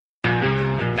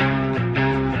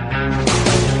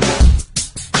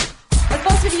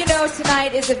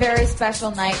tonight is a very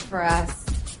special night for us.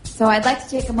 So I'd like to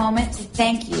take a moment to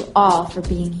thank you all for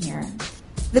being here.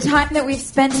 The time that we've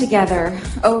spent together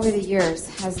over the years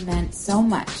has meant so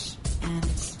much. And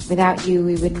without you,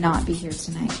 we would not be here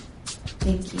tonight.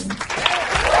 Thank you.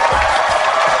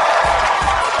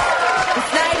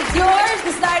 This night is yours,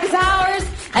 this night is ours,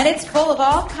 and it's full of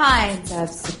all kinds of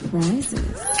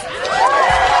surprises.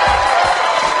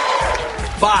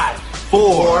 5,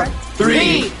 4,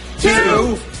 3,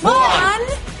 2, 1.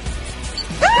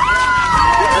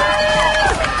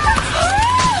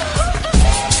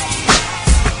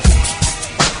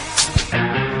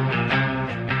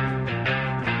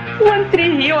 O Entre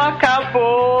Rio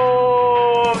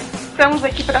acabou! Estamos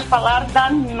aqui para falar da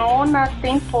 9ª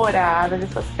temporada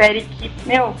dessa série que,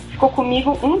 ficou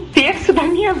comigo 1/3 da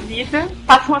minha vida.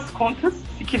 Façam as contas,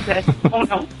 se quiser, ou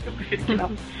não, eu prefiro que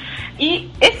não. E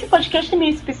esse podcast é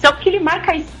meio especial porque ele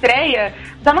marca a estreia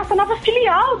da nossa nova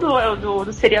filial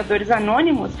do Seriadores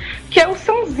Anônimos, que é o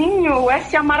Sãozinho, o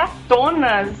S.A.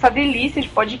 Maratonas, essa delícia de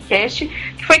podcast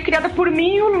que foi criada por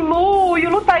mim e o Lu. E o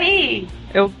Lu tá aí.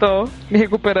 Eu tô me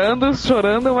recuperando,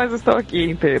 chorando, mas estou aqui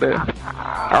inteira.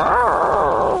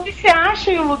 O que você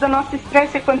acha, Lu, da nossa estreia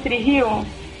com o Entre Rio?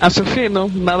 Acho fino,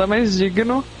 nada mais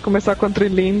digno. Começar com o Entre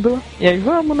Lindo. E aí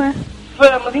vamos, né?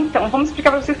 Vamos então, vamos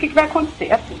explicar pra vocês o que vai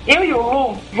acontecer. Assim, eu e o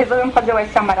Lu resolvemos fazer o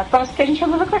S.A. Maratonas porque a gente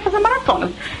resolveu que vai fazer maratonas.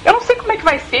 Eu não sei como é que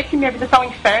vai ser, porque minha vida tá um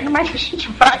inferno, mas a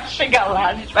gente vai chegar lá,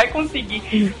 a gente vai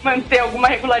conseguir manter alguma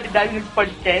regularidade nesse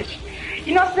podcast.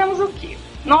 E nós fizemos o quê?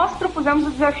 Nós propusemos o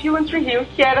desafio Entre Rio,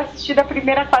 que era assistir a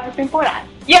primeira 4 temporada.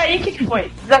 E aí, o que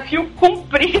foi? Desafio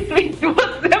cumprido em 2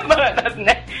 semanas,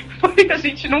 né? Porque a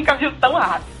gente nunca viu tão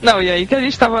rápido. Não, e aí que a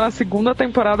gente tava na 2ª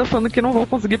temporada falando que não vou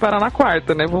conseguir parar na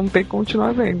 4ª, né? Vamos ter que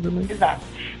continuar vendo, né? Exato.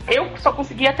 Eu só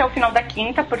consegui até o final da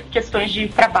 5ª por questões de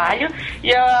trabalho.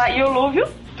 E o Lu viu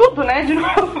tudo, né? De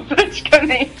novo,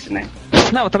 praticamente, né?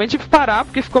 Não, eu também tive que parar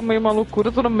porque ficou meio uma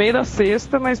loucura. Tô no meio da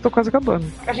 6ª, mas tô quase acabando.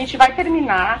 A gente vai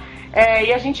terminar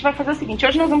e a gente vai fazer o seguinte.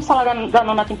 Hoje nós vamos falar da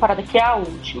 9ª temporada, que é a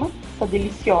última. Essa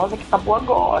deliciosa que acabou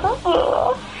agora.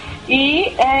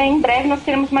 E em breve nós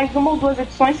teremos mais 1 ou 2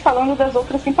 edições falando das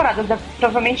outras temporadas.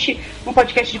 Provavelmente um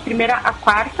podcast de 1ª a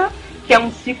 4ª, que é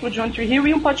um ciclo de Entre Rio,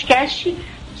 e um podcast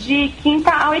de 5ª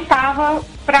a 8ª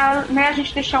pra, né, a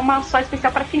gente deixar uma só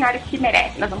especial para final que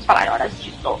merece. Nós vamos falar horas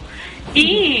disso.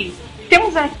 E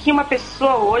temos aqui uma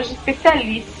pessoa hoje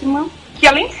especialíssima, que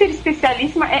além de ser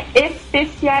especialíssima, é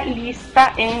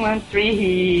especialista em Entre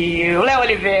Rio. Léo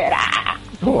Oliveira!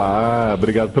 Olá,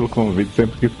 obrigado pelo convite.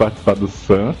 Sempre quis participar do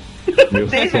Sam. Meu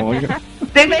sonho.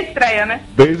 Desde a estreia, né?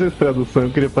 Desde a estreia do Sam,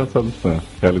 eu queria passar do Sam.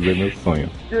 Realizei meu sonho.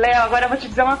 Léo, agora eu vou te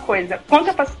dizer uma coisa.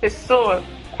 Conta para as pessoas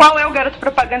qual é o garoto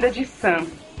propaganda de Sam.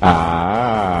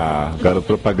 Garoto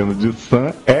propaganda de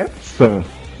Sam é Sam.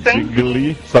 De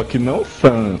Glee, só que não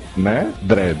Sam, né?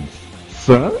 Dreads.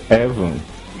 Sam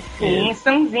Evans. Sim,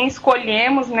 Samzinho,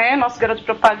 escolhemos, né, nosso garoto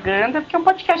propaganda, porque é um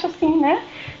podcast assim, né,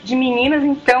 de meninas,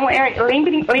 então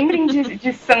lembrem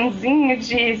de Samzinho,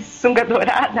 de sunga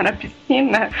dourada na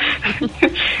piscina.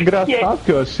 Engraçado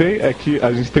que eu achei é que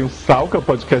a gente tem o Sal, que é o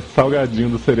podcast salgadinho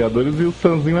dos seriadores, e o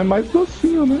Samzinho é mais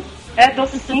docinho, né? É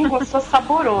docinho, gostoso,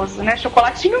 saboroso, né,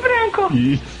 chocolatinho branco.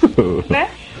 Isso. Né?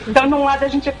 Então, de um lado a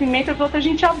gente é pimenta, do outro a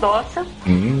gente adoça.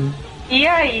 E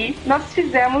aí, nós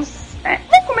fizemos...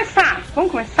 Vamos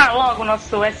começar logo o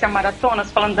nosso S.A.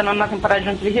 Maratonas falando da 9ª temporada de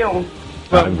Entre Rio?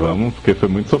 Vamos, porque foi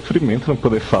muito sofrimento não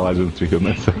poder falar de Entre Rio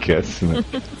nessa cast, né?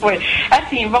 Foi.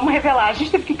 Assim, vamos revelar, a gente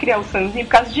teve que criar o Samzinho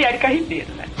por causa de Érica Ribeiro,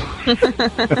 né?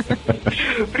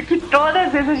 Porque todas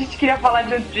as vezes a gente queria falar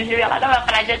de Entre Rio e ela não vai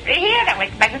falar de Entre Rio, não vai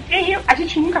falar de Entre Rio. A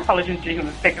gente nunca fala de Entre Rio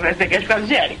nessa cast por causa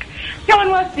de Érica. Porque ela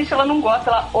não assiste, ela não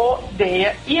gosta, ela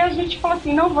odeia. E a gente falou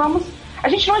assim, não vamos... A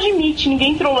gente não admite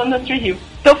ninguém trollando Entre Rio.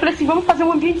 Então eu falei assim, vamos fazer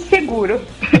um ambiente seguro.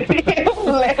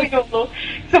 O Léo e o Lu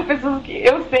são pessoas que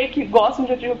eu sei que gostam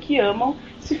de Entre Rio, que amam.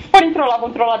 Se forem trollar, vão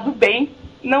trollar do bem.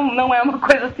 Não é uma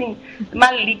coisa assim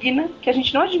maligna, que a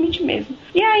gente não admite mesmo.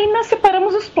 E aí nós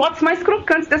separamos os plots mais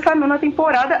crocantes dessa 9ª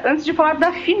temporada, antes de falar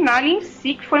da finale em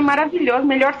si, que foi maravilhoso.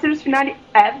 Melhor series finale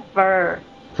ever.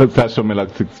 Você achou melhor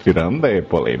que Six Feet Under?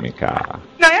 Polêmica.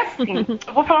 Não, é assim,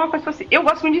 eu vou falar uma coisa pra você. Eu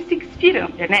gosto muito de Six Feet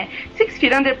Under, né? Six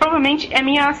Feet Under provavelmente é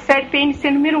minha série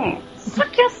PNC número 1. Só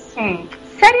que assim,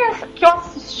 série que eu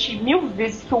assisti 1000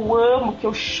 vezes, que eu amo, que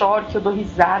eu choro, que eu dou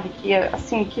risada, que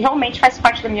assim, que realmente faz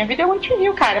parte da minha vida, é o Entre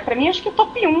Rio, cara. Pra mim acho que é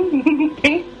top 1, não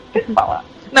tem o que falar.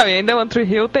 Não, e ainda o Entre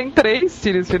Rio tem 3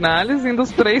 series finais e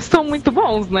os 3 são muito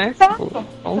bons, né? Exato.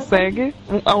 Consegue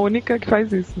a única que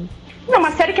faz isso. Não,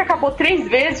 uma série que acabou 3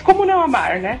 vezes, como não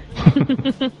amar, né?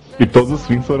 E todos os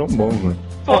fins foram bons, né?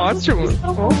 Ótimo. Todos os fins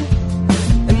foram bons.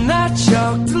 I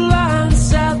chalked the line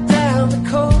south down the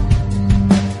coast,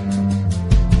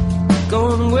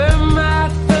 going where my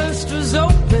thirst was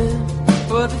open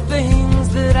for the things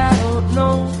that I don't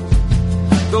know,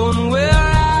 going where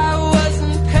I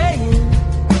wasn't paying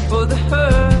for the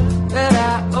hurt that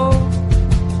I owe.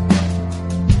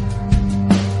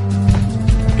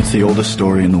 It's the oldest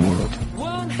story in the world.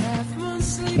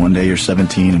 One day you're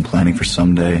 17 and planning for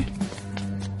someday,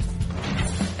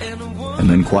 and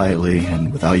then quietly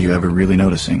and without you ever really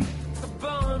noticing,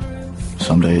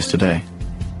 someday is today,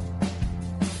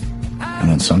 and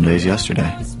then someday is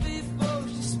yesterday,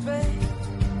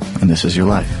 and this is your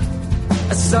life.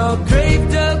 I saw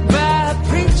graved up by a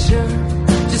preacher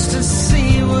just to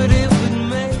see what it would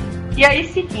make. E aí,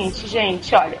 seguinte,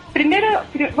 gente, olha, primeiro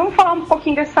vamos falar um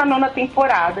pouquinho dessa 9ª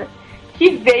temporada, que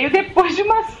veio depois de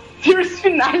uma series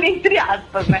finale, entre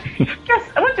aspas, né? Porque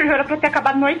a One Tree Hill era pra ter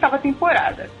acabado na 8ª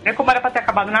temporada, né? Como era pra ter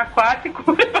acabado na 4ª e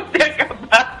como era pra ter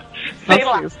acabado, sei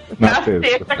lá, na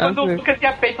sexta, quando o Lucas e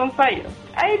a Peyton saíram.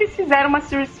 Aí eles fizeram uma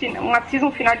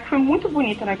season final que foi muito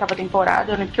bonita na 8ª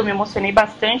temporada, eu lembro que eu me emocionei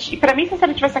bastante, e pra mim, se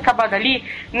ela tivesse acabado ali,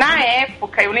 na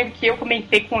época, eu lembro que eu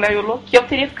comentei com o Léo e o Lu que eu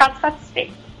teria ficado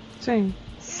satisfeito. Sim.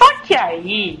 Só que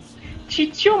aí,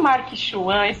 Titio Mark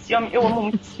Schwann, esse homem, eu amo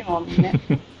muito esse homem, né?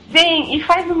 Vem e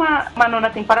faz uma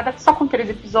 9ª temporada só com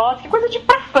 3 episódios, que coisa de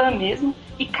pra fã mesmo.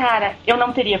 E, cara, eu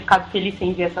não teria ficado feliz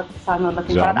sem ver essa 9ª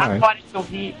temporada. Jamais. Agora que eu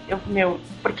vi,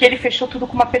 porque ele fechou tudo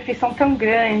com uma perfeição tão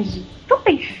grande, tão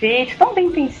bem feito, tão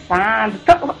bem pensado,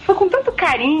 foi com tanto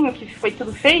carinho que foi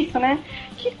tudo feito, né?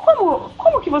 Que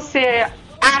como que você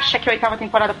acha que a 8ª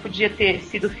temporada podia ter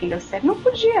sido o fim da série? Não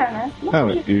podia, né? Não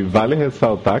podia. E vale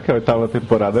ressaltar que a 8ª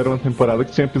temporada era uma temporada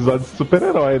que tinha episódios de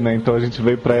super-herói, né? Então a gente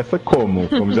veio pra essa como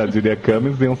já diria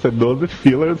Camis, iam ser 12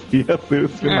 fillers e ia ser o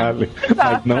finale.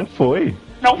 Mas não foi.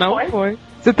 Não foi.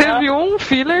 Você teve um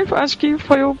filler, acho que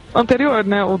foi o anterior,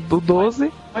 né? O do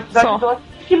 12. O episódio 12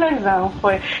 fillerzão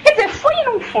foi. Quer dizer, foi e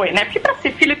não foi, né? Porque pra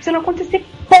ser filler precisa não acontecer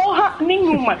porra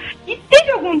nenhuma. E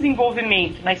teve algum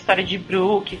desenvolvimento na história de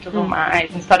Brooke e tudo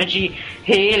mais, na história de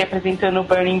Haley apresentando o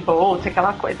Burning Bolt,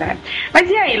 aquela coisa, né? Mas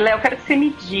e aí, Léo, eu quero que você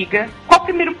me diga qual o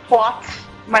primeiro plot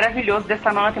maravilhoso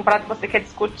dessa 9ª temporada que você quer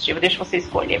discutir. Eu deixo você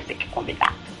escolher, você que é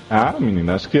convidado. Ah,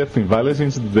 menina, acho que assim, vale a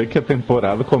gente dizer que a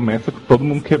temporada começa com todo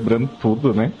mundo quebrando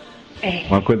tudo, né? É.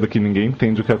 Uma coisa que ninguém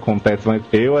entende o que acontece, mas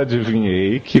eu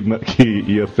adivinhei que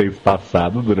ia ser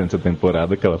espaçado durante a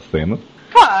temporada, aquela cena.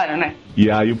 Claro, né?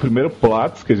 E aí o primeiro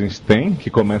plot que a gente tem,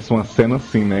 que começa uma cena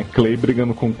assim, né? Clay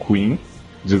brigando com Queen,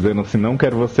 dizendo assim, não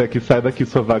quero você aqui, sai daqui,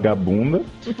 sua vagabunda.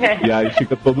 É. E aí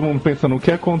fica todo mundo pensando o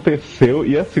que aconteceu.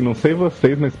 E assim, não sei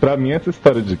vocês, mas pra mim essa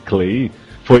história de Clay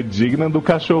foi digna do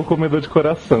cachorro comedor de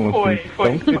coração. Foi.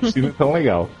 Tão cretino e tão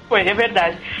legal. Foi, é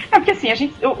verdade. É porque assim,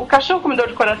 o cachorro comedor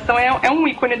de coração é um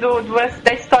ícone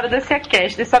da história da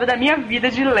SeaCast, da história da minha vida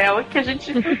de Léo, que a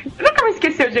gente nunca vai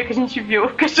esquecer o dia que a gente viu o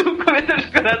cachorro comedor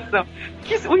de coração.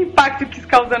 O impacto que isso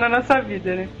causou na nossa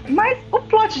vida, né? Mas o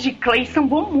plot de Clay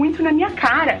sambou muito na minha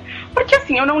cara. Porque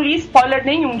assim, eu não li spoiler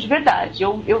nenhum, de verdade.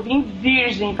 Eu vim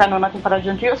virgem pra 9ª temporada de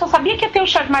One Tree Hill. Eu só sabia que ia ter o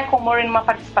Chad Michael Murray numa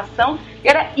participação. E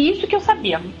era isso que eu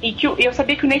sabia. E que eu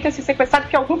sabia que o Nathan ia ser sequestrado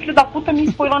porque algum filho da puta me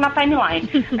spoilou na timeline.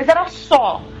 Mas era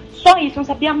só isso, eu não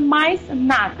sabia mais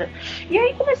nada. E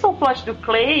aí começou o plot do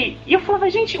Clay e eu falava,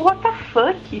 gente, what the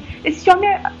fuck? Esse homem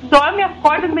dorme,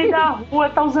 acorda no meio da rua,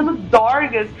 tá usando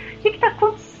dorgas. O que tá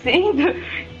acontecendo?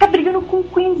 Tá brigando com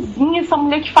Queenzinha, essa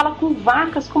mulher que fala com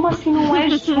vacas. Como assim? Não é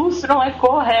justo, não é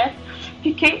correto.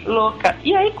 Fiquei louca.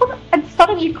 E aí quando a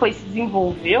história de Clay se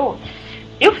desenvolveu,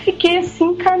 eu fiquei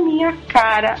assim com a minha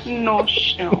cara no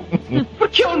chão.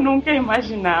 Porque eu nunca ia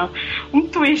imaginar um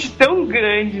twist tão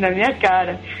grande na minha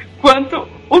cara quanto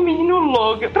o menino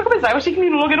Logan. Pra começar, eu achei que o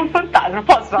menino Logan era um fantasma,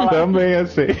 posso falar? Também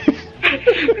achei.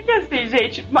 Porque assim,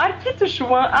 gente, Marquito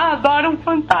Schwann adora um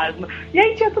fantasma. E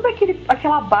aí tinha toda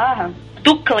aquela barra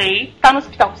do Clay, tá no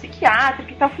hospital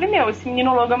psiquiátrico e tal. Eu falei, meu, esse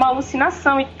menino Logan é uma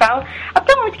alucinação e tal.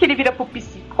 Até o momento que ele vira pro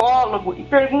psicólogo e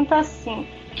pergunta assim,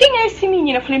 quem é esse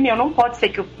menino? Eu falei, meu, não pode ser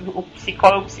que o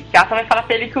psicólogo, o psiquiatra vai falar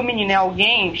pra ele que o menino é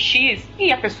alguém X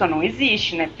e a pessoa não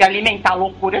existe, né? Porque alimentar a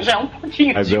loucura já é um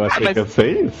pouquinho. Mas eu achei que ia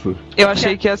ser isso. Eu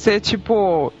achei que ia ser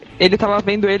tipo, ele tava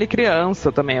vendo ele criança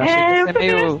também. Eu achei que ia ser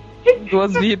meio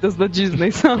Duas Vidas da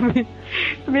Disney, sabe?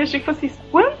 Também achei que fosse isso.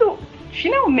 Quando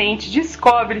finalmente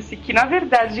descobre-se que na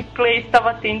verdade Clay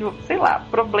estava tendo, sei lá,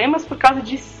 problemas por causa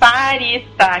de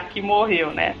Sarita, que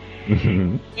morreu, né?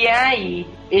 Uhum. E aí,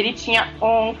 ele tinha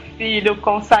um filho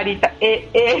com Sarita e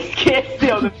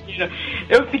esqueceu do filho.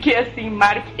 Eu fiquei assim,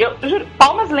 eu juro,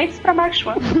 palmas lentes pra Mark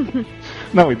Schwann.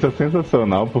 Não, isso é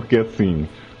sensacional porque assim,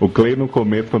 O Clay no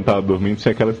começo, quando tava dormindo,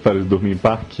 tinha aquela história de dormir em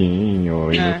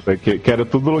parquinho, e não sei o que era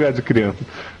tudo lugar de criança.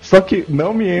 Só que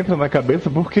não me entra na cabeça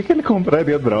por que ele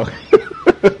compraria droga.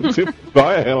 Tipo,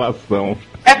 qual é a relação?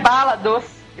 É bala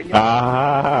doce.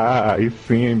 Ah, e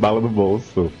sim, em bala no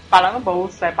bolso. Bala no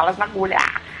bolso, balas na agulha.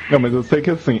 Não, mas eu sei que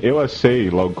assim, eu achei,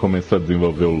 logo começou a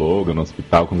desenvolver o Logan no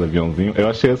hospital com os aviãozinhos, eu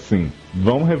achei assim,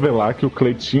 vão revelar que o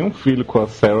Clay tinha um filho com a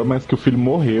Sarah, mas que o filho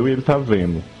morreu e ele tá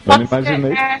vendo. Eu não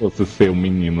imaginei que fosse ser um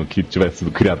menino que tivesse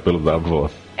sido criado pelos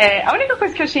avós. A única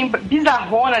coisa que eu achei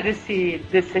bizarrona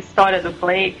dessa história do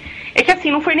Clay é que assim,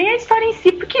 não foi nem a história em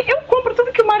si, porque eu compro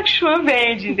tudo que o Mark Schwahn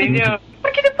vende, entendeu?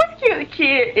 Porque depois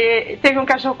que teve um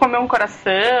cachorro comer um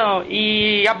coração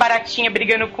e a baratinha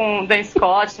brigando com o Dan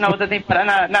Scott na outra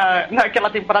temporada, naquela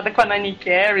temporada com a Nanny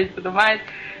Carey e tudo mais,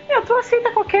 tu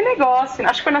aceita qualquer negócio.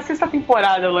 Acho que foi na 6ª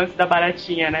temporada o lance da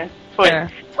baratinha, né? Foi.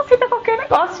 Tu aceita qualquer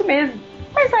negócio mesmo.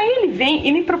 Mas aí ele vem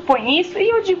e me propõe isso e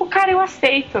eu digo, cara, eu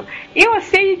aceito e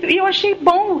eu achei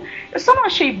bom. Eu só não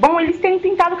achei bom eles terem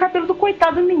pintado o cabelo do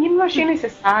coitado do menino, não achei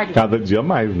necessário. Cada dia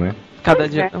mais, né? Cada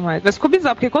dia mais. Mas ficou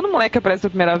bizarro, porque quando o moleque aparece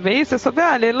pela primeira vez, você só vê,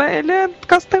 ele é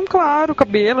castanho claro, o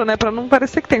cabelo, né? Pra não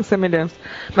parecer que tem semelhança.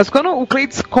 Mas quando o Clay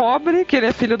descobre que ele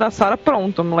é filho da Sarah,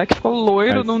 pronto, o moleque ficou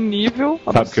loiro num nível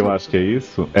absurdo. Sabe o que eu acho que é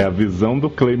isso? É a visão do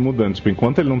Clay mudando. Tipo,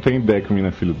 enquanto ele não tem ideia que o menino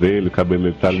é filho dele, o cabelo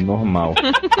dele tá ali normal.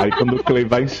 Aí quando o Clay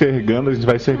vai enxergando, a gente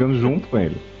vai enxergando junto com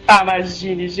ele. Ah,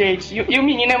 imagine, gente. E o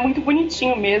menino é muito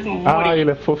bonitinho mesmo.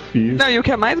 Ele é fofinho. Não, e o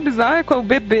que é mais bizarro é quando o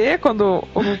bebê, quando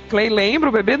o Clay lembra,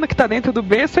 o bebê que tá dentro do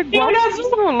berço é igual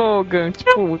ao Logan.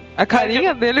 Tipo, a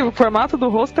carinha dele, o formato do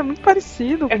rosto é muito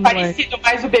parecido. É parecido,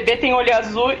 mas o bebê tem olho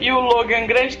azul e o Logan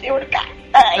grande tem olho...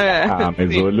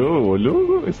 Mas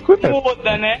olho escuro.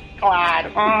 Muda, né? Claro.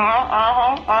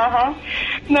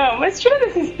 Não, mas tirando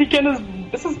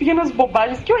essas pequenas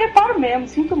bobagens que eu reparo mesmo,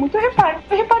 sinto muito, eu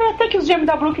reparei até que os gêmeos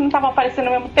da Brooke não estavam aparecendo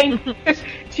ao mesmo tempo.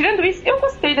 Tirando isso, eu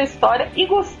gostei da história e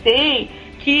gostei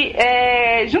que,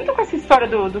 junto com essa história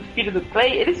do filho do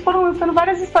Clay, eles foram lançando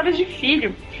várias histórias de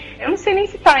filho. Eu não sei nem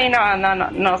se tá aí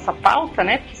na nossa pauta,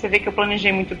 né? Porque você vê que eu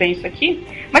planejei muito bem isso aqui.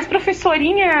 Mas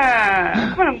professorinha...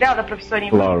 Como é o nome dela, da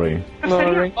professorinha? Lauren.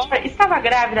 Professorinha Lauren estava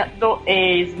grávida do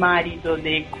ex-marido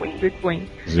de Queen.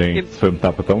 Gente, isso foi um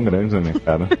tapa tão grande na minha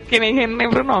cara. Que ninguém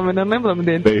lembra o nome, né? Não lembro o nome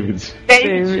dele.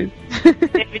 David.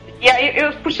 E aí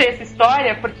eu puxei essa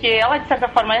história porque ela, de certa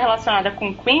forma, é relacionada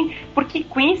com Queen, porque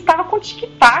Queen estava com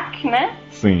tic-tac, né?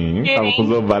 Sim, estava com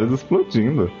os ovários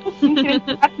explodindo. Sim, queria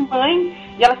virar mãe.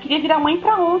 E ela queria virar mãe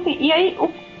pra ontem. E aí,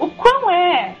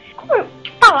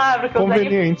 que palavra que eu usaria?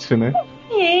 Conveniente, né?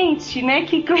 Conveniente, né?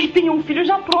 Que Clay tem um filho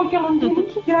já pronto e ela não tem nem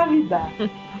que engravidar.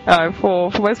 Ai,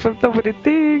 fofo, mas foi tão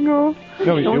bonitinho.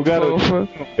 Não, e o garoto,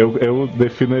 eu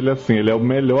defino ele assim, ele é o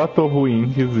melhor ator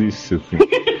ruim que existe, assim.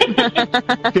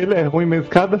 Porque ele é ruim, mas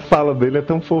cada fala dele é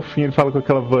tão fofinho, ele fala com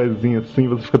aquela vozinha assim,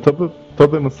 você fica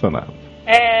todo emocionado.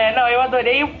 Não, eu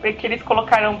adorei que eles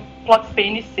colocaram plots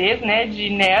PNCs, né, de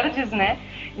nerds, né?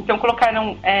 Então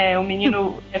colocaram o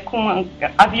menino com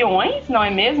aviões, não é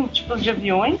mesmo? Tipos de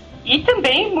aviões. E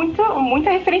também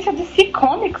muita referência de DC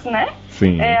Comics, né?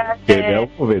 Sim, ele é o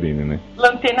Wolverine, né?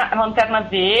 Lanterna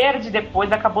Verde,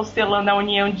 depois acabou selando a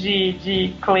união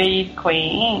de Clay e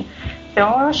Queen.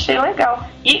 Então eu achei legal.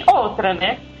 E outra,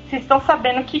 né? Vocês estão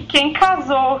sabendo que quem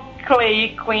casou Clay e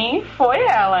Queen foi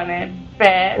ela, né?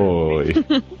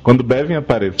 Foi. Quando Bevin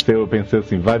apareceu, eu pensei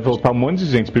assim, vai voltar um monte de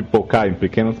gente pipocar em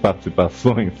pequenas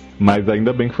participações, mas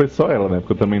ainda bem que foi só ela, né?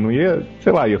 Porque eu também não ia,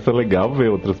 sei lá, ia ser legal ver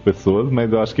outras pessoas,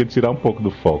 mas eu acho que ia tirar um pouco do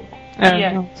foco.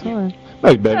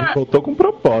 Não, e Bevin voltou com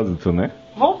propósito, né?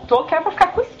 Voltou, que era pra ficar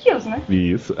com skills, né?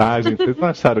 Isso. Gente, vocês não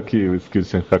acharam que o skills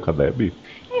tinha que ficar com a Debbie?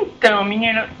 Então,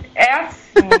 menino, é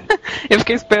assim. Eu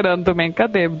fiquei esperando também.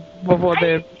 Cadê vovô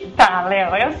Debbie? Tá,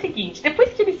 Léo, é o seguinte.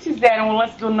 Depois que eles fizeram o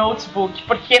lance do notebook,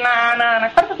 porque na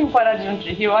 4ª temporada de One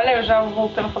Tree Hill, olha, eu já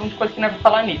voltando falando de coisa que não é pra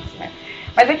falar nisso, né?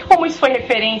 Mas é que como isso foi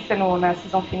referência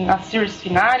na series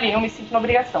finale, eu me sinto na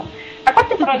obrigação. Na 4ª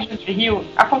temporada de One Tree Hill,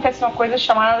 acontece uma coisa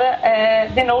chamada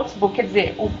The Notebook, quer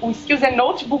dizer, o Skills é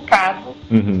notebookado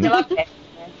pela Beth,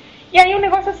 né? E aí o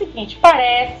negócio é o seguinte,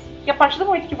 parece que a partir do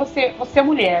momento que você é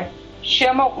mulher,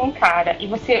 chama um cara e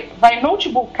você vai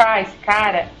noteboocar esse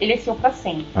cara, ele é seu pra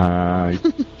sempre.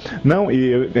 Não,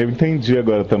 e eu entendi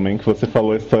agora também que você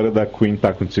falou a história da Queen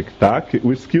tá com tic-tac,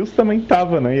 o Skills também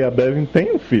tava, né? E a Bevin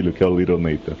tem um filho, que é o Little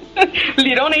Nathan.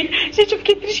 Little Nathan. Gente, eu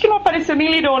fiquei triste que não apareceu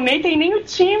nem Little Nathan e nem o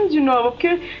Tim de novo,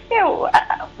 porque,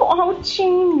 o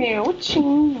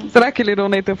Tim. Será que Little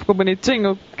Nathan ficou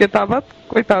bonitinho? Porque tava,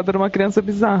 coitado, era uma criança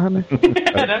bizarra, né?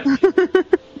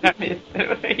 Era mesmo,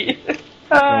 era horrível.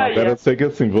 Eu sei que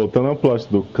assim, voltando ao plot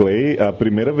do Clay, a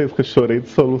primeira vez que eu chorei de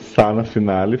soluçar na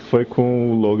finale foi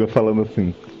com o Logan falando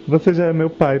assim: você já é meu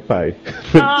pai.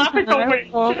 Foi tão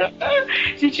bonitinho.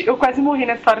 Gente, eu quase morri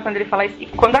nessa hora quando ele fala isso. E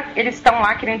quando eles estão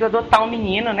lá querendo adotar um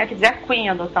menino, né? Quer dizer, a Queen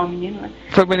adotar um menino, né?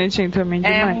 Foi bonitinho também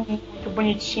demais. Muito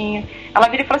bonitinho. Ela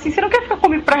vira e fala assim: você não quer ficar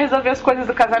comigo pra resolver as coisas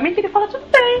do casamento? E ele fala: tudo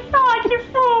bem. Ai, que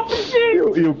fofo,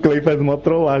 gente. E o Clay faz uma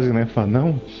trollagem, né? Fala,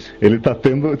 não, ele tá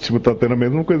tendo a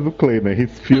mesma coisa do Clay, né?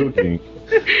 He's feeling.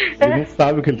 Ele não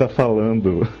sabe o que ele tá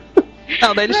falando.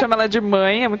 Não, daí ele chama ela de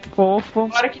mãe, é muito fofo.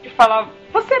 Na hora que ele fala: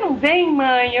 você não vem,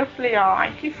 mãe? Eu falei: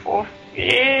 ai, que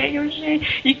fofinho,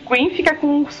 gente. E Queen fica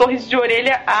com um sorriso de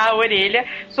orelha a orelha,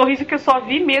 sorriso que eu só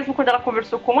vi mesmo quando ela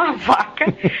conversou com a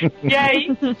vaca. E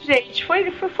aí, gente,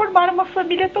 foi formar uma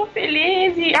família tão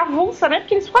feliz e avulsa, né?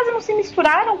 Porque eles quase não se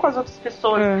misturaram com as outras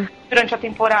pessoas durante a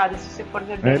temporada, se você for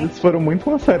ver bem. Eles foram muito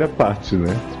uma série à parte,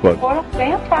 né? Foram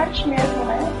bem à parte mesmo,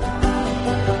 né?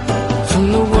 From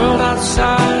the world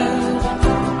outside,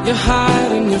 you're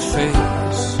hiding your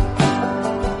face,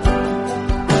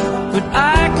 but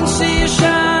I can see you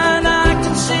shine, I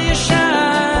can see you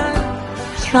shine.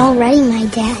 You're already my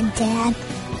dad.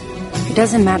 It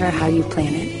doesn't matter how you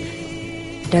plan it.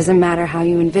 It doesn't matter how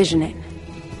you envision it.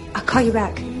 I'll call you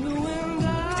back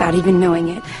without even knowing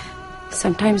it.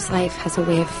 Sometimes life has a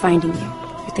way of finding you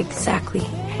with exactly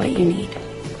what you need.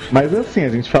 Mas assim, a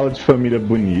gente fala de família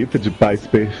bonita, de pais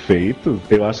perfeitos.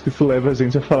 Eu acho que isso leva a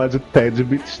gente a falar de Ted e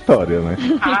Big História, né?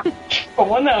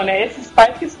 Como não, né? Esses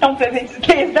pais que estão presentes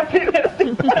desde a primeira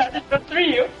temporada do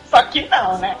Trio. Só que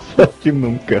não, né? Só que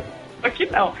nunca. Só que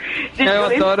não. Gente, eu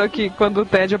adoro que quando o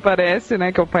Ted aparece,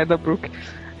 né, que é o pai da Brooke,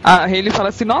 a Hayley fala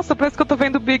assim: nossa, parece que eu tô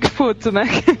vendo Bigfoot, né?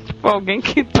 Tipo, alguém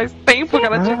que faz tempo que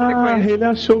ela tinha que a Hayley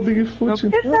achou o Bigfoot.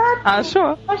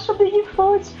 Exato. Achou o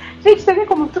Bigfoot. Gente, você vê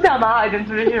como tudo é amarrado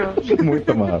dentro do Rio?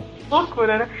 Muito amarrado.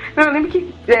 Loucura, né? Eu lembro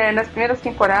que nas primeiras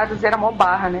temporadas era mó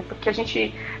barra, né? Porque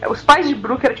os pais de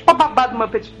Brooke eram tipo a babá do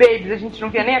Muppet Babies, a gente não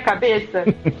via nem a cabeça.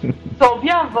 Só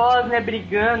ouvia a voz, né,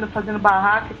 brigando, fazendo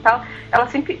barraca e tal. Ela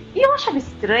sempre... E eu achava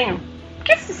estranho,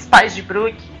 porque esses pais de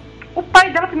Brooke, o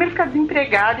pai dela primeiro fica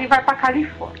desempregado e vai pra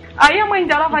Califórnia. Aí a mãe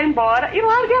dela vai embora e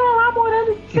larga ela lá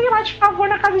morando, sei lá, de favor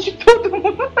na casa de todo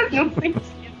mundo. Não faz nenhum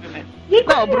sentido, né?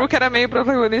 Não, o Brooke era meio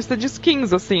protagonista de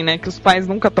Skins, assim, né? Que os pais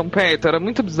nunca tão perto. Era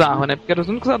muito bizarro, né? Porque eram os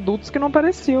únicos adultos que não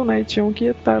apareciam, né? E tinham que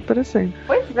estar aparecendo.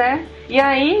 Pois é. E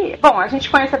aí, bom, a gente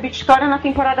conhece a Big História na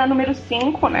temporada número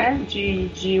 5, né?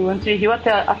 De One Tree Hill.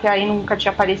 Até aí nunca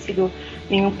tinha aparecido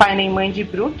nenhum pai nem mãe de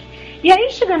Brooke. E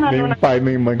aí chegando na nem pai,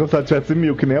 nem mãe, como se ela tivesse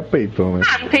mil, que nem a Peyton, né?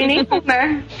 Não tem nenhum,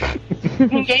 né?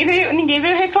 ninguém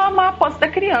veio reclamar a posse da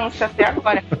criança até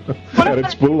agora. Era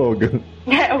tipo o Logan.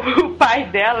 O pai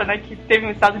dela, né, que teve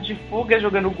um estado de fuga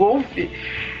jogando golfe.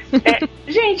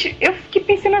 Gente, eu fiquei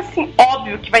pensando assim,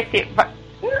 óbvio que vai ter...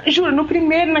 Juro, no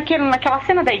primeiro, naquela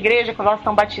cena da igreja, quando elas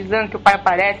estão batizando, que o pai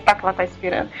aparece, tá, que ela tá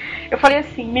esperando. Eu falei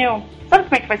assim, sabe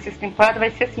como é que vai ser essa temporada?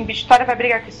 Vai ser assim, Vitória vai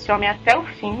brigar com esse homem até o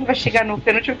fim, vai chegar no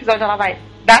penúltimo episódio, ela vai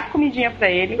dar comidinha pra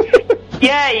ele.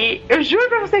 E aí, eu juro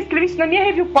pra vocês, escrevi isso na minha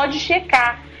review, pode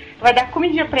checar. Vai dar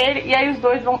comidinha pra ele, e aí os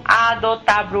dois vão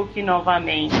adotar a Brooke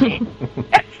novamente.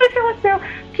 Essa foi a relação.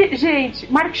 Porque,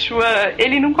 gente, Mark Schwann,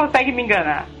 ele não consegue me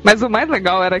enganar. Mas o mais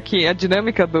legal era que a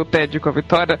dinâmica do Ted com a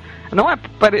Vitória não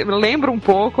lembra um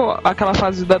pouco aquela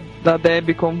fase da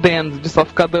Debbie com o Dan, de só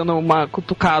ficar dando uma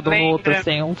cutucada no outro,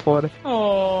 assim, um fora.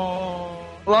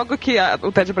 Logo que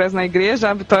o Ted aparece na igreja,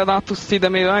 a Vitória dá uma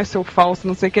tossida meio, ai, seu falso,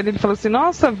 não sei o que, ele fala assim,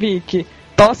 nossa, Vicky,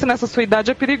 tosse nessa sua idade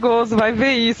é perigoso, vai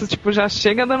ver isso, tipo, já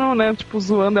chega dando, né, tipo,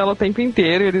 zoando ela o tempo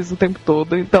inteiro, eles o tempo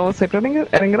todo, então sempre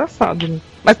era engraçado, né?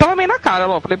 Mas tava meio na cara,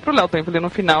 ó, falei pro Léo, no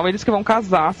final, eles que vão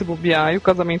casar, se bobear, e o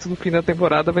casamento do fim da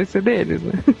temporada vai ser deles,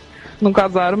 né? Não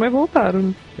casaram, mas voltaram,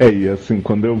 né? E assim,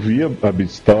 quando eu vi a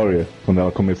Big Story, quando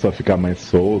ela começou a ficar mais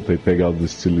solta e pegar os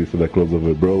estilistas da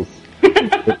Crossover Bros,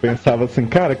 eu pensava assim,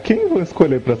 cara, quem vão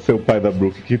escolher pra ser o pai da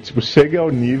Brooke que, tipo, chega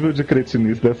ao nível de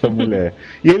cretinice dessa mulher?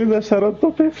 E eles acharam eu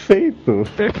tô perfeito.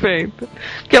 Perfeito.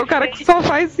 Que é o cara que só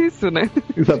faz isso, né?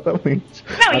 Exatamente.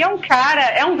 Não, e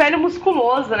é um velho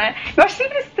musculoso, né? Eu acho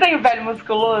sempre estranho o velho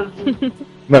musculoso.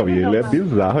 Não, e ele é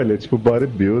bizarro, ele é tipo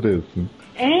bodybuilder, assim.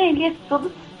 Ele é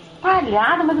todo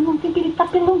espalhado, mas ao mesmo tempo ele tá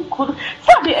pelancudo.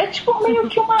 Sabe, é tipo meio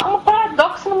que um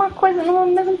paradoxo numa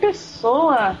mesma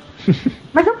pessoa.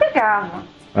 Mas eu pegava.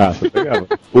 Você pegava.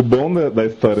 O bom da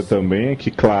história também é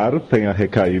que, claro, tem a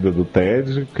recaída do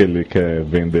Ted, que ele quer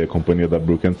vender a companhia da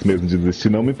Brooke antes mesmo de desistir.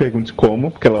 Não me pergunte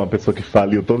como, porque ela é uma pessoa que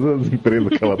faliu todas as empresas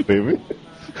que ela teve.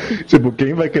 Tipo,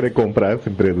 quem vai querer comprar essa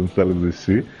empresa antes dela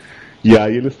desistir? E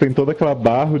aí eles têm toda aquela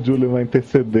barra, o Julian vai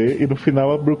interceder, e no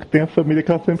final a Brooke tem a família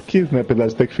que ela sempre quis, né? Apesar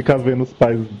de ter que ficar vendo os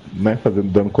pais, né,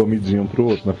 dando comidinha um pro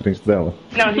outro na frente dela.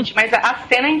 Não, gente, mas a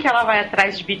cena em que ela vai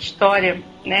atrás de Victoria,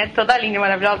 né, toda linda e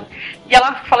maravilhosa, e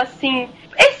ela fala assim: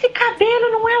 esse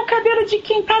cabelo não é o cabelo de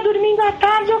quem tá dormindo à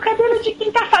tarde, é o cabelo de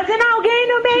quem tá fazendo alguém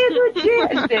no meio do dia.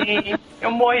 Gente,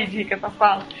 eu morri de rir essa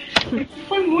fala.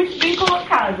 Foi muito bem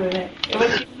colocada, né? Eu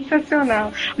achei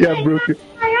sensacional. E a Brooke...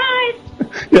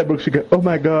 E a Brooke fica, oh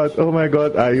my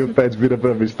god. Aí o Ted vira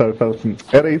pra Victoria e fala assim: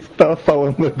 era isso que tava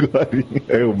falando agora.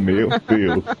 É o meu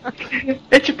Deus.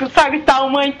 É tipo, sabe, tal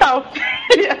mãe, tal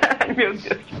filha. Ai, meu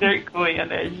Deus, que vergonha,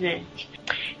 né, gente?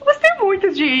 Eu gostei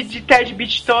muito de Ted e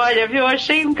Victoria, viu? Eu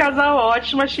achei um casal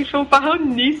ótimo, achei que foi um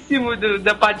farroníssimo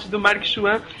da parte do Mark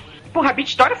Schwann. Porra, a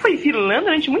Victoria foi vilã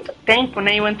durante muito tempo,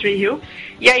 né, em One Tree Hill.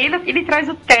 E aí ele traz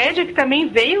o Ted, que também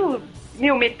veio,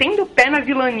 metendo o pé na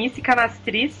vilanice,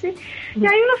 canastrice. E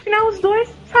aí no final os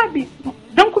dois, sabe,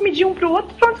 dão comidinha um pro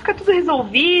outro, pronto, fica tudo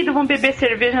resolvido, vão beber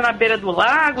cerveja na beira do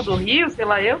lago, do rio, sei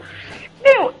lá eu.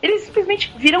 Eles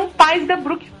simplesmente viram pais da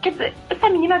Brooke. Porque essa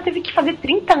menina teve que fazer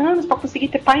 30 anos pra conseguir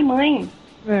ter pai e mãe.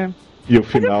 É. E o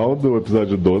final do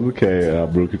episódio 12, que é a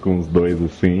Brooke com os dois,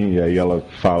 assim, e aí ela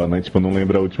fala, né, tipo, não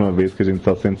lembro a última vez que a gente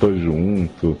só sentou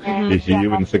junto, e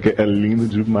riu, e não sei o que, é lindo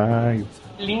demais.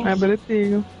 Lindo. É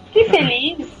bonitinho. Fiquei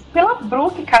feliz pela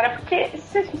Brooke, cara, porque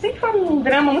sempre foi um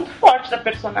drama muito forte da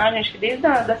personagem, acho que desde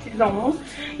da Season 1,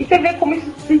 e você vê como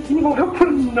isso se desenvolveu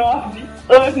por 9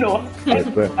 anos.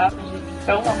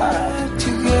 É uma maravilha.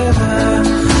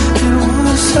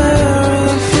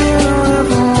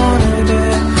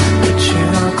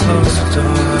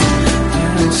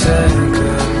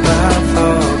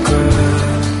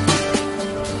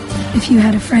 If you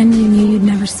had a friend you knew you'd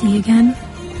never see again,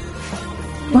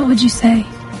 what would you say?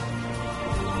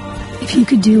 If you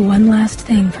could do one last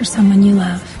thing for someone you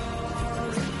love,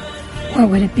 what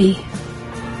would it be?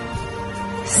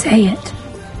 Say it.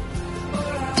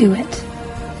 Do it.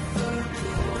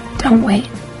 Don't wait.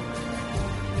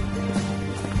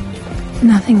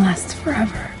 Nothing lasts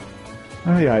forever.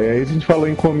 Ai, aí a gente falou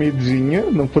em comidinha,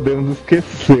 não podemos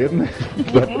esquecer, né,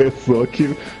 da pessoa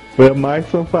que foi a mais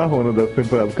fanfarrona da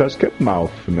temporada, que eu acho que é Mouth,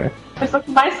 né? A pessoa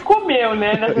que mais comeu,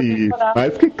 né, nessa temporada.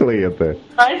 Mais que Clay até.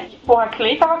 Mas, porra, a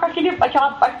Clay tava com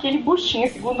aquele buchinho,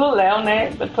 segundo o Léo,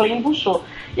 né? A Clay embuchou.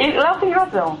 E o Léo tem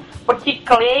razão. Porque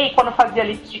Clay, quando fazia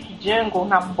Lipstick Jungle,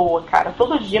 na boa, cara,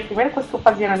 todo dia, a primeira coisa que eu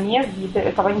fazia na minha vida,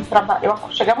 eu tava indo trabalho, eu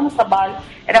chegava no trabalho,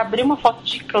 era abrir uma foto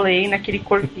de Clay naquele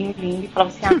corpinho lindo e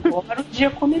falava assim, agora o dia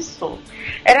começou.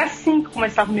 Era assim que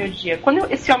começava o meu dia.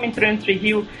 Quando esse homem entrou em Tree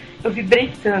Hill, eu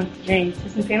vibrei tanto, gente,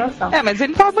 vocês não têm noção. É, mas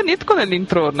ele tava bonito quando ele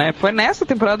entrou, né? Foi nessa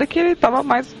temporada que ele tava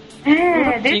mais...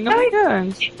 desde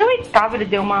o oitavo ele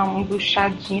deu uma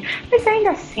embuchadinha. Mas ainda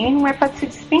assim, não é pra se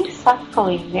dispensar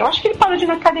Clay, né? Eu acho que ele parou de ir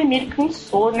na academia, ele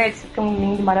cansou, né? De ser tão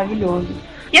lindo e maravilhoso.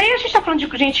 E aí a gente tá falando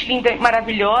de gente linda e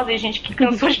maravilhosa e gente que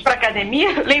cansou de ir pra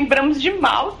academia. Lembramos de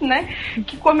Mouth, né?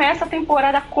 Que começa a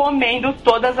temporada comendo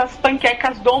todas as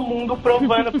panquecas do mundo,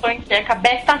 provando panqueca,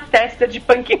 beta testa de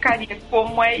panquecaria.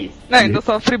 Como é isso? Ainda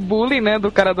sofre bullying, né,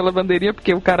 do cara da lavanderia,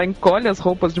 porque o cara encolhe as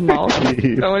roupas de Mouth.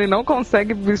 Então ele não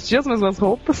consegue vestir as mesmas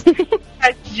roupas.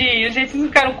 Tadinho, gente, vocês não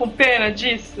ficaram com pena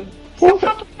disso? Isso é um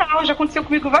fato real, já aconteceu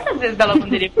comigo várias vezes da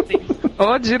lavanderia fazer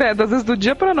isso. Direto, às vezes do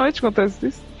dia pra noite acontece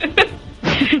isso.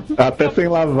 Até sem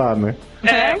lavar, né?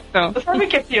 Então. Sabe o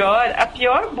que é pior? A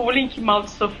pior bullying que Mouth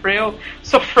sofreu,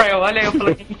 olha eu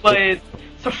falando em inglês,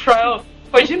 sofreu,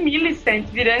 foi de Millicent,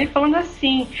 virando e falando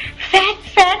assim, fat.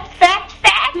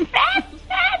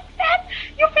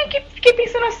 E eu fiquei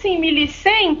pensando assim,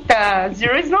 Millicenta,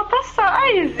 zero is not a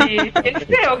size.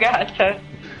 Esqueceu, gata.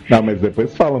 Não, mas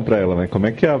depois falam pra ela, né? Como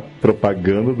é que a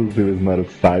propaganda dos Zero is not a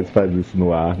size faz isso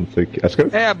no ar, não sei o que. Acho que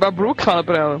a Brooke fala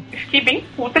pra ela. Fiquei bem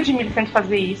puta de Millicent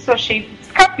fazer isso, eu achei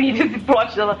descabido esse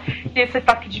plot dela ter esse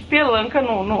ataque de pelanca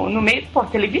no meio,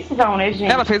 televisão, né, gente?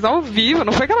 Ela fez ao vivo,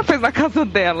 não foi que ela fez na casa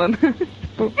dela, né?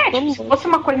 Se fosse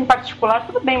uma coisa em particular,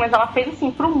 tudo bem, mas ela fez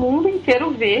assim pro mundo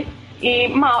inteiro ver. E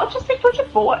Mouth aceitou de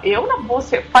boa. Eu, na boa,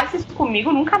 você faz isso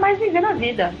comigo, nunca mais me vê na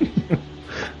vida.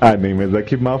 Nem, mas é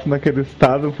que Mouth naquele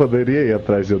estado poderia ir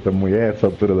atrás de outra mulher essa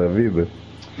altura da vida.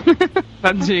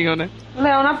 Tadinho, né?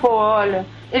 Léo, na boa, olha,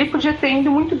 ele podia ter ido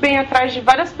muito bem atrás de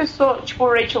várias pessoas, tipo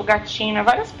Rachel Gatina,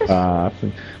 várias pessoas.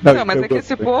 Sim. Não, mas é que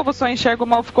esse povo só enxerga o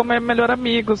Mouth como melhor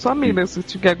amigo, só amigo, se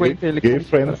tiver aguenta ele. Gay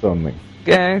friendzone.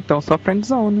 Então só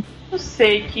friendzone. Eu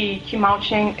sei que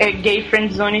Mouth é gay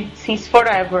friendzone since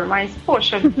forever, mas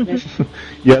poxa vida.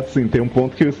 E assim, tem um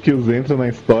ponto que o Skills entra na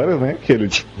história, né? Que ele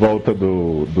volta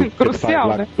do crucial,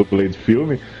 lá, né? do Blade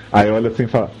filme. Aí olha assim e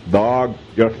fala, dog,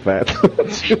 you're fat.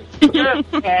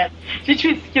 Gente,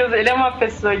 o Skills, ele é uma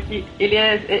pessoa que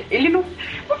ele não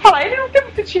tem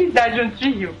muita utilidade no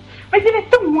Rio, mas ele é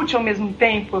tão útil ao mesmo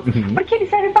tempo, porque ele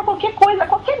serve pra qualquer coisa,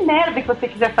 qualquer merda que você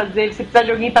quiser fazer. Se precisar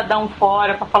de alguém pra dar um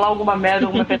fora, pra falar alguma merda,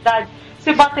 alguma verdade,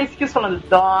 você bota Skills falando,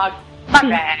 dog,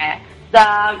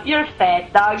 dog, you're fat,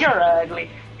 dog, you're ugly.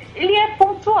 Ele é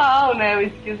pontual, né, o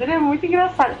Skills, ele é muito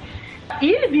engraçado. E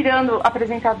ele virando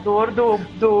apresentador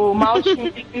do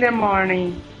Maltin in the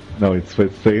Morning. Não, isso foi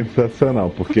sensacional,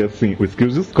 porque assim, o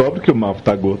Skills descobre que o Malf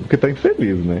tá gordo porque tá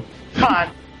infeliz, né?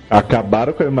 Claro.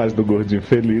 Acabaram com a imagem do gordinho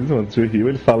feliz, o One Tree Hill,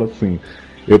 ele fala assim,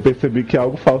 eu percebi que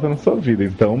algo falta na sua vida,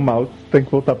 então o Malf tem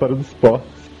que voltar para os esportes.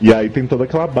 E aí tem toda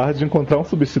aquela barra de encontrar um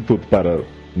substituto para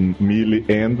Millie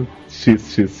and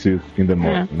XXX in the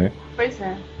Morning, né? Pois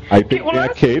é. Aí tem a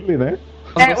Kaylee, né?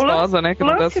 Gostosa, né? Que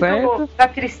não dá certo. Da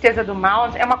tristeza do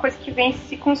Mouse é uma coisa que vem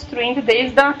se construindo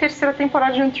desde a 3ª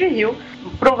temporada de One Tree Hill,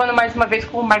 provando mais uma vez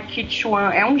como o Marquis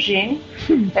Chuan é um gênio.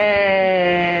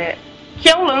 Que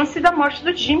é o lance da morte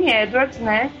do Jimmy Edwards,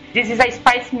 né? This is a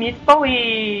Spice Meatball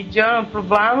e Jump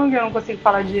Brown, que eu não consigo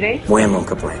falar direito. Bueno,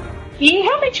 Capoeira. E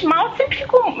realmente Mal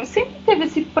sempre teve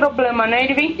esse problema, né?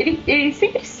 Ele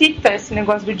sempre cita esse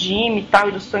negócio do Jimmy e tal,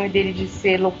 e do sonho dele de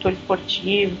ser locutor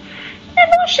esportivo. Eu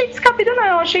não achei descabido, não.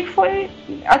 Eu achei que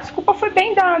a desculpa foi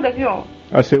bem dada, viu?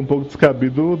 Achei um pouco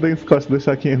descabido o Dan Scott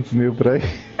deixar 500 mil pra aí.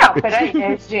 Não,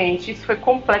 peraí, gente. Isso foi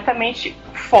completamente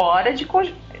fora de...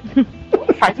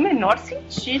 Não faz o menor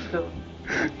sentido.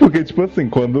 Porque, tipo assim,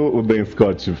 quando o Dan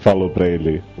Scott falou pra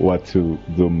ele What you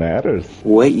do matters,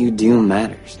 What you do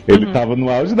matters. Ele tava no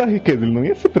auge da riqueza, ele não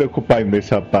ia se preocupar em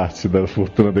deixar parte da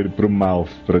fortuna dele pro Malf,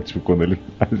 pra tipo, quando ele...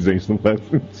 A gente não faz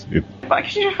sentido. Aqui a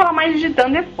gente vai falar mais de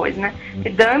Dan depois, né? Porque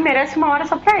Dan merece uma hora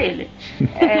só pra ele.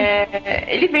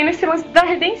 Ele vem nesse lance da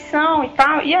redenção e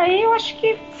tal, e aí eu acho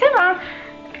que, sei lá,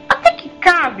 até que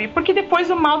cabe, porque depois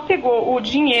o Mal pegou o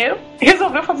dinheiro e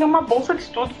resolveu fazer uma bolsa de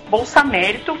estudos, bolsa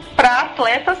mérito, pra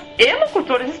atletas e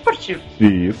locutores esportivos.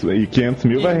 Isso, e 500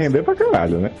 mil vai render pra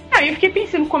caralho, né? Aí eu fiquei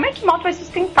pensando, como é que o Mal vai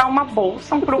sustentar uma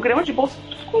bolsa, um programa de bolsa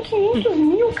com 500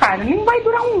 mil, cara? Nem vai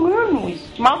durar um ano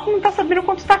isso. O Mal não tá sabendo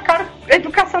quanto tá caro a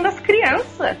educação das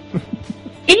crianças.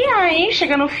 E aí,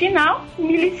 chega no final,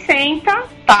 Millie senta,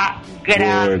 tá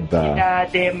grávida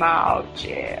de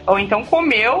malte. Ou então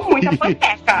comeu muita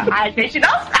panqueca. A gente não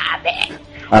sabe.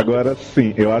 Agora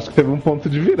sim, eu acho que teve um ponto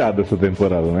de virada essa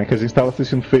temporada, né? Que a gente tava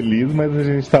assistindo feliz, mas a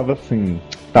gente tava assim,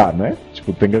 tá, né?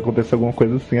 Tipo, tem que acontecer alguma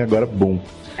coisa assim agora, bom.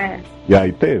 E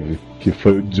aí teve, que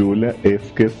foi o Julian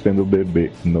esquecendo o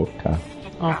bebê no carro.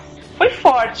 Foi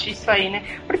forte isso aí, né?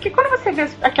 Porque quando você vê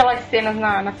aquelas cenas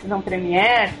na season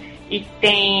premiere e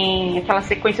tem aquela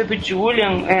sequência do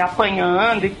Julian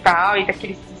apanhando e tal, e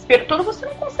daquele desespero todo, você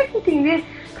não consegue entender.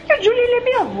 Porque o Julian, ele é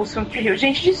meio avulso no Rio.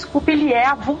 Gente, desculpa, ele é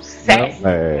avulsíssimo.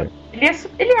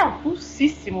 Ele é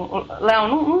avulsíssimo, Léo,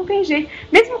 não tem jeito.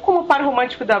 Mesmo como par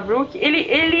romântico da Brooke,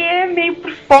 ele é meio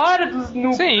por fora dos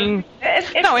núcleos. Sim.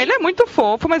 Não, ele é muito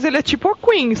fofo, mas ele é tipo a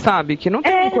Queen, sabe? Que não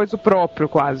tem uma coisa própria,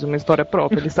 quase, uma história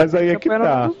própria. Ele mas aí é que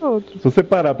tá. Se você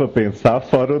parar pra pensar,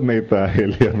 fora o Nathan,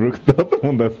 ele e a Brooke, todo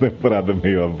mundo nessa temporada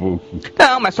meio avulso.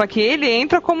 Não, mas só que ele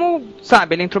entra como,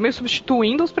 sabe, ele entrou meio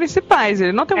substituindo os principais.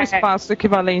 Ele não tem um espaço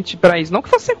equivalente pra isso. Não que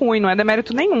fosse ruim, não é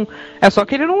demérito nenhum. É só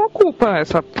que ele não ocupa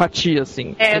essa fatia,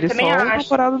 assim. Ele só é uma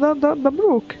temporada da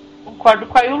Brooke. Concordo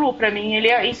com a Yulu, pra mim ele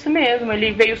é isso mesmo,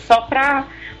 ele veio só pra...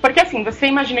 Porque assim, você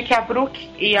imagina que a Brooke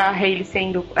e a Hayley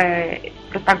sendo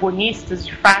protagonistas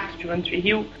de fato de One Tree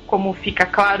Hill, como fica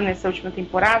claro nessa última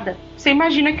temporada, você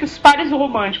imagina que os pares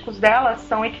românticos dela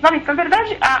são equivalentes. Na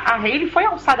verdade, a Hayley foi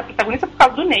alçada protagonista por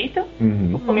causa do Nathan,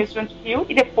 no começo de One Tree Hill,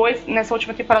 e depois, nessa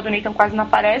última temporada, o Nathan quase não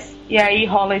aparece, e aí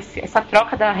rola essa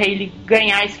troca da Hayley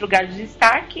ganhar esse lugar de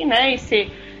destaque, né, e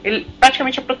ser... Ele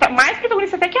praticamente é mais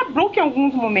protagonista até que a Brooke em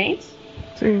alguns momentos.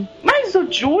 Sim. Mas o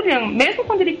Julian, mesmo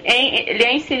quando ele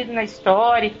é inserido na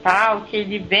história e tal, que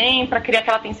ele vem pra criar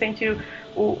aquela tensão entre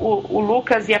o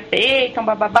Lucas e a Peyton,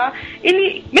 bababá,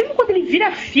 ele, mesmo quando ele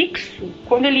vira fixo,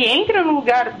 quando ele entra no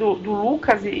lugar do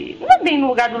Lucas, e não é bem no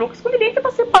lugar do Lucas, quando ele entra pra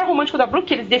ser par romântico da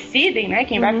Brooke, eles decidem, né,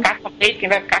 quem vai ficar com a Peyton, quem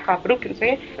vai ficar com a Brooke, não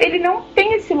sei o quê, ele não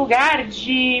tem esse lugar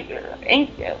de,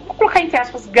 vou colocar entre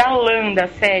aspas, galã da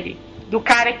série. Do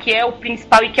cara que é o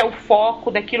principal e que é o foco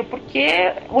daquilo,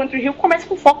 porque o One Tree Hill começa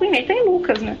com foco em Nathan e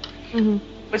Lucas, né?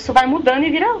 Isso vai mudando e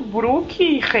vira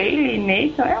Brooke, Hayley,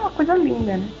 Nathan, é uma coisa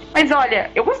linda, né? Mas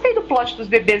olha, eu gostei do plot dos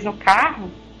bebês no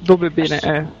carro, Do bebê, né?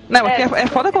 É. Não, é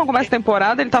foda quando começa a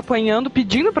temporada, ele tá apanhando,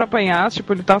 pedindo pra apanhar,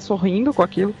 tipo, ele tá sorrindo com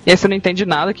aquilo. E aí você não entende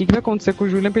nada, o que vai acontecer com o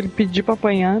Julian pra ele pedir pra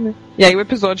apanhar, né? E aí o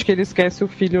episódio que ele esquece o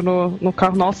filho no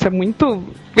carro, nossa, é muito...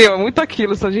 Meu, é muito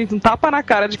aquilo, só, gente, um tapa na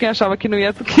cara de quem achava que não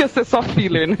ia ser só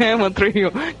filler, né? One Tree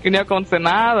Hill, que não ia acontecer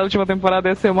nada, a última temporada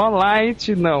ia ser mó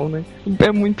light, não, né?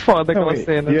 É muito foda aquela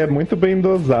cena. E é muito bem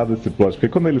dosado esse plot, porque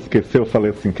quando ele esqueceu, eu falei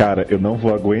assim, cara, eu não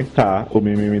vou aguentar o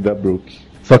mimimi da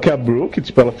Brooke. Só que a Brooke,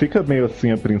 tipo, ela fica meio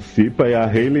assim a princípio, aí a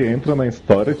Hayley entra na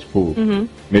história, tipo,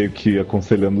 meio que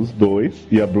aconselhando os dois,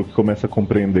 e a Brooke começa a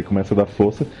compreender, começa a dar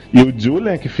força. E o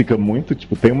Julian, que fica muito,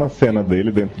 tipo, tem uma cena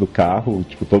dele dentro do carro,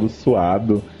 tipo, todo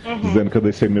suado, dizendo que eu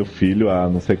deixei meu filho a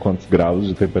não sei quantos graus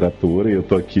de temperatura, e eu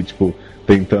tô aqui, tipo,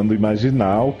 tentando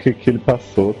imaginar o que ele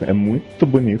passou. É muito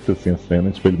bonito, assim, a cena,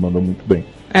 tipo, ele mandou muito bem.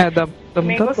 Dá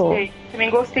muita dor. Também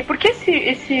gostei. Porque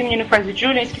esse menino que faz o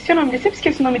Julian, esqueci o nome dele, sempre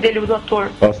esqueço o nome dele, do ator.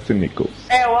 Austin Nichols.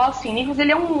 O Austin Nichols,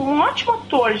 ele é um ótimo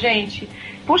ator, gente.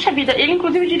 Puxa vida, ele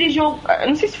inclusive dirigiu,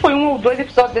 não sei se foi 1 ou 2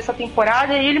 episódios dessa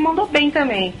temporada, e ele mandou bem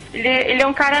também. Ele é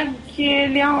um cara que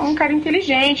ele é um cara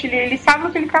inteligente, ele sabe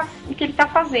o que ele tá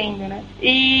fazendo, né?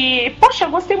 E, poxa,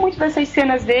 eu gostei muito dessas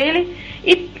cenas dele,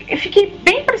 e eu fiquei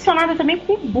bem impressionada também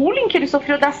com o bullying que ele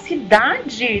sofreu da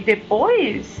cidade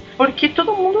depois, porque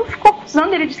todo mundo ficou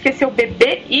acusando ele de esquecer o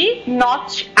bebê e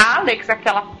not Alex,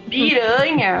 aquela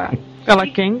piranha. Ela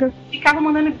Kenga. Ficava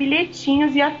mandando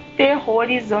bilhetinhos e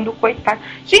aterrorizando o coitado.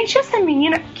 Gente, essa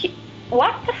menina que...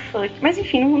 What the fuck? Mas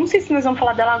enfim, não sei se nós vamos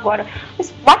falar dela agora.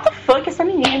 Mas what the fuck essa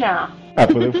menina?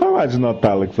 Podemos falar de Not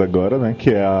Alex agora, né? Que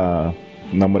é a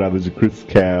namorada de Chris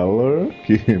Keller.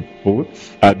 Que,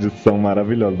 putz, adição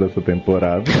maravilhosa dessa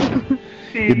temporada.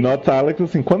 Sim. E Not Alex,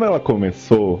 assim, quando ela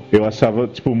começou, eu achava,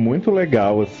 tipo, muito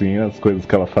legal, assim, as coisas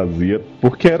que ela fazia,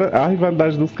 porque era a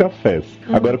rivalidade dos cafés.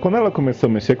 Agora, quando ela começou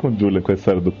a mexer com o Julian com a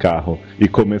história do carro e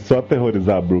começou a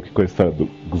aterrorizar a Brooke com a história do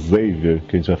Xavier,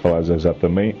 que a gente vai falar já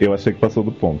também, eu achei que passou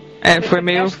do ponto. Foi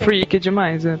meio freak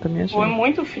demais, eu também achei. Foi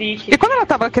muito freak. E quando ela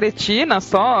tava cretina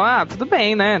só, tudo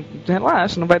bem, né?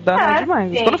 Relaxa, não vai dar nada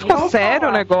demais. Sim, quando ficou sério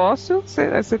o negócio,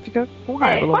 você fica com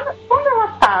raiva. Quando ela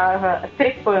tava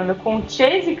trepando com o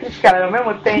Chase e Chris Keller ao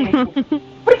mesmo tempo,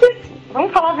 porque,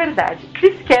 vamos falar a verdade,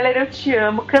 Chris Keller, eu te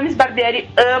amo, Camis Barbieri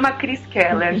ama Chris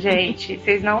Keller, gente,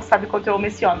 vocês não sabem quanto eu amo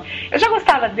esse homem. Eu já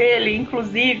gostava dele,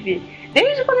 inclusive,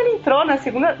 desde quando ele entrou no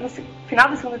final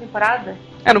da segunda temporada.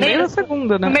 No meio da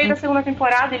segunda, né? No meio da segunda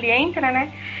temporada ele entra,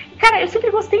 né? Cara, eu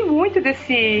sempre gostei muito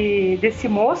desse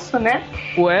moço, né?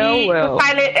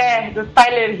 Do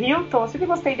Tyler Hilton, eu sempre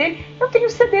gostei dele. Eu tenho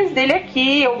os CDs dele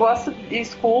aqui, eu gosto,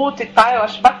 escuto e tal, eu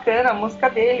acho bacana a música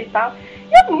dele e tal.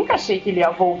 E eu nunca achei que ele ia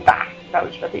voltar na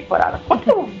última temporada. Quando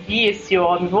eu vi esse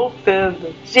homem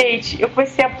voltando, gente, eu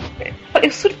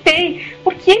surtei,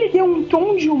 porque ele deu um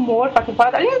tom de humor pra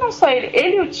temporada. Aliás, não só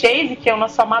ele e o Chase, que é o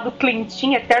nosso amado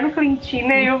Clintin, eterno Clintin,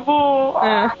 né? Eu vou...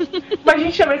 Mas a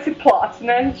gente chama esse plot,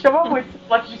 né? A gente chama muito esse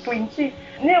plot de Clintin.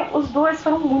 Os dois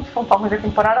foram muito fantasmas da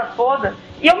temporada toda.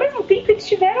 E ao mesmo tempo eles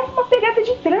tiveram uma pegada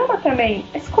de drama também.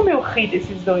 Mas como eu ri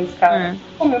desses dois, cara.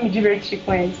 Como eu me diverti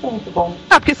com eles. Foi muito bom.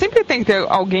 Porque sempre tem que ter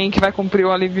alguém que vai cumprir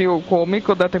o alívio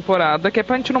cômico da temporada, que é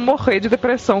pra gente não morrer de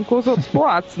depressão com os outros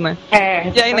boatos, né?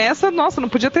 E aí nessa, nossa, não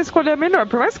podia ter escolhido melhor.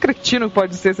 Por mais cretino que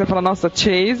pode ser, você fala, nossa,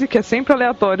 Chase, que é sempre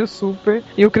aleatório, super.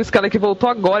 E o Chris Keller que voltou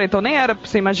agora, então nem era pra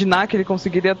você imaginar que ele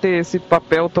conseguiria ter esse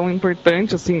papel tão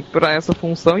importante, assim, pra essa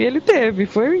função. E ele teve.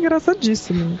 Foi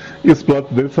engraçadíssimo. E os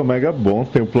plots dele são mega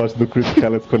bons. Tem o plot do Chris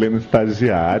Keller escolhendo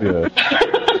estagiária.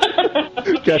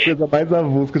 Que é a coisa mais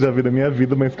avulsa que eu já vi na minha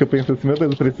vida, mas que eu pensei assim, meu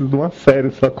Deus, eu preciso de uma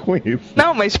série só com isso.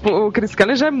 Não, mas tipo, o Chris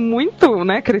Keller já é muito,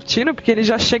 né, cretino, porque ele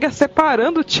já chega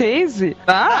separando o Chase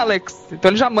da Alex.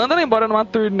 Então ele já manda ela embora numa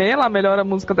turnê, lá melhora a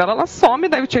música dela, ela some,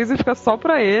 daí o Chase fica só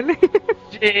pra ele.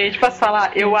 Gente, posso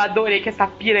falar? Eu adorei que essa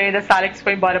piranha dessa Alex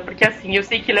foi embora, porque assim, eu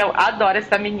sei que Léo adora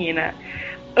essa menina.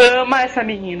 Ama essa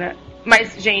menina.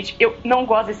 Mas, gente, eu não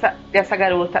gosto dessa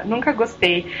garota. Nunca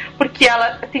gostei. Porque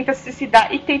ela tenta se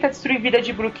suicidar e tenta destruir a vida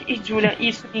de Brooke e Julian.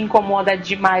 Isso me incomoda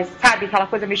demais. Sabe? Aquela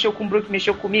coisa mexeu com Brooke,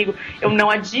 mexeu comigo. Eu não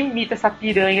admito essa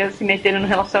piranha se metendo no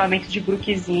relacionamento de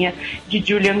Brookezinha, de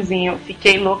Julianzinho.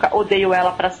 Fiquei louca. Odeio ela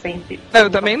pra sempre. Eu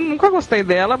também nunca gostei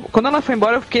dela. Quando ela foi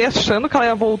embora, eu fiquei achando que ela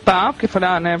ia voltar. Porque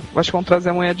falei, né? Acho que vão trazer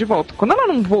a mulher de volta. Quando ela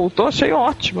não voltou, achei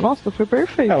ótimo. Nossa, foi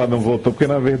perfeito. Ela não voltou porque,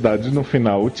 na verdade, no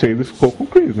final, o Chase ficou com o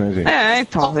Chris, né, gente?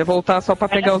 Então, ia voltar só pra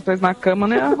pegar os dois na cama,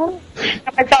 né?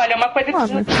 Mas olha, uma coisa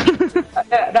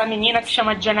que da menina que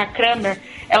chama Jana Kramer,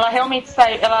 ela realmente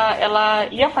saiu, ela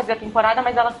ia fazer a temporada,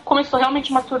 mas ela começou realmente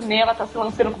uma turnê, ela tá se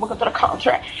lançando como cantora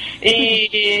country.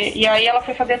 E aí ela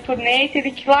foi fazer a turnê e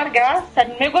teve que largar,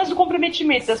 sabe? Um negócio de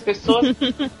comprometimento das pessoas.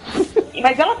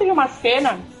 mas ela teve uma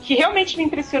cena que realmente me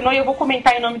impressionou, e eu vou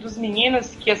comentar em nome dos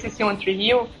meninos que assistiam One Tree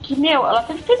Hill, que, ela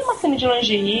fez uma cena de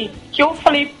lingerie que eu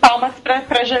falei palmas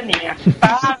pra Janinha.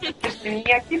 Tá?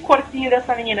 Janinha, que corpinho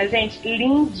dessa menina, gente.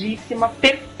 Lindíssima,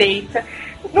 perfeita.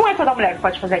 Não é toda mulher que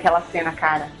pode fazer aquela cena,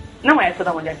 cara. Não é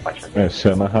toda mulher que pode fazer.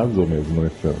 Shanna arrasou mesmo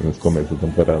nesse começo da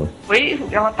temporada.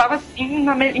 Ela tava assim,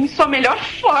 em sua melhor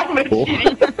forma, eu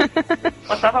diria.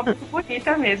 Ela tava muito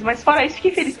bonita mesmo. Mas fora isso,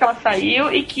 fiquei feliz que ela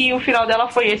saiu e que o final dela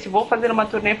foi esse: vou fazer uma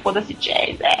turnê, foda-se,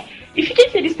 Chase. E fiquei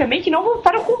feliz também que não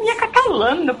voltaram com Mia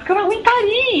Catalano, porque eu não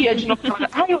aguentaria de novo.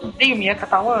 Eu odeio Mia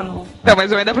Catalano. Não,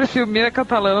 mas eu ainda prefiro Mia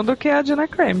Catalano do que a Jenna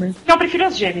Kramer. Não, eu prefiro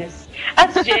as gêmeas.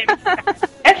 As gêmeas,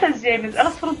 essas gêmeas,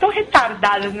 elas foram tão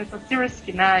retardadas nessa series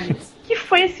finale que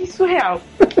foi assim surreal.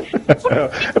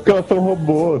 É porque elas são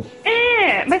robôs.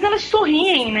 Mas elas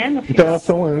sorriem, né? No final. Então elas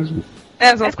são anjos.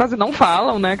 Elas quase não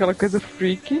falam, né? Aquela coisa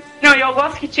freak. Não, e eu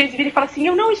gosto que Chase vira e fala assim: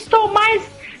 eu não estou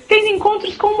mais tendo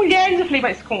encontros com mulheres. Eu falei,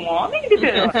 mas com homem,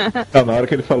 bebê? Não, na hora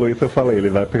que ele falou isso, eu falei, ele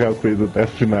vai pegar o Chris até a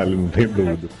finale, não tem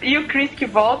dúvida. E o Chris que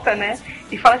volta, né?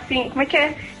 E fala assim, como é que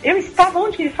é? Eu estava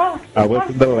onde que ele fala? I was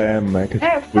the lamb, né? Que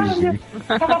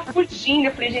eu tava fugindo.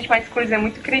 Eu falei, gente, mas Chris é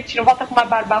muito cretino. Volta com uma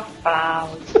barba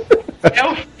falsa. É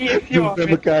o esse homem.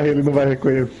 Dizendo que ele não vai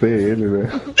reconhecer ele,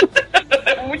 né?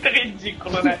 É muito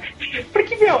ridículo, né?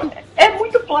 Porque, é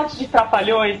muito plot de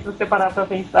Trapalhões, se você parar pra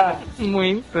pensar.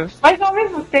 Muito. Mas ao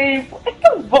mesmo tempo, é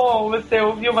tão bom você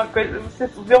ouvir uma coisa, você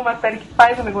ver uma série que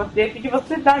faz um negócio desse e que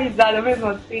você dá risada mesmo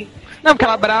assim. Não, porque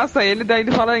ela abraça ele, daí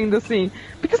ele fala ainda assim: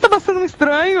 por que você tá abraçando um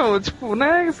estranho? Tipo,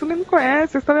 né? Você nem me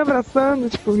conhece, você tá me abraçando,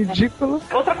 tipo, ridículo.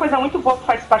 Outra coisa muito boa que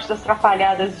faz parte das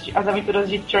Trapalhadas, as aventuras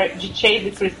de Chase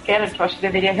e Chris Keller, que eu acho que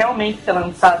deveria realmente ser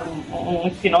lançado um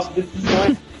spin-off desses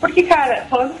dois. Porque, cara,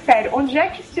 falando sério, onde é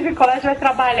que Steve College vai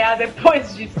trabalhar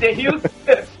depois de The Hills?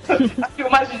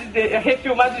 A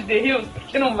refilmagem de The Hills?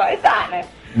 Porque não vai dar, né?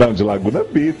 Não, de Laguna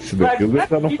Beach, The Hills ele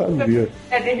já não fazia.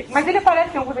 Mas ele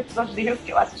aparece em alguns episódios de The Hills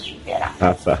que eu assisti inteira.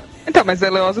 Ah, tá. Então, mas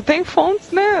Leozo tem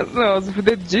fontes, né, Leozo,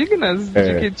 fidedignas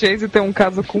de que Chase tem um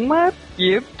caso com um marido.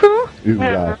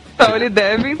 Exato. Então ele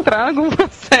deve entrar em alguma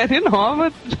série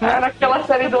nova. Naquela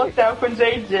série do hotel com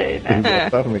JJ, né?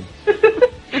 Exatamente.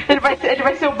 Ele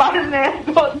vai ser o Barnett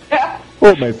do hotel.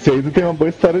 Pô, mas Chase tem uma boa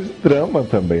história de drama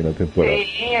também na temporada.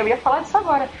 Sim, eu ia falar disso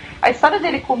agora. A história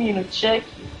dele com o menino Chuck.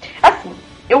 Assim,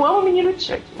 eu amo o menino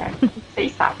Chuck, né?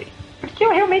 Vocês sabem. Porque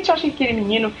eu realmente acho que aquele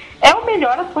menino é o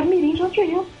melhor ator mirim de One Tree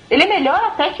Hill. Ele é melhor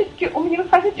até que o menino que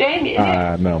faz o Jamie.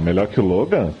 Não, melhor que o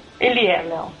Logan? Ele é,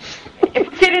 não. É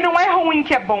porque ele não é ruim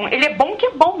que é bom. Ele é bom que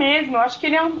é bom mesmo. Eu acho que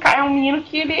ele é um menino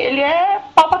que ele é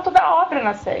pau pra toda a obra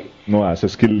na série. Não acho.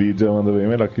 Acho que Lydia manda bem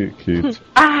melhor que...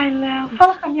 Ai, não.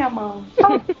 Fala com a minha mão.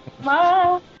 Fala com a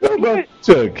mão. Eu gosto do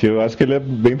Chuck. Eu acho que ele é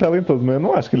bem talentoso, mas eu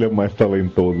não acho que ele é o mais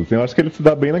talentoso. Assim. Eu acho que ele se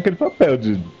dá bem naquele papel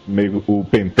de meio o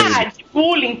penteiro. De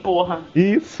bullying, porra.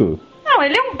 Isso. Não,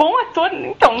 ele é um bom ator.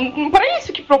 Então, pra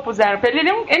isso que propuseram pra ele.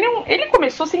 Ele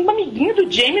começou sendo um amiguinho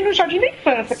do Jamie no Jardim da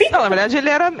Infância. Não, na verdade,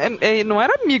 ele não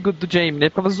era amigo do Jamie, né? Ele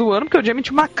ficava zoando porque o Jamie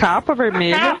tinha uma capa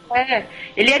vermelha.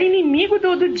 Ele era inimigo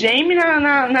do Jamie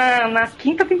na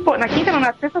quinta temporada.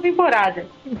 Na sexta temporada.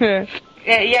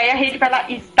 E aí a Hayley vai lá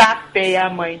e estapeia a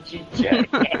mãe de Chuck.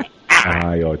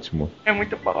 Ai, ótimo. É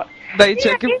muito boa. Daí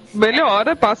Chuck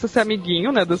melhora, passa a ser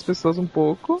amiguinho, né, das pessoas um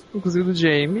pouco, inclusive do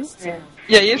Jamie.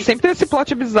 E aí ele sempre tem esse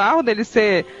plot bizarro dele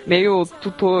ser meio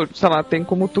tutor, sei lá, tem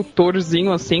como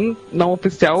tutorzinho assim, não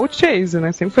oficial, o Chase,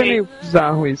 né? Sempre foi meio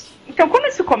bizarro isso. Então quando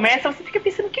isso começa, você fica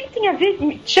pensando, o que tem a ver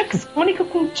Chuck Sônica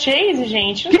com Chase,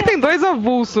 gente? Por que tem dois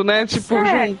avulsos, né? Tipo,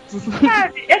 juntos.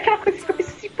 Sabe? É aquela coisa que você fica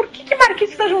pensando assim, por que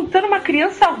Marquinhos tá juntando uma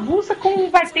criança avulsa com um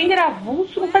bartender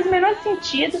avulso? Não faz o menor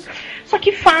sentido. Só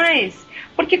que faz.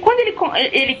 Porque quando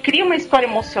ele cria uma história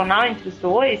emocional entre os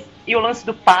dois, e o lance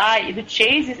do pai e do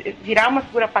Chase virar uma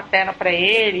figura paterna pra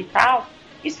ele e tal,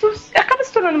 isso acaba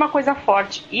se tornando uma coisa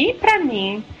forte. E pra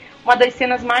mim, uma das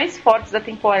cenas mais fortes da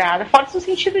temporada, fortes no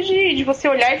sentido de você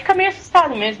olhar e ficar meio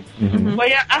assustado mesmo,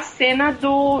 foi a cena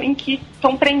em que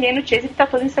estão prendendo o Chase, que tá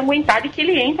todo ensanguentado, e que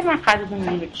ele entra na casa do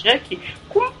menino Chuck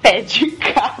com um pé de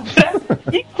cabra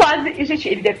e quase... Gente,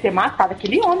 ele deve ter matado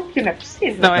aquele homem, porque não é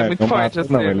possível. Não, é muito forte.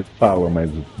 Mata, não, ele fala, mas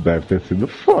deve ter sido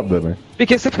foda, né?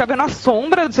 Porque você fica vendo a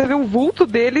sombra, você vê o vulto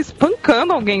dele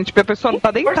espancando alguém, tipo, a pessoa não tá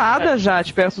deitada já,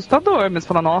 tipo, é assustador, mas você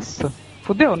fala, nossa,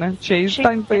 fudeu, né? Chase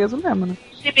tá preso mesmo, né?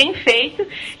 Bem feito.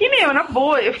 E, na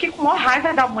boa, eu fiquei com maior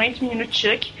raiva da mãe do menino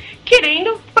Chuck,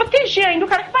 querendo proteger ainda o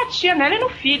cara que batia nela e no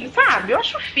filho, sabe? Eu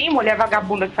acho fim, mulher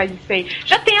vagabunda que faz isso aí.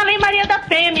 Já tem a Lei Maria da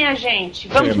Penha, minha gente.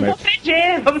 Vamos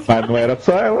proteger, Mas não era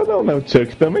só ela não, né? O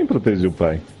Chuck também protegeu o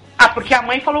pai. Ah, porque a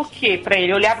mãe falou o quê pra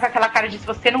ele? Eu olhava com aquela cara de: se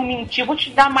você não mentir, eu vou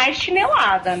te dar mais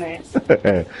chinelada, né?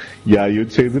 E aí o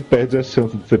Chase perde a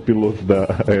chance de ser piloto da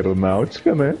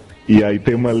aeronáutica, né? E aí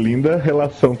tem uma linda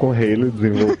relação com o Hayley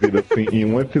desenvolvida assim em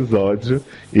um episódio.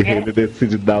 E Hayley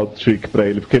decide dar o trick pra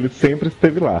ele, porque ele sempre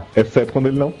esteve lá. Exceto quando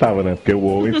ele não tava, né? Porque o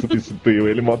Owen substituiu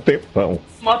ele mó tempão.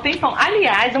 Mó tempão.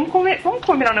 Aliás, vamos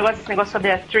combinar esse negócio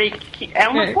sobre a trick, que é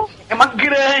uma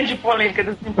grande polêmica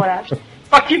dessa temporada.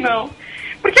 Só que não.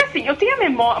 Porque assim, eu tenho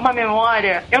uma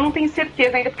memória, eu não tenho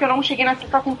certeza ainda, porque eu não cheguei na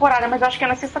sexta temporada, mas eu acho que é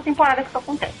na sexta temporada que isso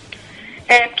acontece.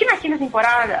 Porque na quinta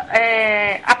temporada,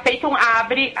 a Peyton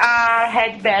abre a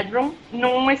Red Bedroom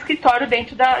num escritório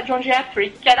dentro de onde é a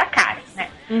Trick, que é da Karen, né?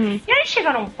 Uhum. E aí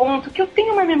chega num ponto que eu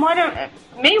tenho uma memória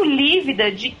meio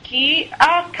lívida de que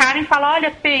a Karen fala: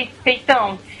 olha,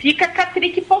 Peyton, fica com a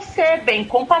Trick você, bem,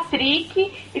 com a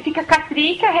Trick, e fica com a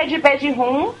Trick, a Red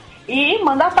Bedroom, e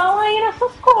manda bala aí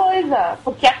nessas coisas.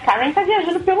 Porque a Karen tá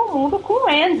viajando pelo mundo com o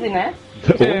Andy, né?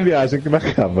 Uma viagem que não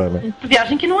acaba, né?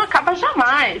 Viagem que não acaba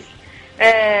jamais.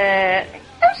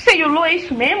 Eu não sei, o Lu é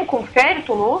isso mesmo? Confere,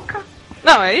 tô louca?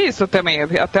 Não, é isso também.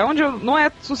 Até onde eu. Não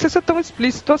sei se é tão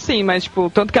explícito assim, mas, tipo,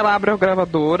 tanto que ela abre a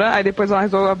gravadora, aí depois ela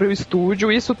resolve abrir o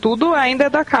estúdio, isso tudo ainda é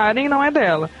da Karen, não é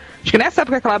dela. Acho que nessa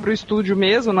época que ela abre o estúdio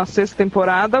mesmo, na sexta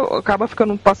temporada, acaba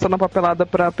passando a papelada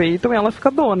pra Peyton e ela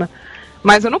fica dona.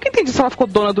 Mas eu nunca entendi se ela ficou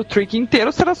dona do Trick inteiro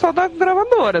ou se era só da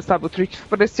gravadora, sabe? O Trick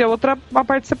parecia uma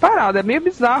parte separada. É meio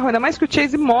bizarro, ainda mais que o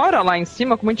Chase mora lá em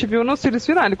cima, como a gente viu no Series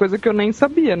Finale, coisa que eu nem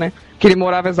sabia, né? Que ele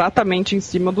morava exatamente em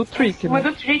cima do Trick, né? Em cima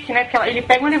do Trick, né? Porque ele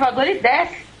pega um elevador e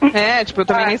desce. Eu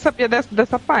também nem sabia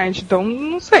dessa parte, então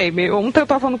não sei. Ontem eu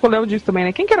tava falando com o Léo disso também,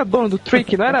 né? Quem que era dono do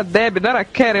Trick? Não era a Debbie, não era a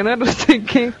Karen, não era não sei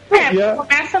quem.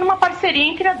 Começa numa parceria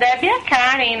entre a Debbie e a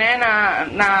Karen, né?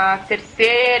 Na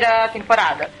terceira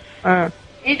temporada.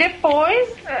 E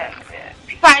depois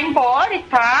vai embora e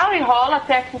tal, e rola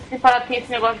até que tem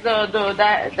esse negócio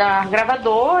da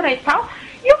gravadora e tal.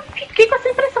 E eu fiquei com essa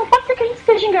impressão, pode ser que a gente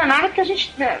esteja enganado, porque a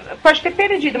gente pode ter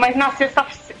perdido, mas na sexta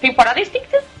temporada isso tem que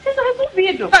ter sido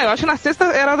resolvido. Eu acho que na sexta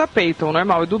era da Peyton,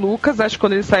 normal, e do Lucas, acho que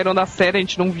quando eles saíram da série, a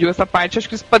gente não viu essa parte, acho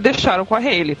que eles deixaram com a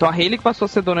Hayley. Então a Hayley que passou a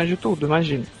ser dona de tudo,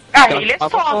 imagina. A Hayley é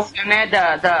sócia, né,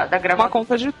 da gravadora. Uma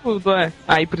conta de tudo,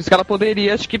 Aí por isso que ela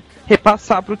poderia, acho que,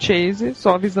 repassar pro Chase,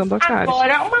 só avisando a Karen.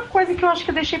 Agora, uma coisa que eu acho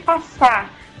que eu deixei passar.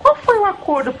 Qual foi o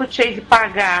acordo pro Chase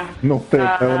pagar? Não tem,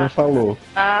 ela não falou.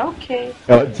 Ok.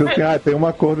 Ela disse assim, tem um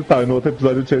acordo e tal. E no outro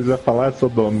episódio o Chase já falar, eu sou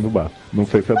dono do bar. Não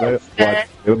sei se é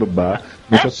do bar.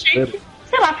 Achei que,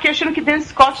 sei lá, porque achando que Dan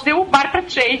Scott deu o bar pra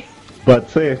Chase.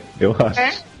 Pode ser, eu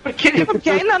acho.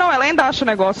 Porque ainda não, ela ainda acha o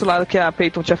negócio lá que a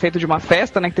Peyton tinha feito de uma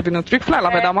festa, né, que teve no Trick,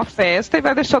 ela vai dar uma festa e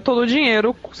vai deixar todo o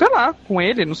dinheiro, sei lá, com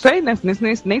ele, não sei, né,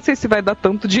 nem sei se vai dar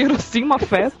tanto dinheiro assim uma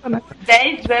festa, né.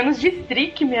 10 anos de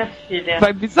Trick, minha filha.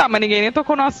 Vai bizarro, mas ninguém nem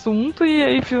tocou no assunto e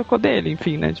aí ficou dele,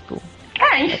 enfim, né, tipo...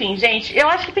 enfim, gente, eu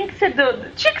acho que tinha que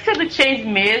ser do Chase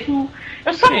mesmo.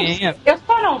 Eu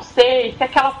só não sei se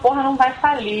aquela porra não vai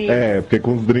falir. Porque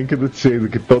com os drinks do Chase,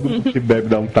 que todo mundo que bebe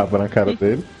dá um tapa na cara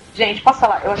dele. Gente, posso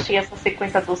falar? Eu achei essa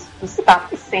sequência dos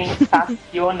tapas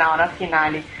sensacional na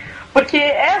finale. Porque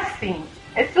é assim,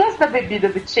 esse lance da bebida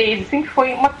do Chase sempre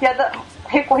foi uma piada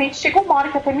recorrente. Chegou uma hora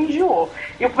que até me enjoou.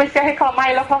 Eu comecei a reclamar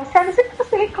e ela falava assim, não sei por que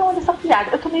você reclama dessa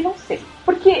piada. Eu também não sei.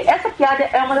 Porque essa piada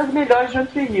é uma das melhores de One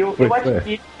Tree Hill. Eu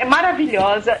admiro. É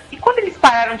maravilhosa. E quando eles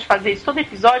pararam de fazer isso todo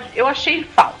episódio, eu achei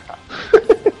falta.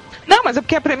 Não, mas é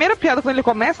porque a primeira piada, quando ele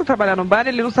começa a trabalhar no bar,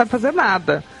 ele não sabe fazer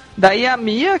nada. Daí a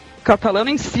Mia Catalano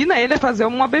ensina ele a fazer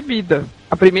uma bebida.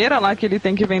 A primeira lá que ele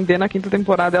tem que vender na quinta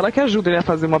temporada, ela que ajuda ele a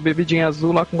fazer uma bebidinha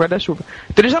azul lá com guarda-chuva.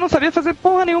 Então ele já não sabia fazer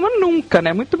porra nenhuma nunca,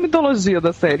 né? Muito mitologia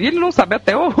da série. E ele não sabe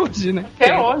até hoje, né?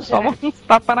 Até hoje. Toma uns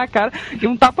tapas na cara. E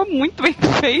um tapa muito bem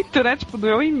feito, né? Tipo,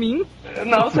 doeu em mim.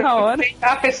 Nossa, na hora.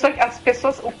 As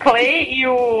pessoas, o Clay e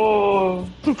o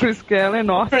Chris Keller,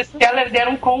 nossa. Chris Keller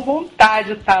deram com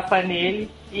vontade o tapa nele.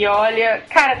 E olha,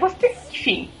 cara, gostei,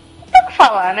 enfim. Não tem o que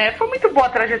falar, né? Foi muito boa a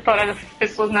trajetória dessas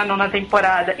pessoas na nona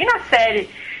temporada. E na série,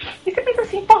 e você pensa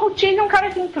assim, porra, o Chase é um cara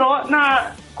que entrou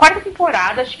na quarta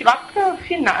temporada, acho que lá pra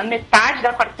final, metade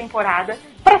da quarta temporada,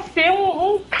 pra ser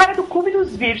um cara do Clube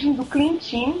dos Virgens, do Clean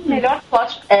Team, melhor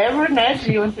plot ever, né,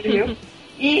 de One Tree Hill.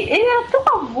 E ele era tão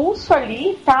avulso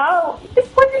ali e tal, e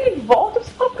depois ele volta,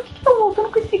 você fala, por que estão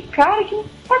voltando com esse cara que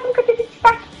nunca teve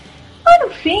destaque? Mas no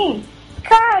fim,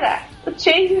 cara, o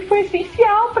Chase foi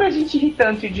essencial pra gente rir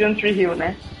tanto de One Tree Hill,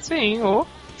 né? Sim,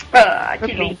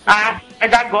 que lindo.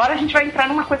 Mas agora a gente vai entrar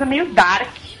numa coisa meio dark.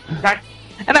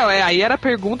 Aí era a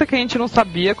pergunta que a gente não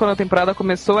sabia quando a temporada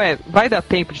começou, vai dar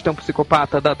tempo de ter um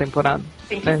psicopata da temporada?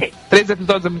 Tem que ter. 3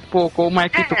 episódios é muito pouco, ou o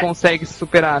Marquito consegue se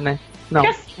superar, né? Não.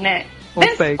 Porque assim, né? Ou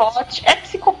Dan sexo. Scott é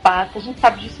psicopata, a gente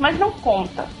sabe disso, mas não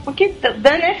conta. Porque Dan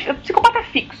é psicopata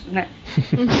fixo, né?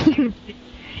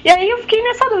 E aí eu fiquei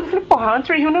nessa dúvida. Falei, porra, One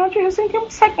Tree Hill não é One Tree Hill sem ter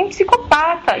um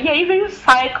psicopata. E aí veio o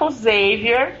Psycho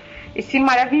Xavier, esse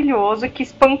maravilhoso que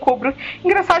espancou o Brook.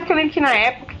 Engraçado que eu lembro que na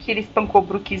época que ele espancou o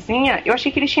Brookzinha, eu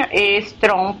achei que ele tinha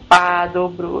estrompado o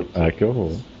Brook. Ah, que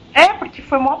horror. É, porque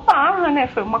foi uma barra, né?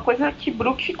 Foi uma coisa que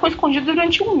Brook ficou escondido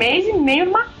durante 1 mês e meio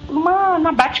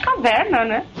na Batcaverna,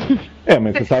 né? É,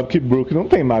 mas você sabe que Brook não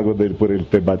tem mágoa dele por ele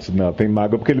ter batido nela. Tem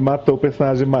mágoa porque ele matou o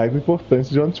personagem mais importante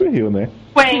de One Tree Hill, né?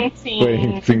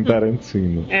 Quentin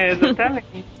Tarantino. É,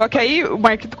 exatamente. Só que aí o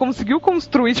Marquito conseguiu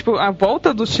construir, tipo, a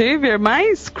volta do Xavier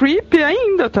mais creepy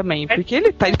ainda também. Porque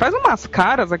ele faz umas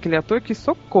caras, aquele ator, que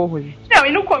socorro, gente. Não,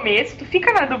 e no começo, tu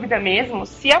fica na dúvida mesmo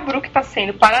se a Brook tá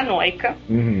sendo paranoica,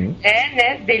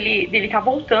 né, dele tá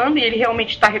voltando e ele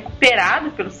realmente tá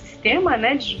recuperado pelo sistema,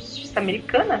 né, de justiça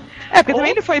americana. É, porque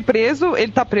também ele foi preso,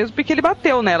 ele tá preso porque ele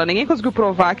bateu nela. Ninguém conseguiu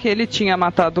provar que ele tinha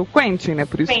matado o Quentin, né?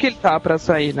 Por isso que ele tá pra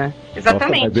sair, né?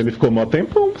 Exatamente. Nossa, mas ele ficou mó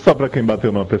tempão só pra quem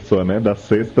bateu numa pessoa, né? Da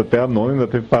sexta até a nona ainda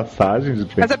teve passagem de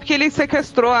tempo. Mas é porque ele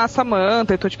sequestrou a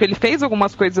Samantha, então, tipo, ele fez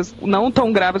algumas coisas não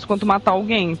tão graves quanto matar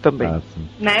alguém também.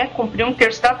 Né, cumpriu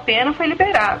 1/3 da pena, foi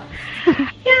liberado.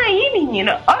 E aí,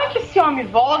 menina, a hora que esse homem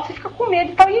volta, você fica com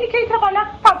medo e tal, e ele quer ir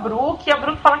trabalhar com a Brook, e a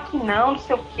Brook fala que não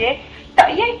sei o quê.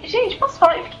 E aí, gente, posso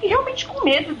falar, eu fiquei realmente com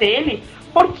medo dele,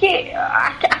 porque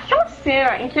aquela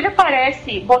cena em que ele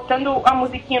aparece botando a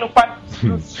musiquinha no quarto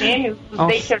dos gêmeos, dos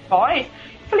Baker Boys,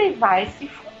 eu falei, vai se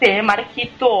fuder,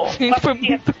 Marquito. Sim, foi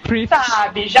muito creepy.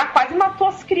 Sabe, já quase matou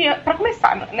as crianças. Pra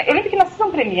começar, eu lembro que na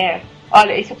sessão premiere,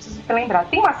 olha, isso eu preciso te lembrar,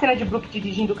 tem uma cena de Brook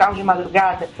dirigindo o carro de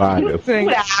madrugada, e eu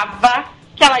jurava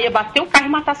que ela ia bater o carro e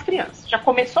matar as crianças. Já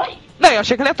começou aí. Não, eu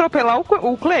achei que ele ia atropelar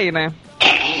o Clay, né?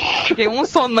 Fiquei um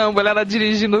sonâmbulo, ela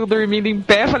dormindo, dormindo em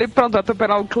pé. Falei, pronto,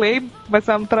 atropelar o Clay vai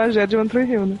ser uma tragédia de One Tree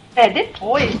Hill, né? É,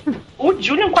 depois, o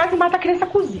Julian quase mata a criança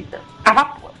cozida. A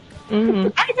vapor.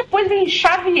 Aí depois vem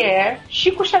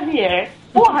Chico Xavier.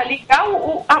 Porra, ligar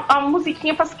a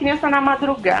musiquinha pras crianças na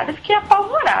madrugada. Fiquei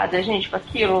apavorada, gente, com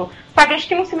aquilo. Sabe, acho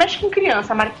que não se mexe com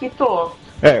criança, Marquito.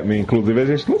 É, inclusive a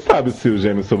gente não sabe se os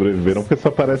gêmeos sobreviveram, porque só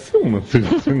aparece um no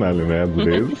finale, né? Às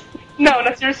vezes. Não,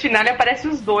 na series finale aparece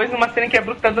os dois numa cena que a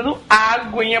Brook tá dando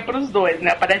aguinha pros dois,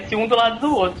 né? Aparece um do lado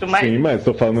do outro, mas... Sim, mas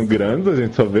tô falando grandes, a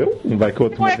gente só vê um, vai que o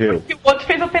outro morreu. Porque o outro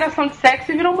fez operação de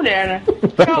sexo e virou mulher, né?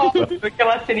 É óbvio,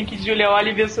 aquela cena em que Julia olha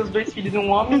e vê os seus 2 filhos,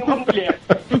 um homem e uma mulher.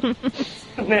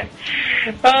 Né?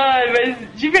 Ai, mas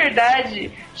de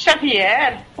verdade,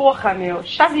 Xavier,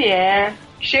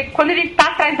 quando ele tá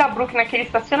atrás da Brook naquele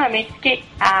estacionamento, fiquei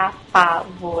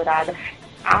apavorada.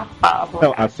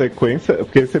 Não, a sequência,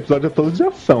 porque esse episódio é todo de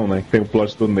ação, né? Tem o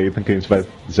plot do Nathan que a gente vai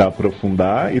já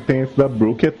aprofundar, e tem esse da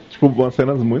Brook, que é tipo umas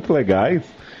cenas muito legais.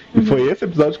 E foi esse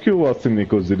episódio que o Austin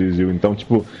Nichols dirigiu. Então,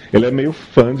 tipo, ele é meio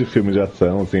fã de filme de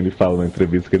ação, assim, ele fala na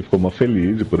entrevista que ele ficou mó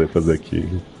feliz de poder fazer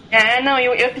aquilo. É, não, e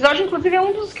o episódio, inclusive, é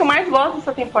um dos que eu mais gosto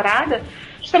dessa temporada,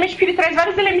 justamente porque ele traz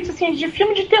vários elementos, assim, de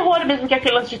filme de terror mesmo, que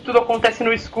aquele lance de tudo acontece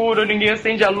no escuro, ninguém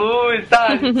acende a luz,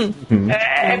 sabe?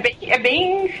 É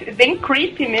bem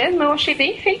creepy mesmo, eu achei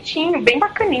bem feitinho, bem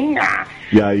bacaninha.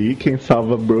 E aí, quem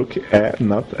salva Brook é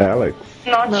Not Alex.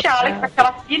 Not Alex,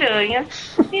 aquela piranha.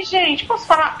 E, gente, posso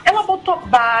falar? Ela botou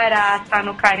barata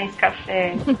no Karen's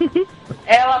Café.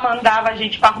 Ela mandava a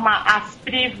gente pra arrumar as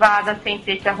privadas sem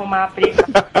ter que arrumar a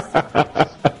privada.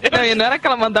 Não, e não era que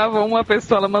ela mandava uma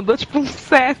pessoa, ela mandou tipo um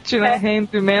 7, né?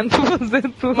 Handyman pra fazer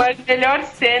tudo. Mas a melhor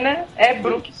cena é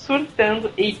Brook surtando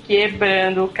e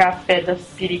quebrando o café das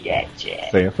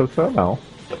piriguetes. Sensacional.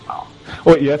 Muito mal.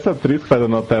 Oh, e essa atriz que faz a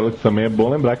Not Alex também é bom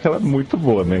lembrar que ela é muito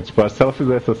boa, né? Tipo, acho que se ela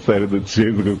fizesse essa série do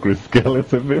Jason com o Chris Kelly, ia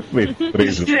ser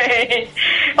perfeito. Gente,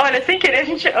 olha, sem querer,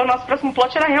 o nosso próximo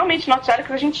plot era realmente Not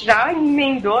Alex, a gente já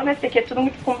emendou, né? Porque é tudo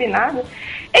muito combinado.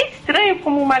 É estranho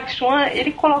como o Mark Schwann,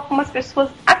 ele coloca umas pessoas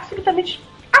absolutamente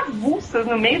avulsas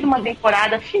no meio de uma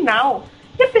temporada final,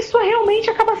 e a pessoa realmente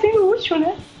acaba sendo útil,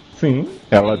 né? Sim,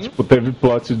 ela tipo teve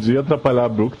plot de atrapalhar a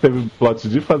Brook, teve plot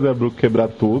de fazer a Brook quebrar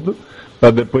tudo,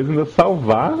 pra depois ainda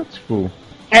salvar, tipo...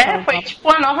 É, foi tipo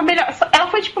a nova melhor... Ela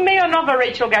foi tipo meio a nova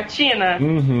Rachel Gatina,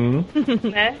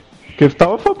 né? Porque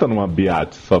estava faltando uma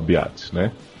Biate, só Biate,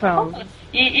 né? Então...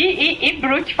 E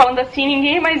Brook falando assim,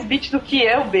 ninguém é mais bitch do que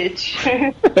eu, bitch.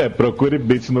 É, procure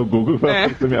bitch no Google pra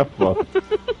aparecer minha foto.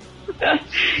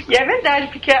 E é verdade,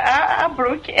 porque a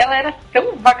Brook, ela era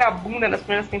tão vagabunda nas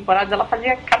primeiras temporadas, ela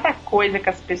fazia cada coisa com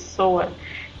as pessoas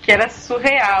que era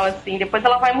surreal, assim. Depois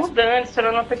ela vai mudando, se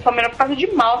tornando uma pessoa melhor por causa de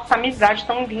mal, essa amizade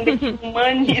tão linda que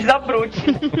humaniza a Brook.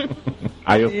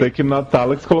 Aí eu sei que Not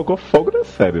Alex colocou fogo na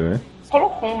série, né?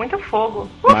 colocou muito fogo.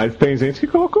 Mas tem gente que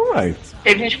colocou mais.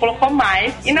 Teve gente que colocou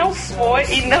mais e não foi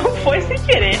sem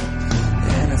querer.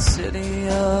 In a city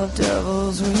of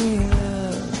devils we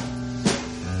live.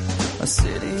 A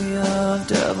city of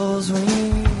devils we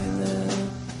live.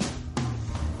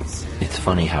 It's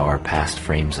funny how our past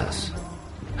frames us.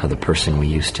 How the person we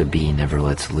used to be never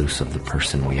lets loose of the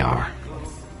person we are.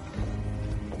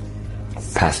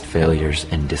 Past failures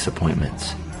and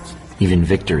disappointments, even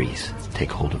victories,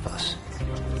 take hold of us.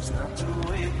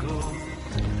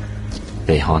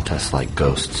 They haunt us like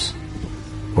ghosts,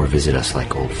 or visit us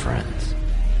like old friends.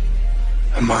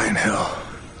 Am I in hell?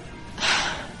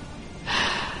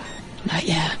 Not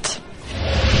yet.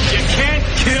 You can't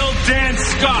kill Dan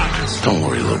Scott! Don't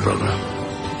worry, little brother.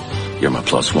 You're my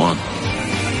 +1.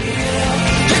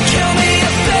 You kill me,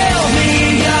 you fill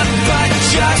me up, but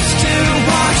just to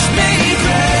watch me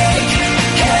break.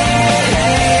 Hey,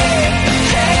 hey,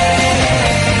 hey.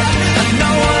 I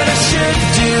know what I should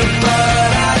do,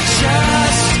 but I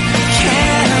just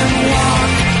can't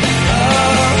walk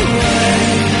away.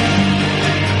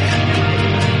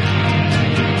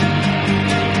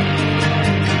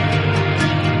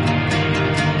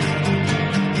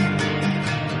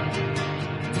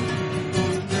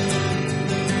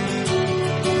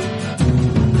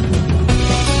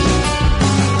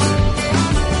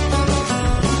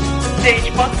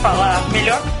 Gente, posso falar?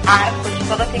 Melhor arco de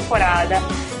toda a temporada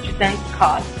de Dan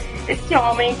Scott. Esse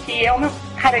homem que é o meu...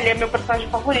 Cara, ele é meu personagem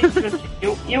favorito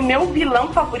e o meu vilão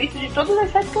favorito de todas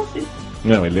as séries que eu assisto.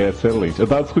 Não, ele é excelente. Eu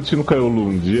tava discutindo com a Eulu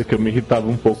um dia que eu me irritava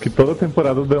um pouco que toda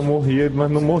temporada o Dan morria,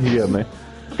 mas não morria, né?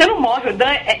 Você não morre, o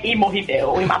Dan é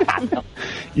imorrível, imatável.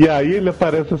 E aí ele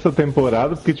aparece essa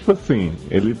temporada porque, tipo assim,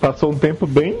 ele passou um tempo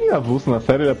bem avulso na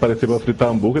série, ele apareceu pra fritar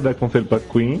hambúrguer, dar conselho pra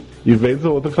Queen e vez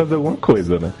ou outra fazer alguma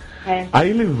coisa, né? É. Aí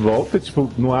ele volta, tipo,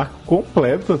 no arco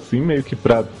completo, assim, meio que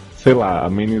pra, sei lá,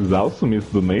 amenizar o sumiço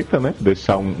do Nathan, né?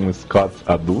 Deixar um Scott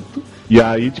adulto. E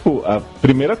aí, tipo, a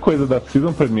primeira coisa da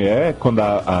season premiere, quando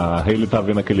a Hayley tá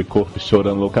vendo aquele corpo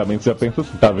chorando loucamente, você já pensa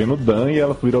assim, tá vendo o Dan e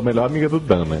ela virou a melhor amiga do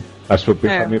Dan, né? Acho que foi o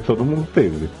pensamento que todo mundo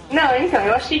teve. Não, então,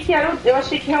 eu achei que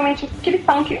realmente, porque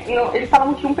eles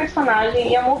falavam que um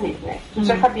personagem ia morrer, né? A gente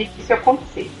já sabia que isso ia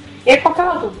acontecer. E aí ficou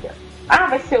aquela dúvida. Ah,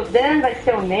 vai ser o Dan, vai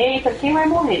ser o Nathan, quem vai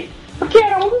morrer? Porque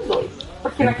era um dos dois.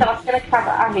 Porque naquela cena que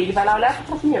tava a Hayley vai lá olhar e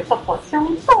fala assim, só pode ser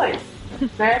um dos dois,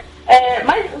 né?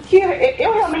 Mas o que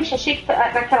eu realmente achei que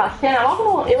naquela cena,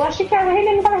 eu achei que a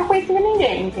Hayley não tava reconhecendo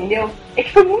ninguém, entendeu? É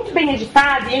que foi muito bem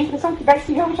editado e a impressão que dá é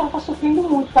que realmente ela tá sofrendo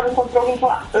muito, porque ela encontrou alguém que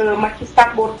ela ama, que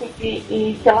está morto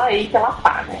e que ela é e que ela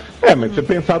tá, né? Mas se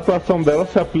pensar, a atuação dela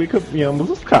se aplica em ambos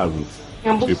os casos. Em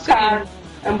ambos os casos.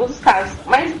 Ambos os casos.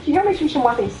 Mas o que realmente me chamou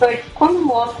a atenção é que quando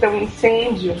mostra o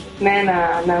incêndio, né,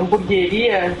 na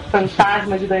hamburgueria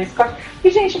fantasma de Dan Scott,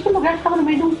 e gente, aquele lugar ficava no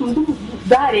meio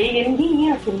da areia, ninguém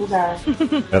ia naquele lugar.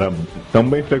 Era tão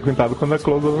bem frequentado quando é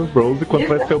Close of Bros e quando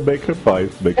vai ser o Baker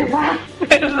Boys.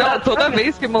 Exato. Toda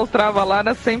vez que mostrava lá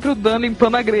era sempre o Dan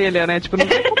limpando a grelha, né? Tipo, não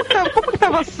sei como que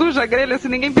tava suja a grelha se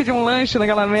ninguém pediu um lanche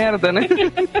naquela merda, né?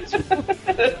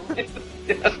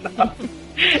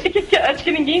 Acho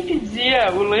que ninguém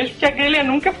pedia o lanche porque a grelha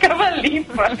nunca ficava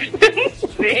limpa. Eu não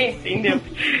sei, entendeu?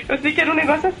 Eu sei que era um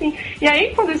negócio assim. E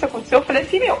aí, quando isso aconteceu, eu falei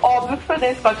assim, óbvio que foi o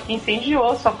Dan Scott que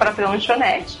incendiou só para ter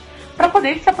lanchonete, para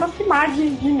poder se aproximar de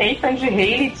Nathan, de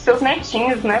Hayley, de seus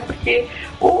netinhos, né? Porque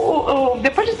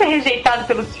depois de ser rejeitado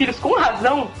pelos filhos, com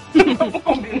razão, vamos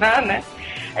combinar, né?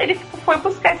 Ele foi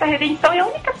buscar essa redenção e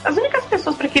as únicas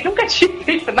pessoas para quem nunca tinha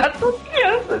feito nada são as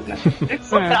crianças, né? Ele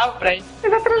sobrava pra ele.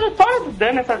 Mas a trajetória do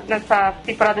Dan nessa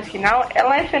temporada final,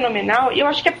 ela é fenomenal e eu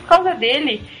acho que é por causa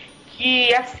dele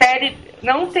que a série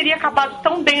não teria acabado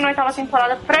tão bem na 8ª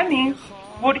temporada pra mim.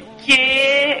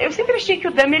 Porque eu sempre achei que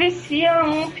o Dan merecia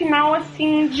um final,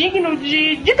 assim, digno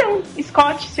de Dan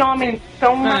Scott, esse homem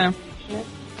tão... Né?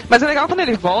 Mas é legal quando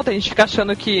ele volta, a gente fica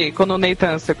achando que quando o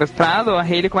Nathan é sequestrado, a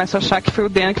Hayley começa a achar que foi o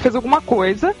Dan que fez alguma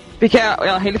coisa. Porque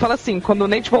a Hayley fala assim, quando o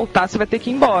Nate voltar, você vai ter que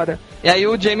ir embora. E aí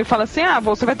o Jamie fala assim,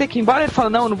 você vai ter que ir embora? Ele fala,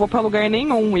 não vou pra lugar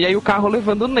nenhum. E aí o carro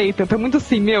levando o Nathan. Então é muito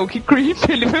assim, que creep,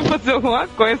 ele vai fazer alguma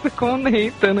coisa com o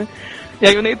Nathan, né? E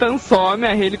aí o Nathan some,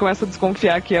 a Hayley começa a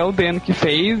desconfiar que é o Dan que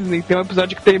fez, e tem um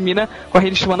episódio que termina com a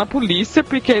Hayley chamando a polícia,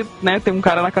 porque, né, tem um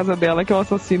cara na casa dela que é o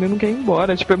assassino e não quer ir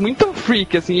embora. Tipo, é muito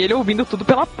freak, assim, e ele ouvindo tudo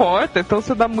pela porta, então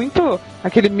você dá muito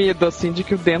aquele medo, assim, de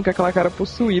que o Dan, com aquela cara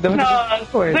possuída, vai fazer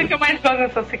coisa. O que eu mais gosto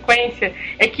nessa sequência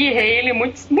é que Hayley,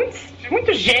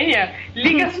 muito gênia,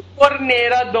 liga a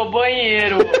torneira do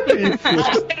banheiro.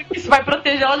 Isso vai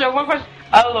proteger ela de alguma coisa.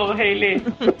 Alô, Hayley.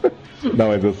 Não,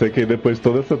 mas eu sei que depois de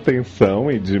toda essa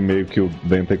tensão e de meio que o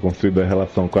Dan ter construído a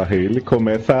relação com a Hayley,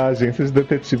 começa a agência de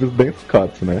detetives Dan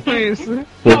Scott, né? Isso.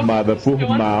 Formada por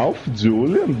Mouth,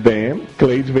 Julian, Dan,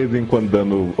 Clay de vez em quando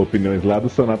dando opiniões lá do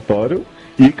sanatório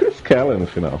e Chris Keller no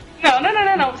final. Não.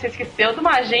 Você esqueceu de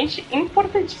uma agente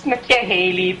importantíssima que é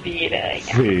Hayley Piranha.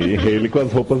 Sim, Hayley com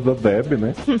as roupas da Deb,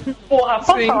 né? Porra, posso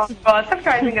falar um negócio? Sabe o que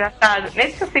é mais engraçado?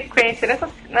 Nessa sequência,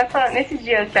 nesses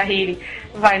dias que a Hayley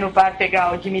vai no bar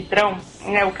pegar o Dimitrão,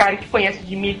 né? O cara que conhece o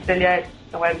Dimitri, aliás,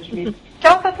 não era o Dimitri. Que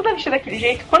ela tá toda vestida daquele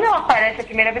jeito. Quando ela aparece a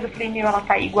primeira vez, eu falei, meu, ela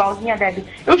tá igualzinha a Deb.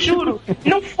 Eu juro,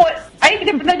 não foi. Aí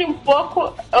depois de um pouco,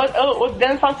 o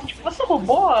Dan fala assim, tipo, você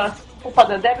roubou a roupa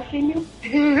da Deb? Eu falei, meu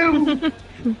Deus.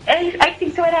 A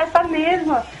intenção era essa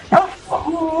mesma. Ela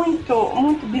ficou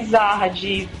muito bizarra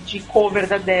de cover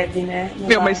da Deb, né?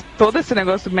 Mas todo esse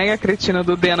negócio mega cretino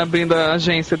do Dan abrindo a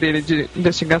agência dele de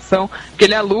investigação, que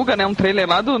ele aluga, né, um trailer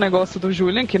lá do negócio do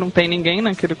Julian, que não tem ninguém, né,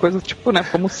 aquele coisa, tipo, né,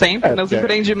 como sempre, né, os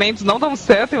empreendimentos não dão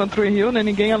certo em One Hill, né,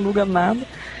 ninguém aluga nada.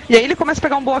 E aí ele começa a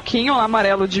pegar um bloquinho lá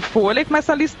amarelo de folha e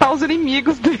começa a listar os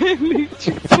inimigos dele,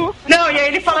 tipo... Não, e aí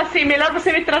ele fala assim, melhor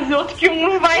você me trazer outro que um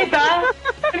não vai dar.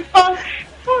 Ele fala...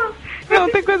 Não,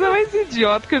 tem coisa mais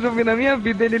idiota que eu já vi na minha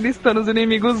vida, ele listando os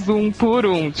inimigos um por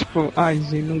um. Tipo, ai,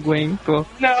 gente, não aguento.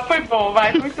 Não, foi bom,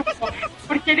 vai, muito bom.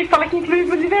 Porque ele fala que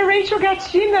inclusive é Rachel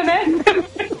Gatina, né?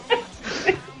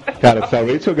 Cara, se a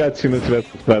Rachel Gatina tivesse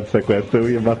frustrado o sequestro,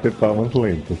 eu ia bater palmas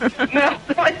lento.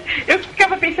 Não, mas eu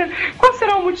ficava pensando, qual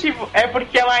será o motivo? É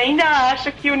porque ela ainda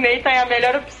acha que o Nathan é a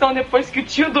melhor opção depois que o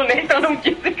tio do Nathan não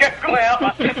quis ficar com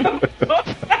ela.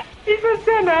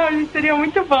 Sensacional, isso seria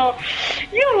muito bom.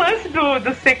 E o lance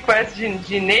do sequestro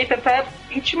de Nathan tá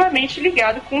intimamente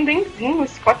ligado com o Denzinho, o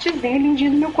Scottzinho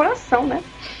lindinho do meu coração, né?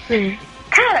 Sim.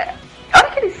 Cara, a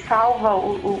hora que ele salva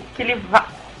que ele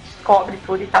descobre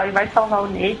tudo e tal e vai salvar o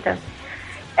Nathan,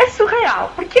 é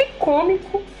surreal, porque é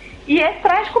cômico e é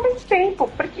trágico ao mesmo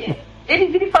tempo, porque ele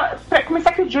vira e fala, pra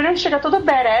começar que o Julian chega todo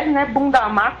badass, né, bunda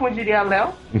má, como diria Léo.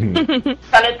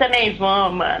 Fala, eu também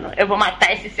vou, mano, eu vou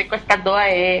matar esse sequestrador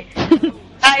aí.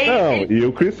 Não, e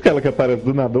o Chris Keller que aparece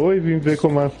do nada, oi, vim ver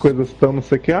como as coisas estão, não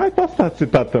sei o que. Ai, posso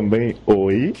participar também?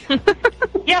 Oi?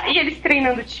 E eles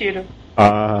treinando tiro.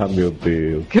 Ah, meu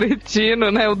Deus. Cretino,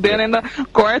 né? O Dan ainda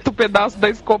corta o pedaço da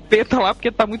escopeta lá,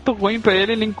 porque tá muito ruim pra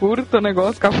ele encurta o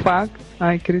negócio com a faca.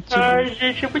 Ai, cretino. Ai,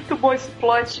 gente, é muito bom esse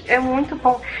plot, é muito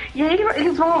bom. E aí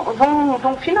eles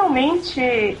vão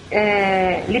finalmente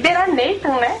liberar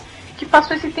Nathan, né? Que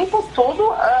passou esse tempo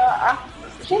todo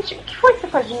Gente, o que foi que você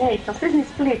faz de Nathan? Vocês me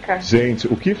explicam? Gente,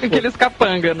 o que foi? Aqueles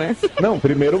capanga, né? Não,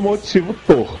 primeiro o motivo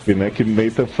torpe, né? Que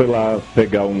Nathan foi lá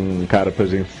pegar um cara pra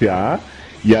agenciar,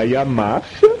 e aí a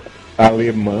máfia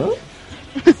alemã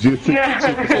disse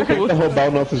que tenta roubar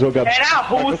o nosso jogador. Era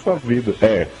russa. Sua vida.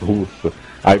 É, russa.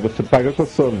 Aí você paga com a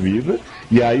sua vida,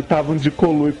 e aí estavam de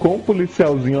colui com um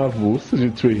policialzinho avulso de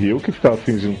Tree Hill, que ficava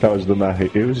fingindo que tava ajudando a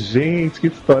Eu, gente, que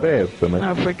história é essa, né?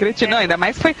 Ah, foi cretino. Não, ainda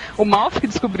mais foi o Mouth que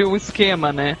descobriu o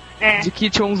esquema, né? De que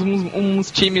tinha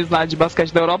uns times lá de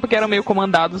basquete da Europa que eram meio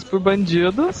comandados por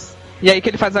bandidos. E aí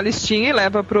que ele faz a listinha e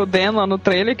leva pro Dan lá no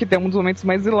trailer, que tem um dos momentos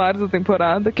mais hilários da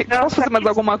temporada. Posso fazer mais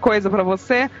alguma coisa pra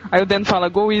você? Aí o Dan fala,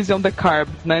 go easy on the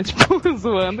carbs, né? Tipo,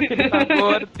 zoando que ele tá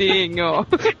gordinho.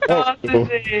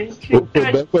 Nossa, gente. O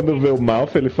Dan, quando vê o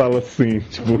Mouth, ele fala assim,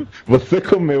 tipo, você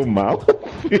comeu mal?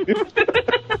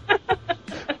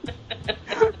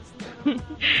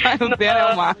 O Dan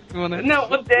é o máximo, né? Não,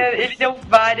 o Dan, ele deu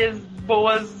várias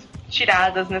boas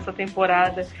tiradas nessa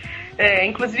temporada.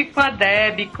 Inclusive com a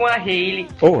Deb, com a Hayley.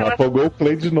 Afogou o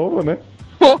Clay de novo, né?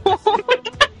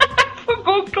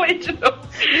 Afogou o Clay de novo.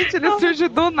 Gente, ele surge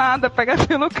do nada, pega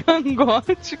pelo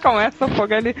cangote e começa a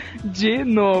afogar ele de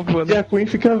novo, né? E a Queen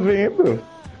fica vendo.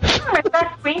 Mas a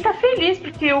Queen tá feliz,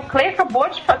 porque o Clay acabou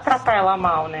de tratar ela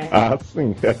mal, né? Ah,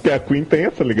 sim. É que a Queen tem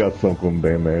essa ligação com o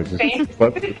Dan, né?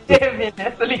 Sempre teve, né?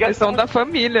 Essa ligação. Eles são da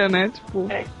família, né? Tipo...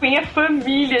 Queen é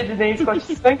família de Dan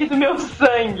Scott, sangue do meu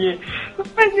sangue. Não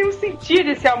faz nenhum sentido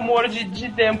esse amor de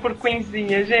Dan por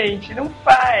Queenzinha, gente. Não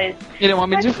faz. Ele é um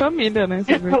homem de família, né?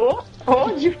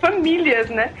 Ou de famílias,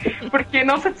 né? Porque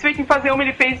não satisfeito em fazer uma,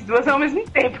 ele fez duas ao mesmo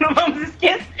tempo. Não vamos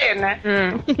esquecer, né?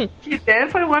 Que Dan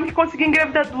foi o homem que conseguiu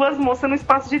engravidar duas moças no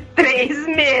espaço de 3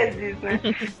 meses, né?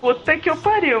 Puta que eu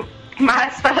pariu.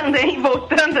 Mas falando aí,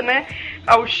 voltando, né,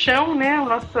 ao chão, né,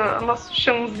 o nosso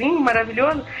chãozinho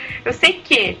maravilhoso, eu sei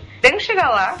que Dan chega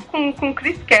lá com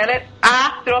Chris Keller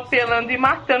atropelando e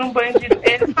matando um bandido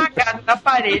esmagado na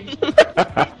parede.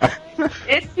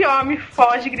 Esse homem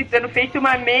foge gritando feito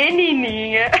uma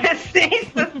menininha. É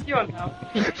sensacional.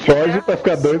 Foge pra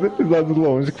ficar 2 episódios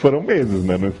longe, que foram meses,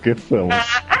 né? Não esqueçamos.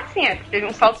 assim, teve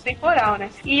um salto temporal, né?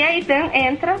 E aí Dan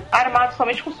entra armado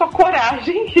somente com sua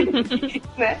coragem,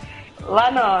 né?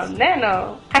 Lá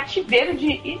no cativeiro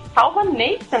e salva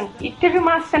Nathan. E teve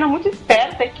uma cena muito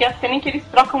esperta, que é a cena em que eles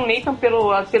trocam Nathan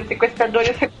pelo sequestrador,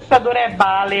 e o sequestrador é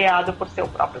baleado por seu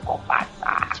próprio comparsa.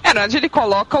 Na verdade, ele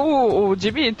coloca o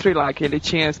Dimitri lá, que ele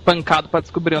tinha espancado pra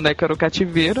descobrir onde é que era o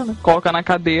cativeiro, né? Coloca na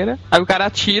cadeira. Aí o cara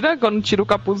atira, quando tira o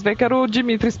capuz, vê que era o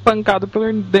Dimitri espancado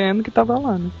pelo Dan que tava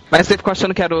lá, né? Mas você ficou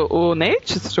achando que era o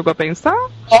Nate? Você chegou a pensar?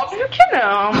 Óbvio que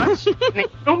não, mas nem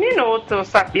por um minuto. Eu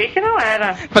sabia que não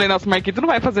era. Falei, nossa, o Marquito não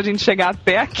vai fazer a gente chegar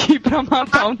até aqui pra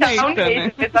matar o Nathan,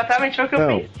 né? Exatamente o que eu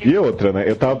pensei. E outra, né?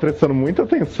 Eu tava prestando muita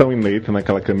atenção em Nathan,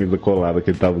 naquela camisa colada que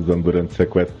ele tava usando durante o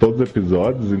sequestro, todos os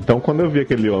episódios. Então, quando eu vi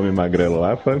aquele homem magrelo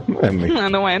lá, eu falei, não é Nathan.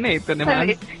 Não é Nathan, né?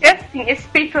 Mas... É assim, esse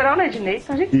peitoral não é de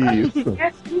Nathan, a gente Isso.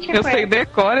 Eu sei,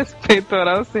 decora esse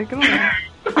peitoral, eu sei que não é.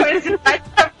 Com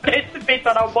esse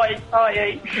peitoral boy toy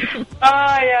aí.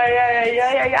 Ai,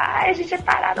 a gente é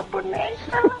parado por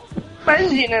Nathan.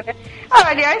 Imagina, né?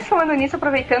 Aliás, falando nisso,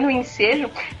 aproveitando o ensejo,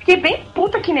 fiquei bem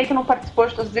puta que Nathan não participou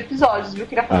de todos os episódios, viu?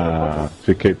 Queria fazer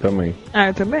fiquei também.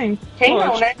 Eu também. Quem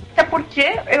não, né? Até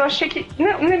porque eu achei que...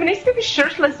 Não lembro nem se teve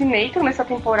shirtless e Nathan nessa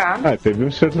temporada. Teve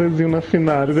um shirtlessinho na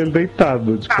final dele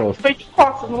deitado de costas. Foi de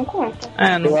costas, não conta.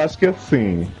 Eu acho que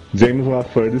assim, James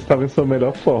LaFord estava em sua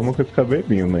melhor forma com esse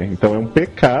cabelinho, né? Então é um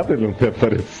pecado ele não ter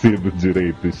aparecido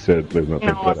direito em shirtless na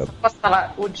temporada. Nossa, posso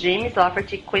falar, o James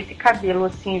LaFord com esse cabelo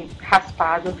assim,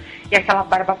 raspado, e aquela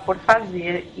barba por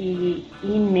fazer, e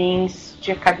imenso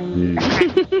de cabelo.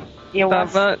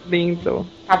 Tava lindo.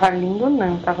 Tava lindo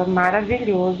não, tava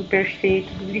maravilhoso,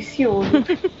 perfeito, delicioso.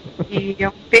 E é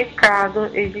um pecado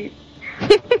ele...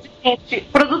 Gente,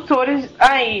 produtores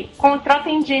aí,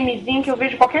 contratem Jamesinho que eu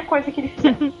vejo qualquer coisa que ele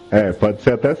fizer. Pode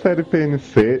ser até série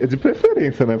PNC, de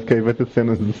preferência, né? Porque aí vai ter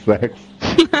cenas do sexo.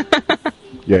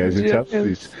 E aí a gente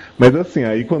assiste. Mas assim,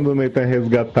 aí quando o Nathan é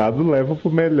resgatado, leva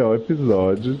pro melhor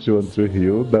episódio de One Tree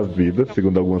Hill da vida,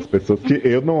 segundo algumas pessoas, que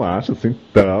eu não acho assim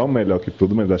tão melhor que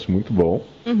tudo, mas acho muito bom.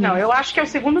 Não, eu acho que é o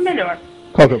segundo melhor.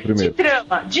 Qual que é o primeiro?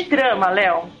 De drama,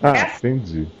 Léo.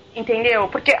 Entendi. Entendeu?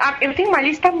 Porque eu tenho uma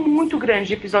lista muito grande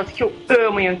de episódios que eu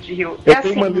amo em One Tree Hill. Eu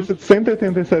tenho uma lista de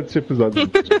 187 episódios.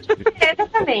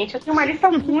 Exatamente. Eu tenho uma lista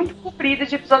muito comprida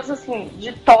de episódios, assim,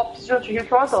 de tops de One Tree Hill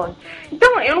que eu adoro.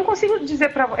 Então, eu não consigo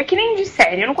dizer pra você... É que nem de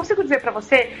série. Eu não consigo dizer pra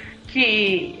você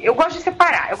que... Eu gosto de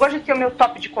separar. Eu gosto de ter o meu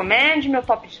top de comédia, meu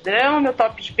top de drama, meu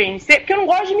top de PNC, porque eu não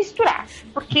gosto de misturar.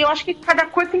 Porque eu acho que cada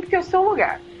coisa tem que ter o seu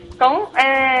lugar. Então,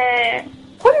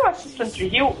 quando eu assisto One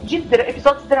Tree Hill,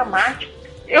 episódios dramáticos,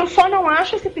 eu só não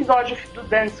acho esse episódio do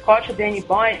Dan Scott, o Danny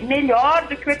Boy, melhor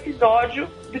do que o episódio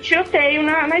do tiroteio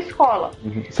na escola.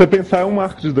 Se você pensar, é um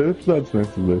arco de 2 episódios, né?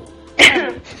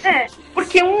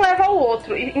 Porque um leva ao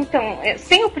outro. Então,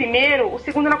 sem o primeiro, o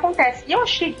segundo não acontece. E eu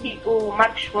achei que o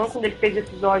Mark Schwann, quando ele fez o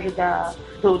episódio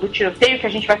do tiroteio, que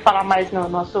a gente vai falar mais no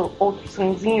nosso outro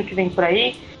sanzinho que vem por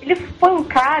aí, ele foi um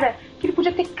cara que ele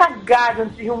podia ter cagado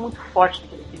antes de rir muito forte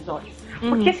naquele episódio.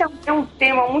 Porque esse é um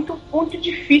tema muito, muito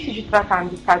difícil de tratar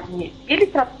nos Estados Unidos. Ele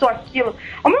tratou aquilo,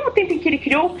 ao mesmo tempo em que ele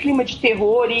criou o clima de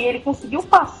terror e ele conseguiu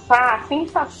passar a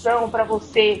sensação pra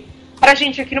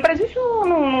gente aqui no Brasil, isso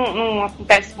não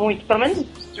acontece muito. Pelo menos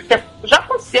já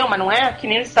aconteceu, mas não é que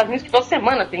nem nos Estados Unidos que toda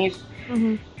semana tem isso.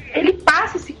 Ele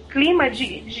passa esse clima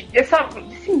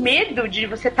desse medo de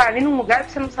você estar ali num lugar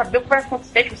que você não saber o que vai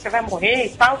acontecer, que você vai morrer e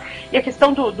tal, e a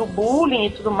questão do bullying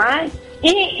e tudo mais.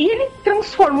 E ele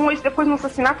transformou isso depois no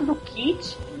assassinato do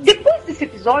Kit. Depois desse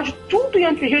episódio, tudo em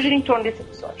One Tree Hill gira em torno desse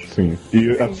episódio. Sim.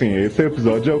 E assim, esse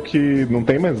episódio é o que não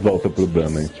tem mais volta pro Dan,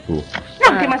 né? Tipo...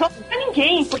 Não tem mais volta pra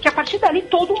ninguém, porque a partir dali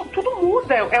tudo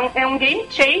muda. É um game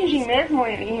changing mesmo.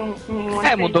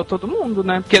 Mudou todo mundo,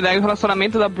 né? Porque daí o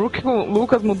relacionamento da Brooke com o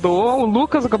Lucas mudou, o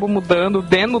Lucas acabou mudando, o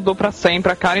Dan mudou pra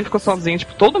sempre, a Karen ficou sozinha.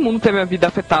 Tipo, todo mundo teve a vida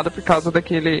afetada por causa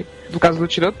do caso do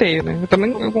tiroteio, né?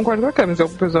 Eu concordo com a Camis, é o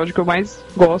episódio que eu mais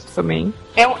gosto também.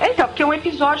 Então, porque é um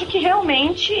episódio que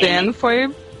realmente... Dan foi...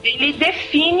 Ele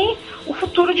define o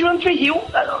futuro de One Tree Hill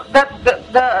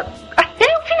até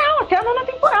o final, até a 9ª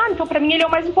temporada. Então, pra mim, ele é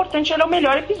o mais importante, ele é o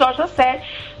melhor episódio da série,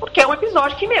 porque é um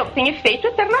episódio que, tem efeito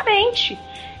eternamente.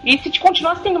 E se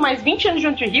continuar tendo mais 20 anos de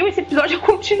One Tree Hill, esse episódio vai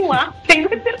continuar tendo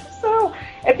repercussão.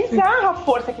 É bizarra a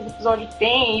força que esse episódio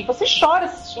tem, e você chora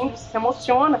assistindo, você se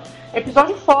emociona. É um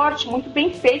episódio forte, muito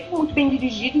bem feito, muito bem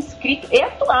dirigido, escrito e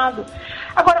atuado.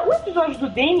 Agora, o episódio do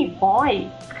Danny Boy,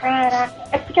 caraca,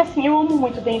 é porque assim, eu amo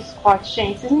muito o Dan Scott,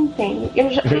 gente, vocês não entendem.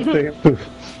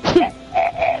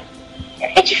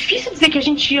 É difícil dizer que a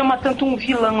gente ama tanto um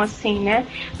vilão assim, né?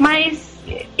 Mas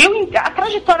a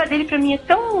trajetória dele pra mim é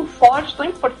tão forte, tão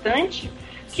importante.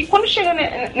 que quando chega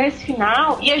nesse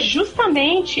final, e é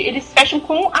justamente, eles fecham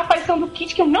com a aparição do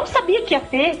Kit, que eu não sabia que ia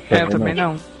ter. Eu também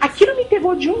não. Aquilo me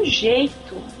pegou de um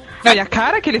jeito. Não, e a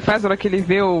cara que ele faz na hora que ele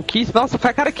vê o Kit, nossa, foi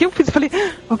a cara que eu fiz. Eu falei,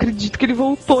 não acredito que ele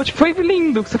voltou. Tipo, foi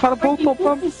lindo. Que você fala, voltou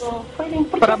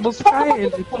pra buscar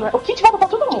ele. O Kit volta pra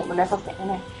todo mundo nessa cena,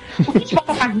 né? O Kit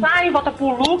volta pra Sai, volta pro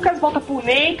Lucas, volta pro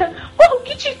Nathan. Porra, o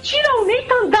Kit tira o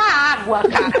Nathan da água,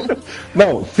 cara.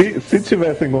 Não, se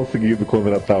tivessem conseguido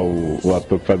contratar o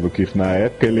ator que faz o Kit na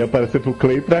época, ele ia aparecer pro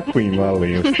Clay e pra Queen no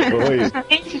além.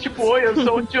 Oi. Tipo, oi, eu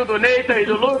sou o tio do Nathan e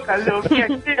do Lucas, eu vim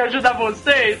aqui ajudar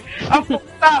vocês a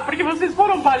voltar, porque vocês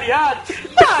foram baleados.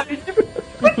 Sabe, tipo,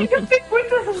 porque tem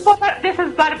muitas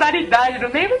dessas barbaridades no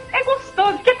meio, mas é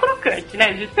gostoso, que é crocante,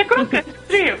 né, gente? É crocante,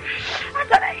 frio.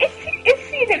 Agora,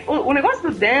 o negócio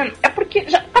do Dan é porque,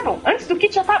 tá bom, antes do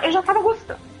Kit eu já tava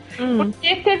gostando.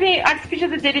 Porque teve a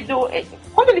despedida dele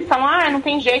quando eles falam, não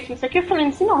tem jeito, não sei o que, eu falei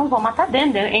assim, não, vão matar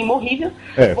Dan é imorrível.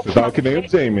 Você tava que nem o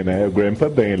Jamie, né? O Grandpa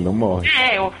Dan, ele não morre.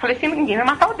 Eu falei assim, ninguém vai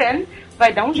matar o Dan.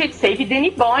 Vai dar um jeito, save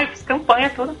Danny Boy, fiz campanha,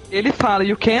 tudo. Ele fala,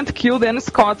 you can't kill Dan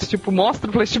Scott. Tipo, mostra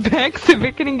o flashback, você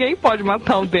vê que ninguém pode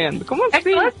matar o Dan. Como assim? A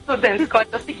história do Dan Scott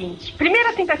é o seguinte,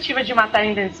 primeira tentativa de matar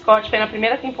o Dan Scott foi na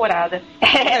primeira temporada.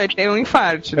 Ele tem um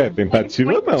infarte.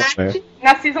 Tentativa não, né?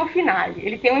 Na season finale.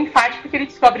 Ele tem um infarte porque ele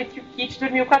descobre que o Kit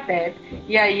dormiu com a Deb.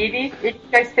 E aí ele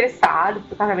fica estressado,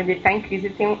 porque o casamento dele tá em crise,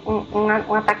 ele tem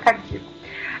um ataque cardíaco.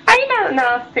 Aí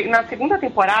na segunda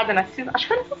temporada, acho que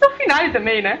foi na season finale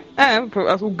também, né?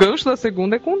 O gancho da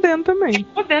segunda é com o Dan também.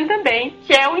 O Dan também,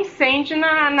 que é o incêndio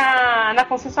na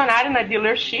concessionária, na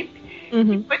dealership,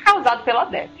 que foi causado pela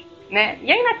Deb, né?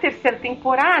 E aí na terceira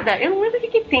temporada, eu não lembro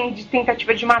o que tem de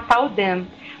tentativa de matar o Dan,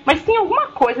 mas tem alguma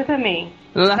coisa também.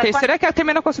 Na terceira que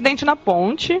termina com o acidente na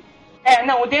ponte.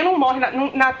 Não, o Dan não morre.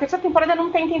 Na terceira temporada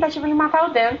não tem tentativa de matar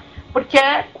o Dan, porque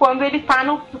é quando ele tá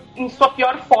em sua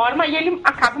pior forma e ele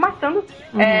acaba matando.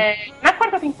 Na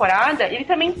quarta temporada, ele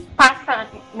também passa,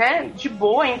 né, de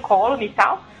boa, em column e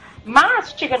tal,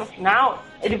 mas chega no final,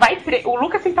 ele vai o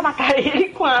Lucas tenta matar ele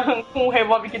com o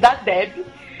revólver da Deb.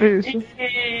 Isso.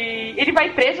 E ele vai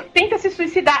preso, tenta se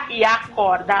suicidar e a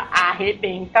corda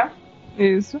arrebenta.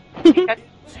 Isso.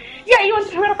 E aí o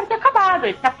Andrew era pra ter acabado,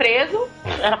 ele tá preso,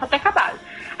 era pra ter acabado.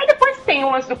 Aí depois tem o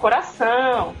lance do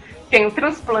coração, tem o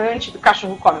transplante do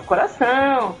cachorro come o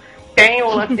coração, tem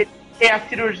o lance de ter a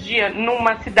cirurgia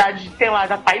numa cidade, sei lá,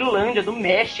 da Tailândia, do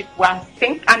México,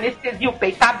 sem anestesia, o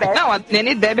peito aberto. Não, a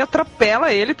Nanny Deb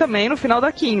atropela ele também no final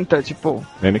da quinta, tipo.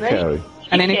 Nanny Carey.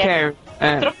 A Nanny Carey.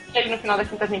 Atropela ele no final da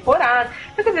quinta temporada.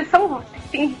 Então, quer dizer,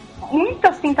 tem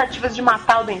muitas tentativas de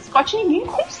matar o Dan Scott e ninguém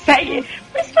consegue.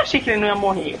 Por isso que eu achei que ele não ia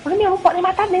morrer. Eu falei, não podem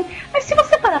matar dele. Mas se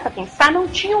você parar pra pensar, não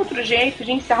tinha outro jeito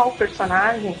de encerrar o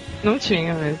personagem. Não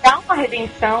tinha mesmo. Dar uma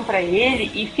redenção pra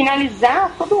ele e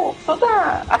finalizar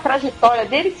toda a trajetória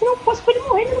dele, se não fosse pra ele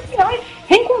morrer no final,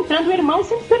 reencontrando o irmão e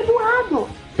sendo perdoado.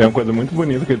 Tem uma coisa muito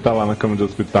bonita que ele tá lá na cama de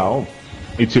hospital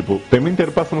e, tipo, o tempo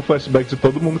inteiro passando flashback de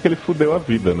todo mundo que ele fudeu a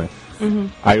vida, né?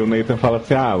 Aí o Nathan fala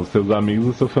assim, os seus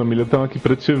amigos e sua família estão aqui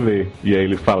pra te ver. E aí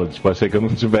ele fala, tipo, achei que eu não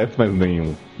tivesse mais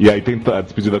nenhum. E aí tem a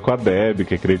despedida com a Deb,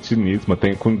 que é cretiníssima,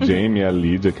 tem com o Jamie e a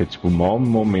Lydia, que é tipo o maior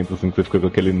momento assim que você fica com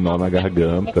aquele nó na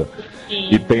garganta.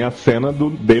 E tem a cena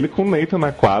dele com o Nathan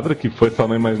na quadra, que foi só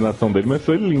na imaginação dele, mas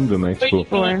foi lindo, né? Tipo,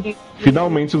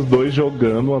 finalmente os dois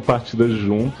jogando uma partida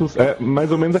juntos. É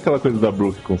mais ou menos aquela coisa da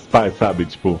Brooke com os pais, sabe?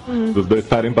 Tipo, dos dois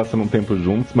estarem passando um tempo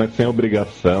juntos, mas sem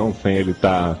obrigação, sem ele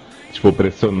estar tipo,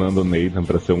 pressionando o Nathan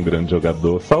pra ser um grande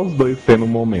jogador, só os dois tendo um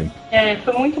momento.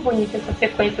 Foi muito bonita essa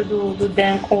sequência do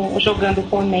Dan jogando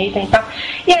com o Nathan e tal.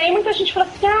 E aí muita gente falou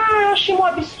assim, achei um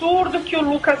absurdo que o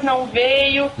Lucas não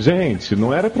veio. Gente,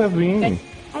 não era pra vir.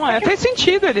 Não fez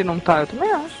sentido ele não tá, eu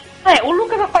também acho. O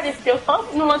Lucas apareceu só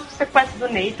no lance do sequestro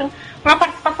do Nathan, uma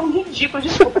participação ridícula,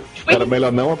 desculpa. Era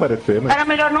melhor não aparecer, né? Era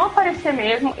melhor não aparecer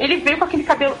mesmo. Ele veio com aquele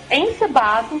cabelo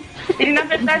encebado. Ele, na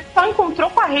verdade, só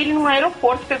encontrou com a Hayley no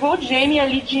aeroporto, pegou o Jamie e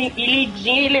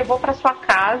Lidinha e levou pra sua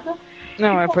casa.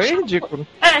 Não, foi ridículo.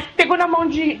 Pegou na mão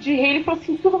de Hayley e falou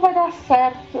assim, tudo vai dar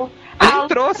certo. Ele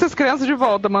trouxe as crianças de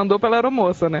volta, mandou pela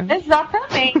aeromoça, né?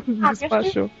 Exatamente.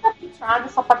 Despachou.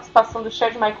 Essa participação do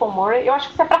Chad Michael Murray, eu acho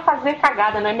que se é pra fazer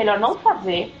cagada, não é melhor não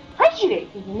fazer. Faz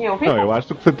direito, entendeu? Não, eu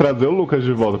acho que você trazer o Lucas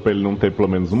de volta pra ele não ter pelo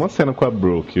menos uma cena com a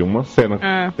Brooke, uma cena,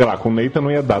 sei lá, com o Nathan não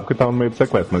ia dar porque tava no meio do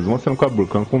sequestro, mas uma cena com a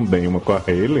Brooke, uma com o Ben, uma com a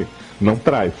Hayley, não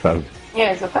traz, sabe?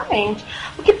 Exatamente.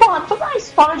 Porque, toda a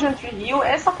história de One Tree Hill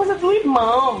é essa coisa do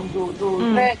irmão,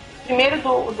 né? Primeiro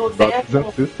do Dan,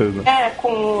 né?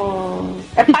 com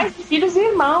pais, filhos e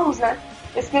irmãos, né?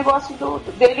 Esse negócio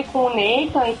dele com o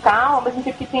Nathan e tal, ao mesmo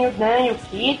tempo que tem o Dan e o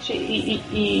Kit,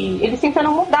 e eles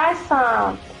tentando mudar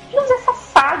essa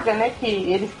saga, né, que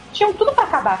eles tinham tudo pra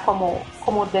acabar como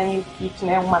o Dan e o Kit,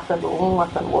 né, um matando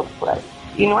o outro por aí.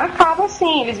 E não acaba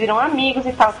assim, eles viram amigos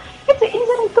e tal. Quer dizer, eles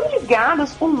eram tão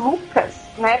ligados. O Lucas,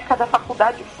 na época da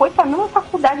faculdade, foi pra mesma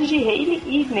faculdade de Hayley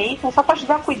e Nathan, só pra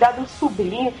ajudar a cuidar do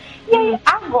sobrinho. E aí,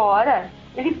 agora,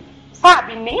 ele,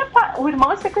 sabe, nem o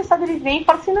irmão é sequestrado, ele vem e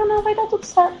fala assim, não, vai dar tudo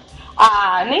certo.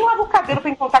 Ah, nem lava o cabelo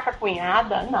pra encontrar com a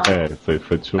cunhada, não. Isso aí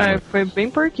foi tipo... foi bem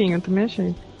porquinho, eu também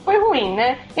achei. Foi ruim,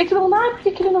 né? E todo mundo, por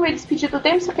que ele não veio despedido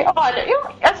dele, não sei o quê. Olha,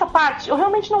 essa parte eu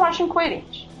realmente não acho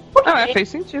incoerente. Fez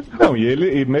sentido. Não,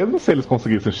 e mesmo se eles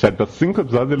conseguissem fechar pra 5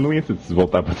 episódios, ele não ia se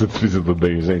voltar pra ser despedido do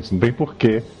Dan, gente. Não tem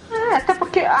porquê. Até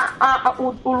porque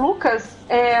o Lucas,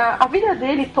 a vida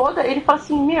dele toda, ele fala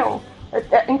assim,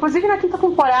 inclusive na 5ª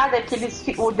temporada,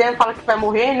 que o Dan fala que vai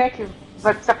morrer, né? Que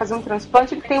vai precisar fazer um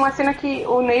transplante. Tem uma cena que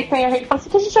o Nathan e a Hayley falam assim,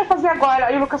 o que a gente vai fazer agora?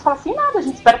 Aí o Lucas fala assim, nada, a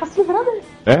gente espera pra se livrar dele.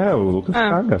 O Lucas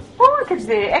caga. Quer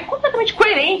dizer, é completamente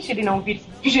coerente ele não vir se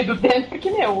despedir do Dan, porque,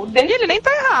 o Dan... E ele nem tá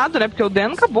errado, né? Porque o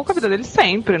Dan acabou com a vida dele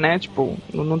sempre, né? Tipo,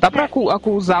 não dá pra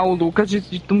acusar o Lucas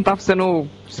de não tá sendo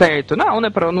certo. Não, né?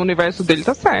 No universo dele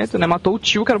tá certo, né? Matou o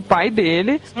tio, que era o pai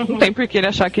dele. Não tem por que ele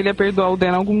achar que ele ia perdoar o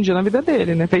Dan algum dia na vida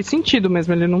dele, né? Fez sentido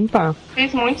mesmo ele não tá.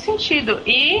 Fez muito sentido.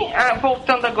 E,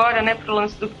 voltando agora, né, pro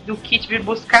lance do Kit vir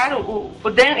buscar o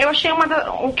Dan,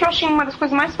 o que eu achei uma das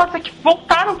coisas mais fortes é que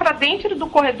voltaram pra dentro do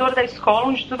corredor da escola,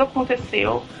 onde tudo aconteceu.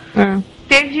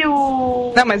 Teve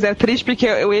o... Não, mas é triste porque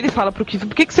ele fala pro Kit,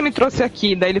 por que você me trouxe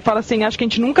aqui? Daí ele fala assim, acho que a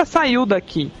gente nunca saiu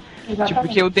daqui. Tipo,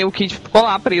 porque o Kit ficou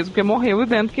lá preso porque morreu e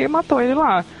dentro que matou ele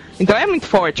lá. Então é muito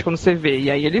forte quando você vê. E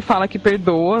aí ele fala que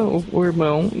perdoa o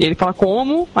irmão. E ele fala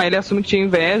como. Aí ele assume que tinha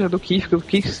inveja do Kit, porque o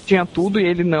Kit tinha tudo e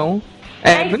ele não.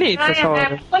 É bonito essa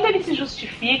hora. Quando ele se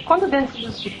justifica, quando o Dan se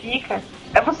justifica,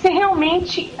 você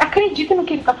realmente acredita no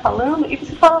que ele tá falando e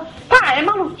você fala, é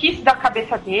maluquice da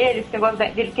cabeça dele, esse negócio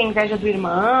dele ter inveja do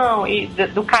irmão e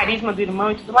do carisma do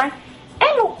irmão e tudo mais.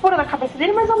 É loucura da cabeça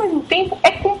dele, mas ao mesmo tempo é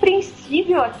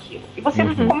compreensível aquilo. E você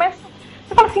começa...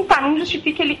 Você fala assim, não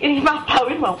justifica ele matar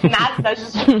o irmão. Nada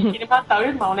justifica ele matar o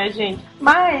irmão, né, gente?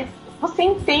 Mas você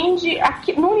entende,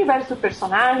 aqui, no universo do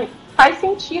personagem, faz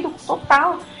sentido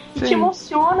total. E te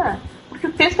emociona. Porque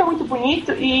o texto é muito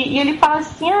bonito e ele fala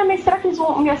assim, mas será que eles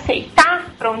vão me aceitar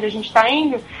pra onde a gente tá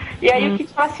indo? E aí o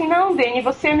Kit fala assim, não, Danny,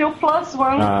 você é meu plus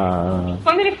one.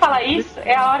 Quando ele fala isso,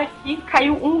 é a hora que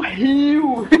caiu um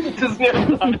rio dos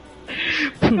meus olhos.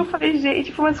 Porque eu falei,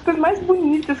 gente, foi uma das coisas mais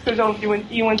bonitas que eu já ouvi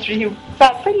em One Tree Hill.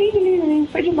 Sabe? Foi lindo,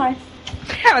 foi demais.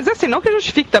 Mas assim, não que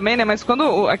justifique também, né? Mas quando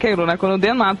o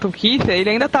Dan mata o Keith, ele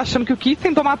ainda tá achando que o Keith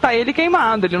tentou matar ele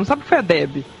queimado. Ele não sabe que foi a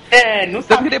Deb. Não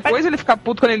sabe. Porque depois ele fica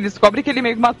puto quando ele descobre que ele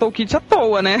meio que matou o Keith à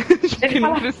toa, né? Ele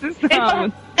não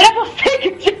precisava. Era você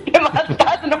que tinha que ter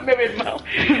matado no meu irmão.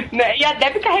 Né? E a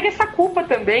Deb carrega essa culpa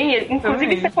também.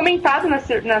 Inclusive, isso é comentado no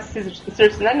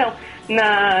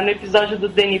episódio do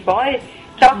Danny Boy.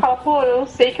 Que ela fala, eu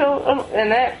sei que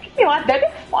né? Porque, a Deb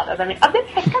é foda também. A Deb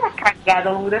faz cada cagada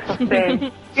ao longo dessa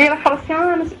série. E ela fala assim,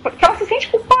 porque ela se sente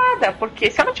culpada, porque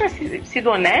se ela tivesse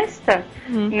sido honesta,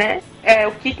 né,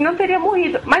 o Kit não teria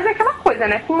morrido. Mas é aquela coisa,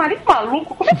 né, com um marido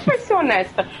maluco, como é que vai ser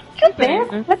honesta? Porque o Dan é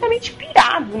completamente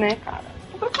pirado, né, cara?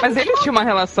 Mas eles tinham uma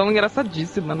relação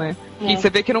engraçadíssima, né? Que você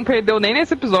vê que não perdeu nem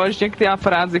nesse episódio, tinha que ter a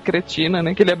frase cretina,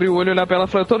 né? Que ele abriu o olho e olhar pra ela e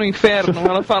falou, eu tô no inferno.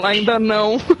 Ela fala, ainda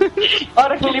não. A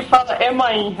hora que ele fala, am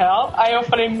I in hell? Aí eu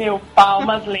falei,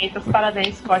 palmas lentas,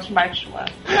 parabéns, Scott Marshall.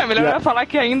 Melhor ela falar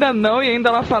que ainda não, e ainda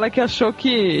ela fala que achou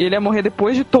que ele ia morrer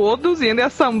depois de todos e ainda ia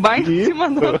sambar em cima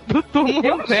do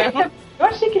túmulo dela. Eu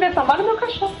achei que ele ia sambar no meu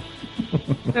cachorro.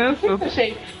 Eu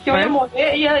achei que eu ia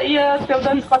morrer e ia ter o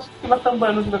Dan Scott em cima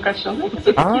sambando no meu caixão.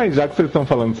 E já que vocês estão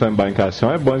falando de sambar em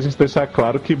caixão, é bom a gente deixar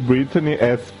claro que Britney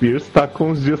S. Spears tá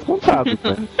com os dias contados,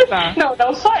 né?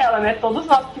 Não só ela, né? Todos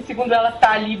nós, que segundo ela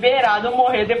tá liberado a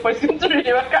morrer depois que o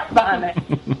trio acabar, né?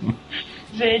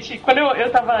 Gente, quando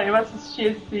eu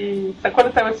assisti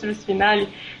quando saiu esse finale,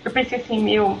 eu pensei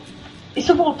assim,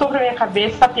 isso voltou pra minha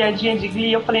cabeça, essa piadinha de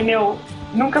Glee, eu falei,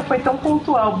 nunca foi tão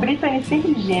pontual. Britney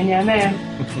sempre gênia, né?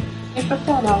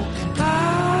 Sensacional.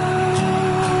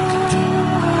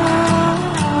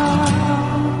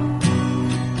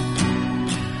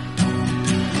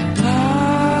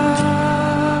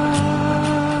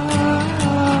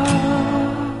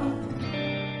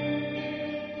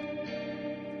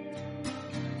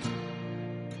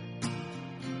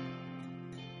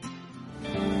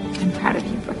 I'm proud of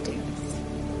you, Brooke Davis.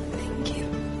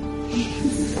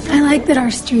 I like that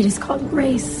our street is called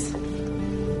Grace.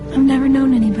 I've never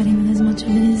known anybody with as much of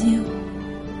it as you.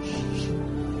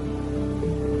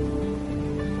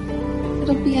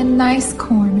 It'll be a nice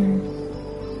corner.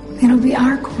 It'll be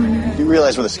our corner. You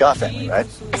realize we're the Scott family, right?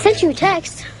 I sent you a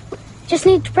text. Just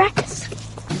need to practice.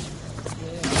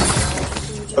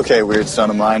 Okay, weird son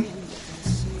of mine.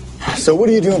 So what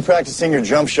are you doing practicing your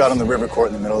jump shot on the river court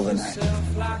in the middle of the night?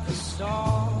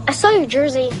 I saw your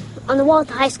jersey on the wall at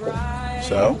the high school.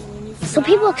 So? So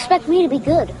people expect me to be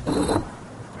good.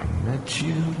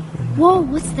 Whoa,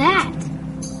 what's that?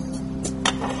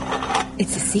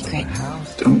 It's a secret.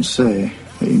 Don't say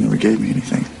that you never gave me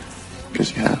anything,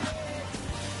 because you have.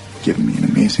 Given me an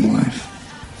amazing life.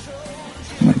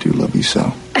 And I do love you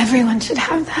so. Everyone should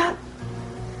have that.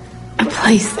 A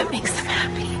place that makes them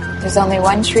happy. There's only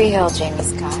one Tree Hill, Jamie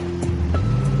Scott.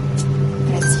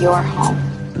 And it's your home.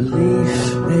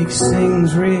 Belief makes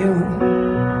things real.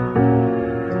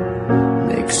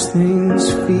 Makes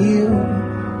things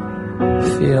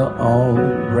feel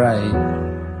alright.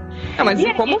 Mas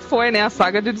e como foi, né? A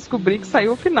saga de descobrir que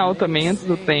saiu o final também, antes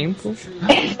do tempo.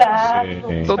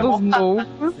 Exato. Todos novos.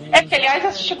 É que,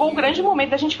 aliás, chegou um grande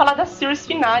momento da gente falar da series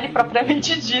finale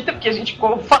propriamente dita, porque a gente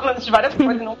ficou falando de várias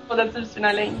coisas e não falou da series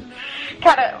finale ainda.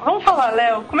 Cara, vamos falar,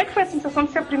 Léo, como é que foi a sensação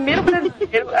de ser o primeiro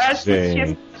brasileiro a assistir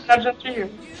esse episódio de One Tree Hill?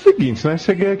 Seguinte, né?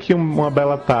 Cheguei aqui uma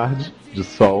bela tarde de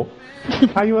sol.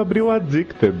 Aí eu abri o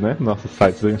Addicted, né? Nosso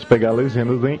site, a gente pegar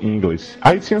legendas em inglês.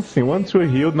 Aí tinha assim, One Tree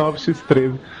Hill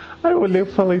 9x13. Aí eu olhei e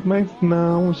falei, mas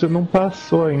não, já não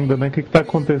passou ainda, né? O que tá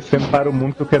acontecendo para o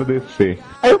mundo que eu quero descer?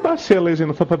 Aí eu baixei a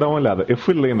legenda só pra dar uma olhada. Eu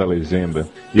fui lendo a legenda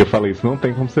e eu falei, isso não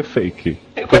tem como ser fake.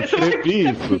 Eu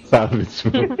escrevi isso, sabe?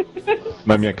 Tipo,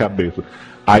 na minha cabeça.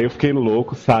 Aí eu fiquei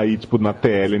louco, saí, tipo, na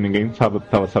TL, ninguém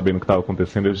tava sabendo o que tava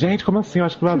acontecendo. Eu, gente, como assim? Eu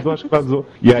acho que vazou.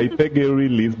 E aí peguei o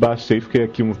release, baixei, fiquei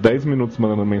aqui uns 10 minutos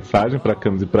mandando mensagem pra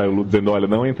Camis e pra Elu, dizendo, olha,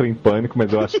 não entrei em pânico,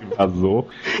 mas eu acho que vazou.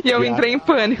 E eu entrei em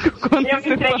pânico quando eu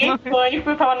entrei em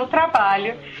pânico, eu tava no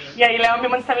trabalho. E aí Léo me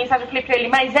mandou essa mensagem, eu falei pra ele,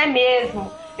 mas é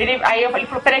mesmo? Aí ele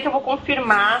falou, peraí que eu vou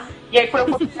confirmar. E aí quando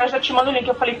eu confirmar, eu já te mando o link.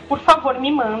 Eu falei, por favor,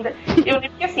 me manda. Eu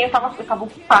lembro que assim, eu tava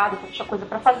ocupada, eu tinha coisa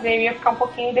pra fazer, eu ia ficar um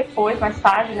pouquinho depois, mais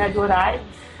tarde, né, do horário.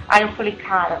 Aí eu falei,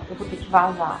 cara, eu vou ter que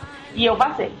vazar. E eu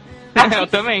vazei. Assim, eu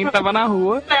também, tava na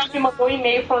rua. Ela me mandou um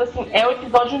e-mail falando assim, é o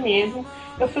episódio mesmo.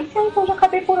 Eu falei assim, então já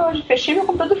acabei por hoje. Fechei meu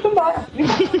computador e fui embora.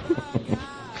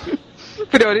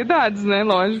 Prioridades, né?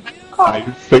 Lógico. Aí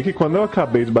sei que quando eu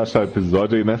acabei de baixar o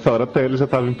episódio, aí nessa hora até ele já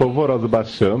tava empolvoroso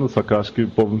baixando, só que eu acho que o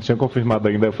povo não tinha confirmado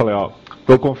ainda. Aí eu falei, ó,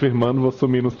 tô confirmando, vou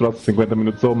sumir nos próximos 50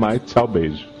 minutos ou mais, tchau,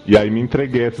 beijo. E aí me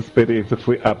entreguei a essa experiência,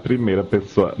 fui a primeira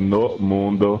pessoa no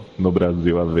mundo, no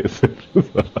Brasil, a ver esse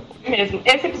episódio. Mesmo.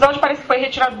 Esse episódio parece que foi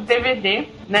retirado do DVD,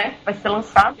 né? Vai ser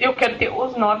lançado. Eu quero ter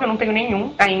os 9, eu não tenho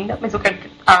nenhum ainda, mas eu quero ter.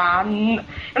 Eu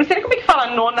não sei nem como é que fala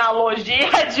nonalogia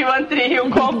de One Tree Hill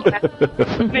completo.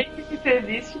 Nem que isso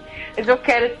existe. Mas eu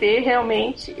quero ter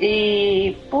realmente.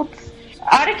 E. Putz.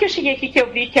 A hora que eu cheguei aqui, que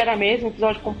eu vi que era mesmo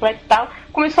episódio completo e tal,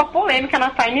 começou a polêmica na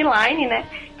timeline, né?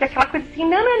 Que é aquela coisa assim,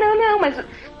 não, mas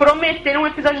prometeram um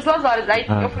episódio de 2 horas. Aí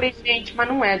eu falei, gente, mas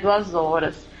não é 2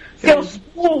 horas. Seus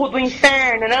burros do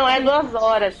inferno, não é 2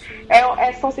 horas.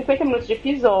 São 50 minutos de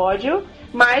episódio,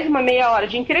 mais uma meia hora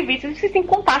de entrevistas, e vocês têm que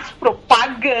contar as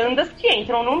propagandas que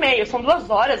entram no meio. São 2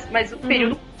 horas, mas o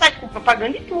período sai com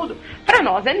propaganda e tudo. Pra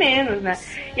nós é menos, né?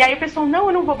 E aí o pessoal, não,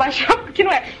 eu não vou baixar, porque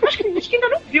não é. Eu acho que tem gente que ainda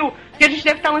não viu, porque a gente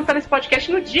deve estar lançando esse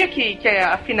podcast no dia que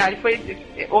a finale foi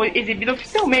exibida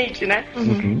oficialmente, né?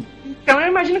 Uhum. Então eu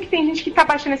imagino que tem gente que tá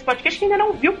baixando esse podcast que ainda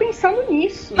não viu pensando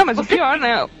nisso. Não, mas o pior,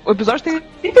 né? O episódio tem...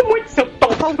 Sinto muito, seu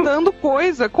tonto. Faltando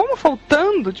coisa. Como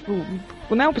faltando? Tipo,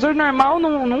 né? O episódio normal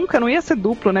nunca não ia ser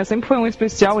duplo, né? Sempre foi um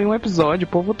especial em um episódio. O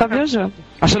povo tá viajando.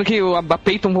 Achando que a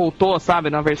Peyton voltou,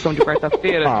 sabe? Na versão de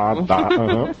quarta-feira. Tá.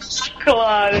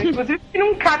 Claro. Inclusive,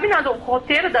 não cabe nada. O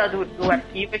roteiro do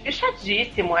arquivo é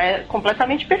fechadíssimo. É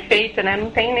completamente perfeito, né? Não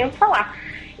tem nem o que falar.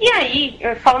 E aí,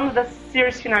 falando da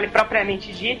series finale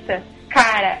propriamente dita,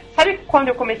 cara, sabe quando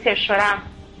eu comecei a chorar?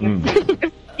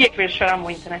 Eu sabia que eu ia chorar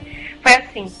muito, né? Foi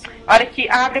assim, a hora que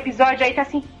abre o episódio, aí tá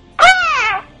assim,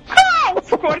 os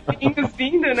corpinhos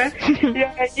vindo, né? E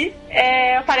aí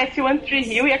aparece o One Tree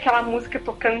Hill e aquela música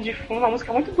tocando de fundo, uma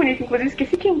música muito bonita, inclusive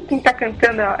esqueci quem tá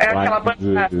cantando, aquela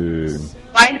banda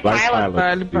Blind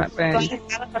Pilot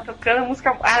tá tocando a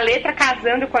música, a letra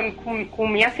casando com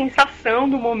minha sensação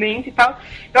do momento e tal.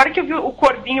 E a hora que eu vi o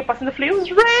corvinho passando, eu falei, os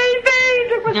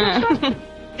Ravens!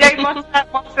 E aí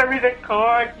mostra a River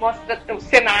Court, mostra os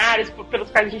cenários pelos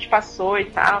quais a gente passou e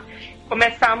tal.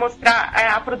 Começa a mostrar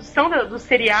a produção do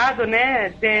seriado, né,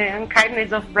 The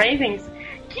Unkindness of Ravens,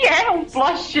 que é um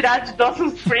plot tirado de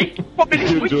Dawson's Creek.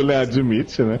 E o Julia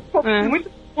admite, né? Muito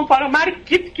para o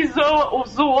Marquito que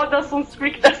zoou Dawson's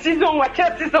Creek da Season 1 até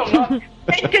a Season 9.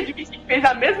 Tem que admitir que fez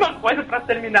a mesma coisa pra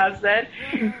terminar a série.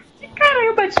 E, cara,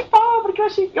 eu bati palma, porque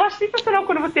eu acho sensacional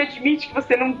quando você admite que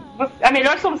a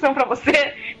melhor solução pra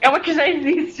você é uma que já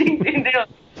existe, entendeu?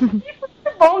 E foi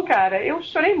muito bom, cara. Eu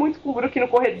chorei muito com o Brooke no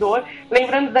corredor,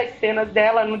 lembrando das cenas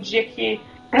dela no dia que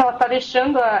ela tá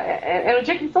deixando no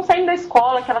dia que eles estão saindo da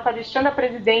escola, que ela tá deixando a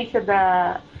presidência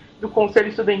do conselho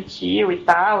estudantil e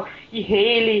tal, e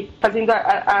Hayley fazendo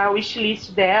a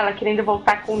wishlist dela, querendo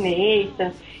voltar com o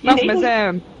Nathan. Nossa, mas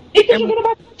Nathan jogando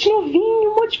bastante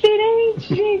novinho, muito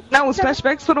diferente, gente. Não, os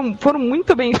flashbacks foram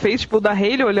muito bem feitos, tipo, o da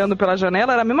Hayley olhando pela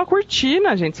janela, era a mesma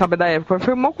cortina, gente, sabe, da época.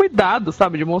 Foi um mau cuidado,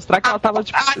 sabe, de mostrar que ela tava,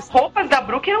 tipo... As roupas da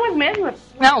Brooke eram as mesmas.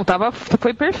 Não,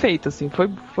 foi perfeito, assim,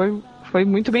 foi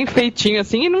muito bem feitinho,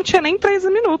 assim, e não tinha nem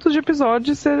 13 minutos de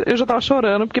episódio, eu já tava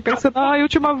chorando, porque pensando,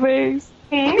 última vez.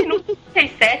 1 minuto e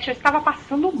 37, eu estava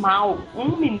passando mal.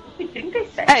 1 minuto e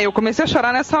 37. Eu comecei a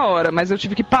chorar nessa hora, mas eu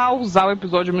tive que pausar o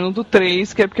episódio no minuto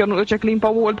 3, que é porque eu tinha que limpar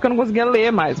o olho, porque eu não conseguia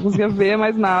ler mais, não conseguia ver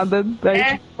mais nada, daí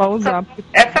tive que pausar.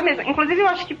 Essa mesma. Inclusive, eu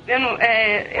acho que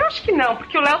eu acho que não,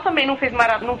 porque o Léo também não fez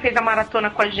a maratona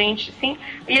com a gente, assim,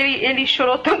 e ele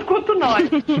chorou tanto quanto nós.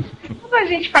 Quando a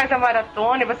gente faz a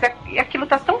maratona e aquilo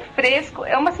tá tão fresco,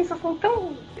 é uma sensação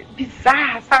tão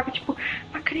bizarra, sabe? Tipo,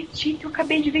 não acredito, eu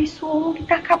acabei de ver isso ontem,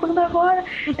 tá acabando agora.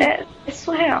 É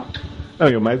surreal. Não,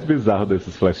 e o mais bizarro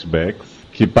desses flashbacks,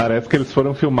 que parece que eles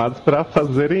foram filmados pra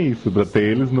fazerem isso, pra ter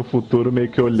eles no futuro meio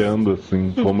que olhando,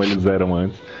 assim, como eles eram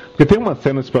antes. Porque tem uma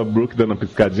cena, tipo, a Brooke dando uma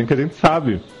piscadinha que a gente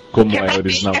sabe como é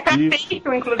original.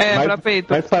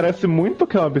 Mas parece muito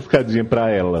que é uma piscadinha pra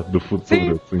ela, do futuro.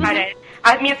 Sim, assim. Parece.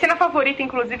 A minha cena favorita,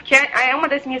 inclusive, que é uma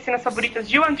das minhas cenas favoritas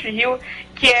de One Tree Hill,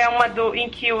 que é uma em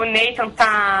que o Nathan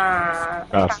tá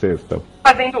sexta.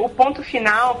 Fazendo o ponto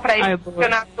final para o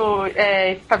campeonato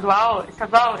estadual,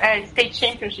 State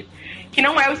Championship, que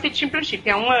não é o State Championship,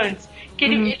 é um antes. Que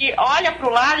ele olha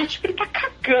pro lado e tipo, ele tá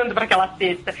cagando pra aquela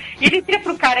cesta. E ele vira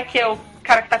pro cara que é o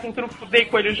cara que tá tentando fuder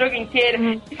com ele o jogo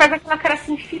inteiro e faz aquela cara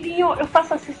assim, filhinho, eu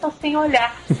faço a cesta sem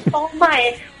olhar. Toma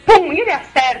Pum, e ele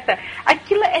acerta.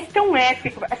 Aquilo é tão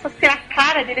épico. A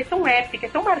cara dele é tão épica, é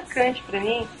tão marcante pra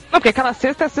mim. Não, porque aquela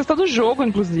cesta é a cesta do jogo,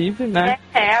 inclusive, né?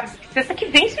 A cesta que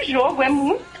vence o jogo. É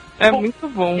muito muito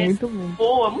bom, muito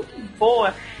bom. Muito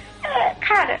boa.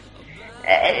 Cara,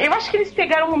 eu acho que eles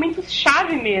pegaram momentos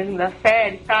chave mesmo da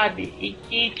série, sabe? E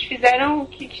que te fizeram,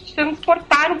 que te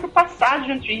transportaram pro passado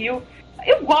de One Tree Hill.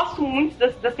 Eu gosto muito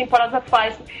das temporadas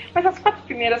atuais, mas as 4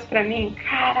 primeiras pra mim,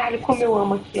 caralho, como eu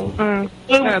amo aquilo.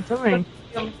 Eu também.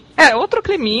 Outro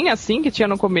climinha, assim, que tinha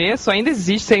no começo, ainda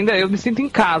existe, eu me sinto em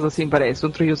casa, assim, parece, no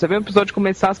Rio. Você vê um episódio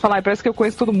começar, você fala, parece que eu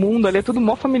conheço todo mundo, ali é tudo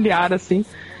mó familiar, assim.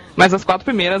 Mas as 4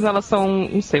 primeiras, elas são,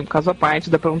 não sei, um caso à parte,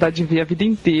 dá pra vontade de ver a vida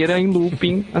inteira em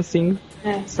looping, assim,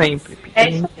 sempre. É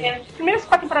isso mesmo. As primeiras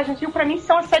 4 temporadas de Rio, pra mim,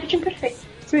 são a série Team Perfeito.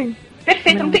 Sim.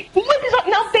 Perfeito, não tem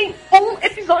um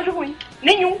episódio ruim.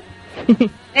 Nenhum.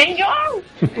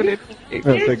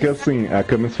 Eu sei que assim, a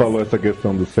Camis falou essa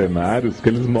questão dos cenários, que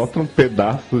eles mostram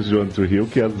pedaços de One Tree Hill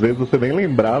que às vezes você nem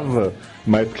lembrava,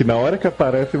 mas que na hora que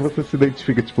aparece você se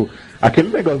identifica, tipo, aquele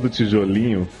negócio do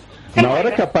tijolinho. Na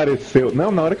hora que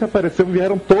apareceu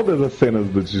vieram todas as cenas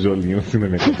do tijolinho assim na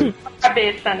minha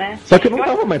cabeça, né? Só que eu não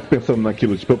tava mais pensando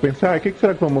naquilo, tipo, eu pensei, o que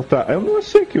será que vão mostrar? Eu não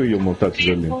achei que eu ia mostrar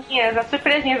tijolinho. As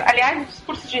surpresinhas. Aliás, o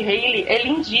discurso de Hayley é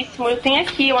lindíssimo, eu tenho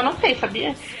aqui, eu anotei,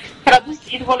 sabia?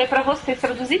 Traduzido, vou ler pra vocês,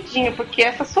 traduzidinho, porque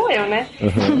essa sou eu, né?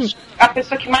 A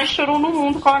pessoa que mais chorou no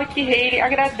mundo com a hora que Hayley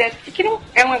agradece, porque não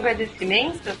é um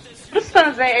agradecimento pros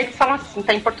fãs, né? Eles falam assim,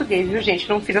 tá em português, viu, gente?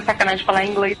 Não fiz a sacanagem de falar em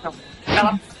inglês, não.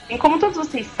 Ela, como todos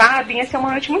vocês sabem, essa é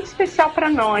uma noite muito especial pra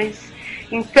nós.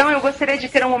 Então eu gostaria de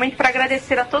ter um momento para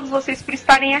agradecer a todos vocês por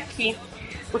estarem aqui.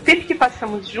 O tempo que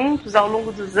passamos juntos ao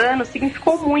longo dos anos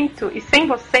significou muito, e sem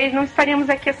vocês não estaríamos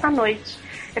aqui essa noite.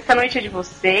 Essa noite é de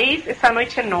vocês, essa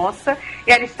noite é nossa,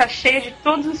 e ela está cheia de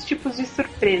todos os tipos de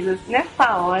surpresas.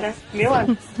 Nessa hora, meu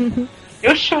amigo,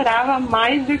 eu chorava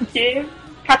mais do que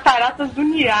cataratas do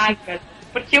Niágara.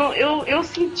 Porque eu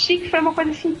senti que foi uma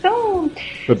coisa assim tão...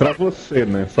 Foi pra você,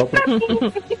 né? Só pra mim.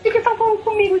 Que estavam falando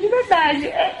comigo, de verdade.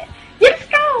 E eles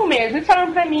ficaram mesmo. Eles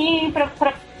falaram pra mim,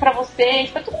 pra vocês,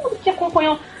 pra todo mundo que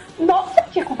acompanhou. Nossa,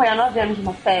 que acompanhar 9 anos de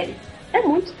uma série. É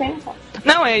muito tempo.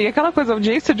 Não, e aquela coisa, a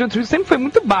audiência de One Tree Hill sempre foi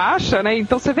muito baixa, né?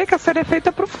 Então você vê que a série é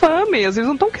feita pro fã mesmo. Eles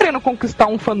não estão querendo conquistar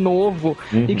um fã novo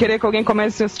e querer que alguém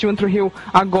comece a assistir One Tree Hill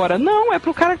agora. Não, é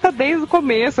pro cara que tá desde o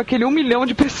começo, aquele 1 milhão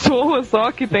de pessoas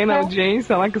só que tem na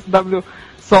audiência lá que o CW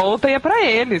solta e é pra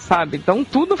ele, sabe? Então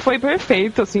tudo foi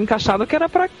perfeito, assim, encaixado, que era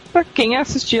pra quem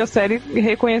assistia a série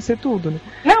reconhecer tudo, né?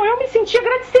 Não, eu me senti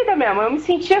agradecida mesmo. Eu me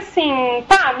senti assim,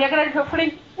 me agradeceu. Eu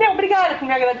falei, Meu, obrigada por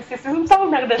me agradecer. Vocês não precisavam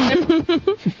me agradecer.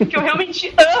 Porque eu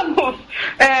realmente amo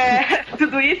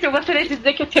tudo isso. Eu gostaria de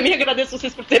dizer que eu também agradeço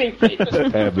vocês por terem feito.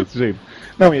 Desse jeito.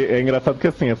 Não, e é engraçado que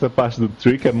assim, essa parte do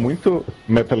Trick é muito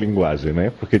metalinguagem,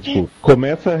 né? Porque, tipo,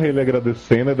 começa ele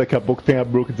agradecendo e daqui a pouco tem a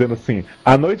Brooke dizendo assim: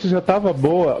 a noite já tava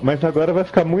boa, mas agora vai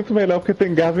ficar muito melhor porque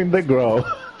tem Gavin DeGraw.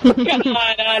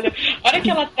 Caralho,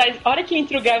 a hora que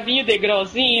entra o Gavinho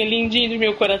degrauzinho, lindinho do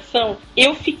meu coração,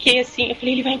 eu fiquei assim, eu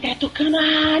falei, ele vai entrar tocando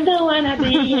não,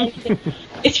 Anabia.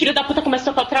 Esse filho da puta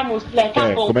começa a tocar outra música. Tá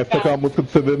bom, começa a tocar uma música do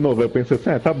CD novo. Aí eu pensei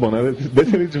assim, tá bom, né?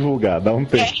 Deixa ele divulgar, dá um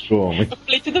tempo pro homem. Eu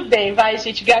falei, tudo bem, vai,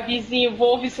 gente, Gavizinho, vou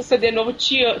ouvir seu CD novo,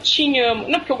 te amo.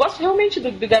 Não, porque eu gosto realmente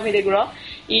do Gavin DeGraw.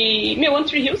 E, meu, One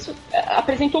Tree Hill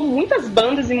apresentou muitas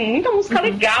bandas e muita música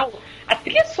legal. A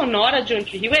trilha sonora de One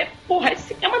Tree Hill é uma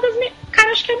das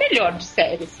cara, acho que é a melhor de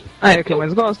série, assim. É o que eu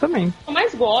mais gosto também. Eu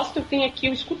mais gosto, eu tenho aqui,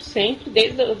 eu escuto sempre,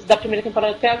 desde a primeira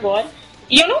temporada até agora.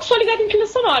 E eu não sou ligada em trilha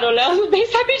sonora, o Léo bem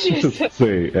sabe disso.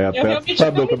 Sei, é até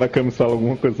assustador quando a Cami fala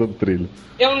alguma coisa sobre trilha.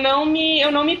 Eu não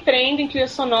me prendo em trilha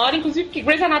sonora, inclusive porque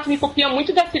Grey's Anatomy copia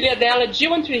muito da trilha dela de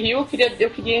One Tree Hill,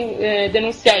 eu queria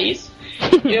denunciar isso.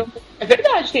 É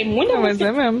verdade, tem muita música. Mas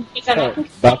é mesmo.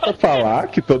 Dá pra falar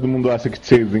que todo mundo acha que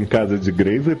Chase em Casa de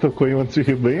Grey's e tocou em One Tree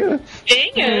Hill bem antes.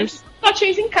 Bem antes. Só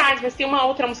Chase em Casa, mas tem uma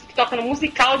outra música que toca no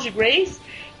musical de Grey's,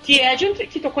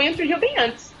 que tocou em One Tree Hill bem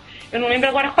antes. Eu não lembro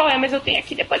agora qual é, mas eu tenho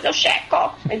aqui, depois eu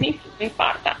checo. Mas enfim, não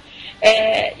importa.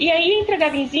 E aí entra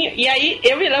Gavinzinho, e aí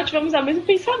eu e Léo tivemos o mesmo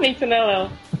pensamento, né, Léo?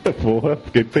 Porra,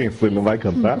 fiquei tenso, ele não vai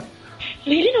cantar?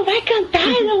 Ele não vai cantar,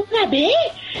 não saber?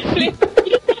 Falei,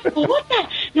 filho da puta,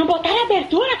 não botar a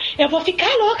abertura, eu vou ficar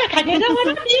louca, cadê a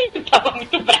Wannabe? Eu tava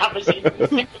muito brava,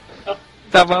 gente.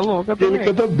 Tava louca também. Ele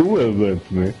canta duas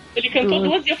antes, né? Ele cantou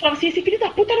duas e eu falava assim, esse filho da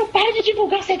puta não para de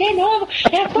divulgar CD novo.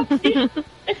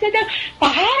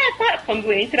 Para.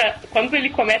 Quando ele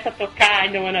começa a tocar I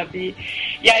Don't Wanna Be,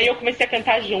 e aí eu comecei a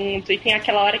cantar junto, e tem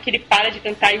aquela hora que ele para de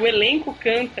cantar e o elenco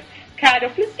canta. Cara, eu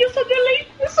falei assim, eu sou do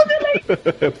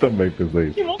elenco. Eu também pensei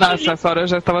isso. Nossa, essa hora eu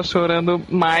já estava chorando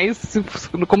mais,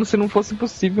 como se não fosse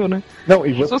possível, né? Não,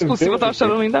 e se fosse possível, eu tava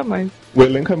chorando ainda mais. O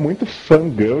elenco é muito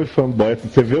fangirl e fanboy.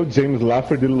 Você vê o James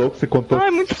Lafferty louco, você contou...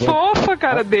 É muito fofa a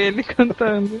cara dele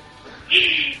cantando.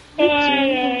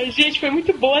 Ai, gente, foi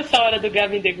muito boa essa hora do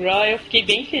Gavin DeGraw, eu fiquei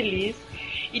bem feliz.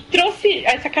 E trouxe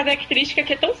essa característica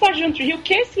que é tão forte de One Tree Hill,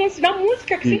 que é esse lance da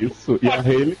música. Que isso, e a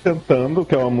Hayley cantando,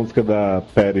 que é uma música da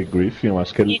Patty Griffin, eu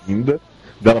acho que é linda.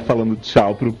 Dela falando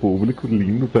tchau pro público,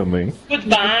 lindo também.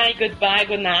 Goodbye,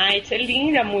 good night. É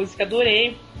linda a música,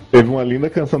 adorei. Teve uma linda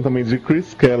canção também de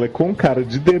Chris Keller com cara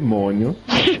de demônio.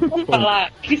 Vamos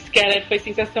falar, Chris Keller foi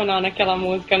sensacional naquela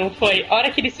música, não foi? A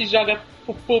hora que ele se joga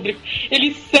pro público,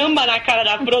 ele samba na cara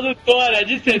da produtora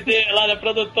de CD, lá da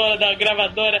produtora, da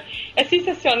gravadora. É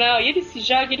sensacional. E ele se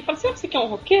joga e ele fala assim, você quer um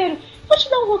roqueiro? Vou te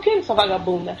dar um roqueiro, sua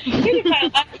vagabunda. Ele vai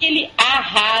lá e ele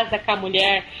arrasa com a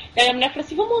mulher. E aí a mulher fala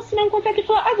assim, vamos assinar um contrato. Ele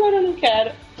fala, agora eu não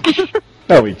quero.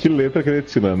 Não, e que letra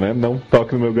cretina, né? Não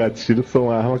toque no meu gatilho, sou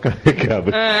uma arma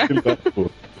carregada.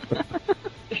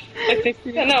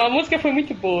 Não, a música foi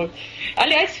muito boa.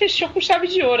 Aliás, fechou com chave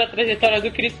de ouro a trajetória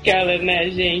do Chris Keller, né,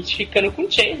 gente? Ficando com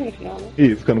o Chase no final, né?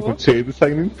 Isso, ficando com o Chase e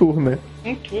saindo em tour, né?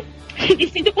 Em tour. E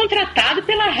sendo contratado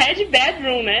pela Red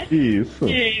Bedroom, né? Isso.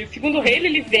 E segundo o Haley,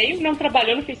 ele veio, não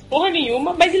trabalhou, não fez porra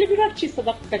nenhuma, mas ele virou artista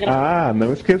da gravação. Ah,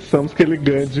 não esqueçamos que ele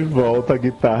ganha de volta a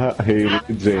guitarra Haley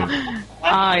e James.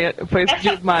 Ai, foi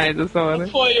demais essa hora.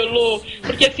 Foi, o Lu.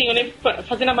 Porque assim, eu lembro,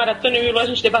 fazendo a maratona, eu e o Lu, a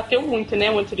gente debateu muito, né?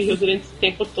 O One Tree Hill durante esse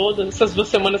tempo todo, essas 2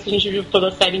 semanas que a gente viu toda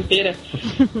a série inteira.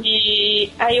 E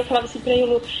aí eu falava assim pra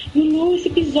ele, Lu, esse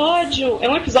episódio é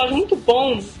um episódio muito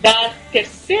bom da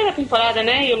 3ª temporada,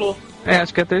 né, Lu?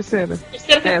 Acho que é a 3ª.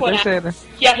 3ª temporada. É, 3ª.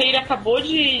 Que a Hayley acabou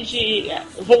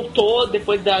voltou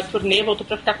depois da turnê, voltou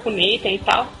pra ficar com o Nathan e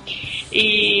tal.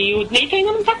 E o Nathan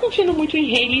ainda não tá confiando muito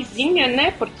em Hayleyzinha,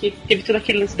 né? Porque teve todo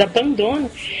aquele lance do abandono.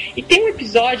 E tem um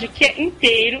episódio que é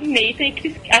inteiro Nathan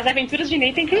e as aventuras de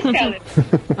Nathan e Chris Keller.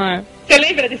 Você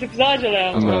lembra desse episódio,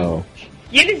 Léo? Não.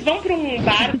 E eles vão pra um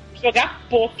bar jogar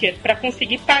pôquer pra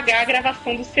conseguir pagar a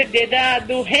gravação do CD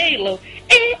do Halo.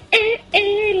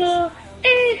 Halo.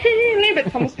 Lembra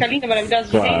dessa música linda, maravilhosa?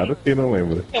 Claro, quem não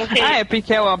lembra. É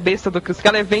porque a besta do Chris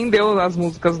Keller vendeu as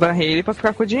músicas da Hayley pra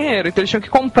ficar com o dinheiro. Então eles tinham que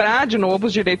comprar de novo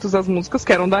os direitos das músicas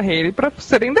que eram da Hayley pra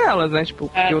serem delas, né? Tipo,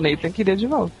 que o Nathan queria de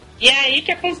volta. E aí o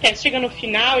que acontece? Chega no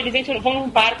final, eles vão num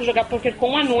barco jogar poker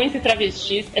com anões e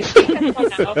travestis. É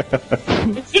sensacional.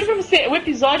 Eu juro pra você, o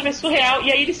episódio é surreal.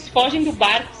 E aí eles fogem do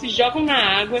barco, se jogam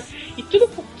na água. E tudo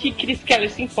que Chris Keller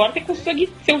se importa é com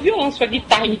seu violão, sua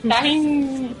guitarra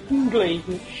em inglês,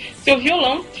 né? Seu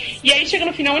violão. E aí chega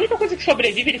no final, a única coisa que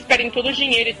sobrevive, eles perdem todo o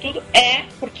dinheiro e tudo, é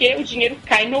porque o dinheiro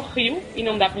cai no rio e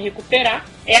não dá pra recuperar.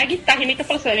 É a guitarra. E Nathan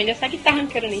falou assim, vai vender essa guitarra, não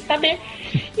quero nem saber.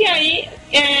 E aí,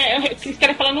 Chris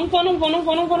Keller fala, não vou.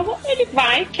 Ele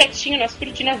vai, quietinho na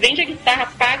cortina, vende a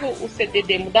guitarra, paga o CD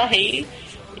demo da Hayley.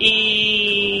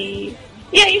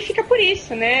 E aí fica por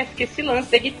isso, né? Fica esse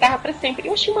lance da guitarra pra sempre.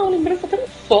 Eu achei uma lembrança tão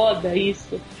foda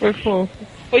isso. Foi fofo.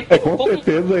 Com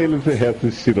certeza eles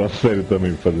reassistiram a série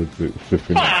também pra fazer esse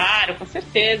filme. Claro, com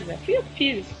certeza. Eu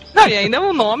fiz isso. Não, e ainda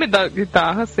o nome da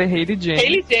guitarra ser Hayley James.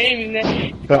 Hayley James, né?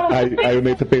 Aí o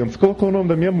Nathan pergunta, você colocou o nome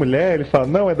da minha mulher? Ele fala,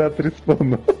 não, é da atriz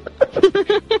pornô.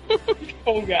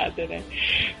 Folgada, né?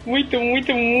 Muito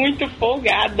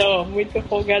folgado, ó. Muito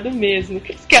folgado mesmo.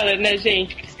 Chris Keller, né,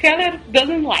 gente? Chris Keller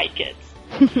doesn't like it.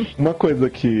 Uma coisa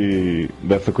que,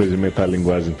 dessa coisa de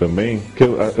metalinguagem também, que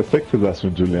eu sei que vocês acham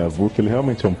o Julian avulso, ele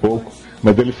realmente é um pouco,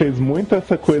 mas ele fez muito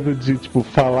essa coisa de, tipo,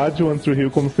 falar de One Tree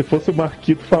Hill como se fosse o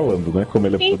Marquito falando, né? Como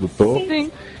ele é produtor. Sim.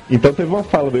 Então teve uma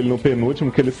fala dele no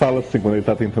penúltimo que ele fala assim, quando ele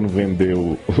tá tentando vender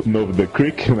o novo The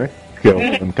Creek, né? Que é o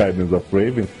Unkindness of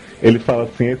Ravens. Ele fala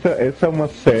assim, essa é uma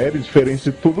série diferente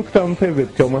de tudo que tá no TV,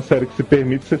 porque é uma série que se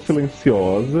permite ser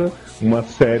silenciosa, uma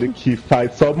série que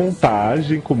faz só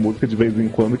montagem com música de vez em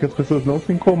quando, que as pessoas não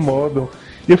se incomodam.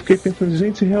 E eu fiquei pensando,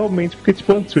 gente, realmente, porque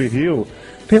tipo, One Tree Hill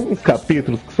tem uns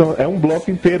capítulos que é um bloco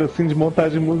inteiro, assim, de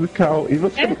montagem musical, e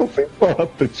você não se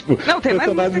importa, tipo, os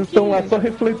personagens estão lá só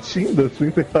refletindo, assim,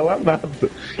 sem falar nada.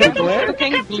 Não é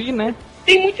Ken Glee, né?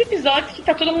 Tem muitos episódios que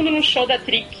tá todo mundo no show da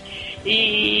Trick.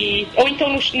 Ou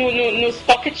então nos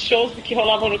pocket shows que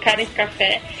rolavam no Karen's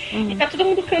Café. E tá todo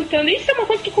mundo cantando. Isso é uma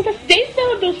coisa que acontece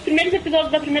desde os primeiros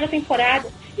episódios da primeira temporada.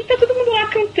 E tá todo mundo lá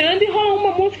cantando e rola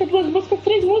uma música, 2 músicas,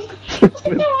 3 músicas.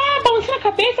 Você tá lá balançando a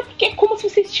cabeça porque é como se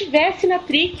você estivesse na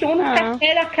Trick ou no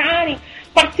café da Karen,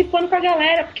 participando com a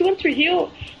galera. Porque o One Tree Hill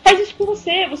faz isso com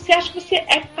você. Você acha que você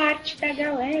é parte da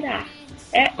galera.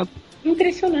 É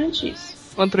impressionante isso.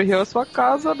 One Tree Hill é sua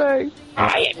casa, daí.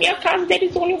 Ai, é minha casa,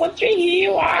 deles only One Tree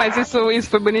Hill. Mas isso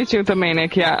foi bonitinho também, né?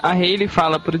 Que a Hayley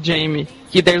fala pro Jamie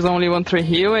que there's only One Tree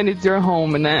Hill and it's your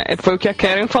home, né? Foi o que a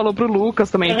Karen falou pro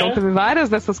Lucas também. Então teve várias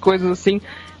dessas coisas assim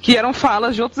que eram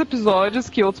falas de outros episódios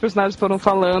que outros personagens foram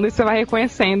falando e você vai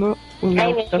reconhecendo ao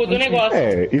longo do negócio.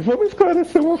 E vamos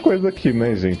esclarecer uma coisa aqui,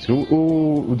 né, gente?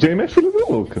 O Jamie é filho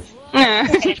do Lucas.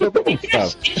 Todo mundo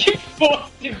sabe. Que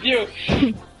fosse, viu?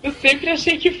 Eu sempre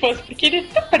achei que fosse, porque ele é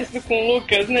tão parecido com o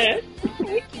Lucas, né?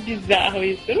 Muito bizarro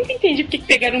isso. Eu nunca entendi porque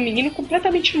pegaram um menino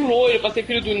completamente loiro pra ser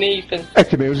filho do Nathan. É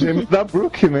que nem os gêmeos da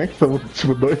Brooke, né? Que são,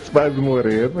 tipo, 2 pais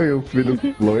morenos e os filhos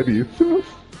loiríssimos.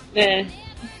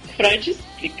 Freud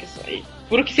explica isso aí.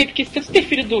 Brooke sempre quis tanto ter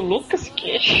filho do Lucas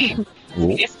que...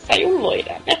 Essa saiu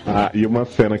loira, né? E uma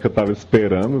cena que eu tava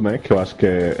esperando, né? Que eu acho que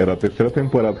era a 3ª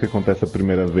temporada que acontece a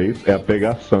primeira vez, é a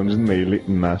pegação de Neely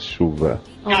na chuva.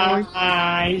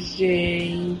 Ai,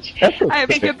 gente. É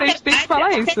porque eu tenho que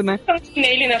falar isso, né? A pegação de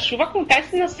Neely na chuva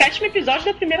acontece no 7º episódio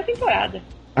da primeira temporada.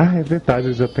 É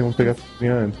verdade, já tem uma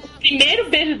pegaçãozinha antes. O primeiro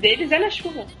beijo deles é na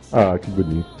chuva. Que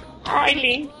bonito. Ai,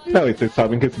 lindo. Não, e vocês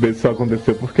sabem que esse beijo só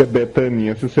aconteceu porque a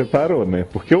Betaninha se separou, né?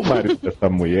 Porque o marido dessa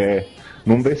mulher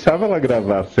não deixava ela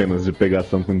gravar cenas de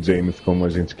pegação com James como a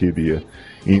gente queria.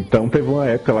 Então teve uma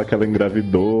época lá que ela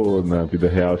engravidou na vida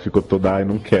real e ficou toda,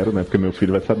 não quero, né? Porque meu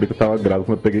filho vai saber que eu tava grávida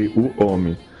quando eu peguei o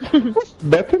homem.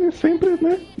 Bethany sempre,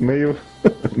 né? Meio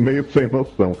sem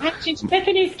noção. Gente,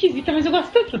 Bethany é esquisita, mas eu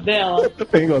gosto tanto dela. Eu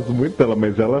também gosto muito dela,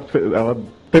 mas ela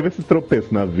teve esse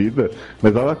tropeço na vida,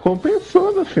 mas ela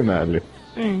compensou na finale.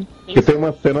 Porque tem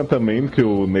uma cena também que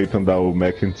o Nathan dá o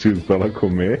mac and cheese pra ela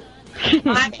comer.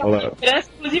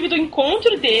 Inclusive do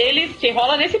encontro deles, que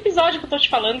rola nesse episódio que eu tô te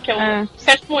falando, que é o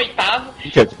 7º ou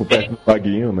 8º. Que é tipo perto do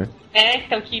laguinho, né?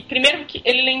 Então que primeiro que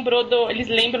eles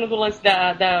lembram do lance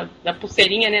da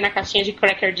pulseirinha, né, na caixinha de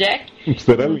Cracker Jack.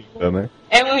 Pulseira linda, né?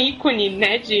 É um ícone,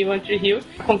 né, de One Tree Hill.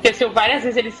 Aconteceu várias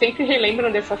vezes, eles sempre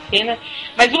relembram dessa cena.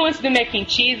 Mas o lance do mac and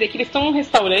cheese é que eles estão num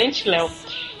restaurante, Léo.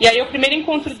 E aí é o primeiro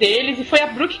encontro deles, e foi a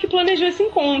Brooke que planejou esse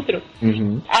encontro.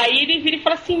 Aí ele vira e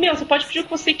fala assim, você pode pedir o que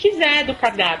você quiser do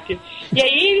cardápio. E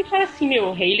aí ele fala assim,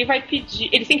 ele vai pedir...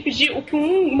 Ele tem que pedir o que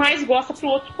um mais gosta pro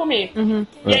outro comer.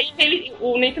 E aí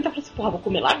o Nathan tá falando assim, vou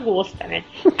comer lagosta, né?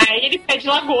 Aí ele pede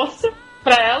lagosta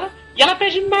pra ela, e ela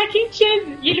pede mac and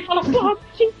cheese. E ele fala, mac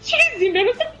and cheese, meu,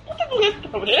 não sei puta do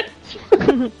restaurante.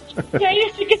 E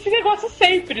aí fica esse negócio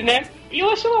sempre, né? E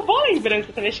eu achei uma boa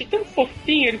lembrança também, achei tão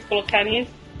fofinho eles colocarem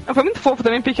isso. Foi muito fofo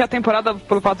também, porque a temporada,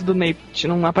 pelo fato do Nate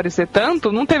não aparecer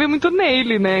tanto, não teve muito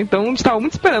nele, né? Então a gente tava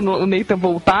muito esperando o Nathan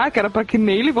voltar, que era pra que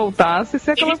nele voltasse e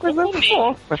ser aquela coisa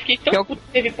fofa. Fiquei tão puto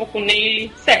que teve pouco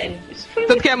nele, sério. Isso foi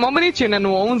tanto que é mó bonitinho, né?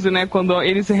 No 11, né? Quando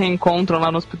eles se reencontram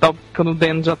lá no hospital, quando o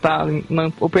Dan já tá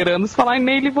operando, se falar,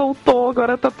 Nele voltou,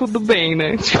 agora tá tudo bem,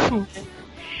 né? Tipo...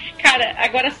 Cara,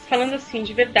 agora falando assim,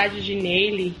 de verdade, de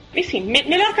Nele, enfim,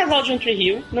 melhor casal de One Tree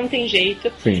Hill, não tem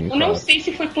jeito. Sim, eu não sei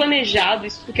se foi planejado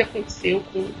isso que aconteceu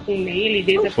com o Nele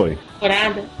desde a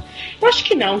temporada. Eu acho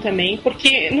que não também,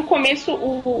 porque no começo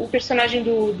o personagem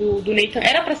do Nathan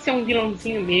era pra ser um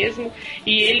vilãozinho mesmo,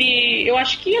 e ele, eu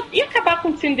acho que ia acabar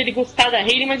acontecendo dele gostar da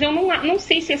Hayley, mas eu não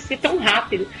sei se ia ser tão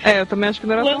rápido. Eu também acho que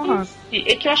não era tão rápido.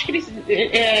 É que eu acho que eles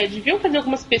deviam fazer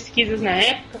algumas pesquisas na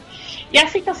época. E a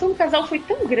aceitação do casal foi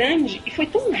tão grande e foi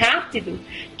tão rápido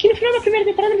que no final da primeira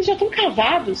temporada eles já estão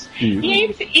casados.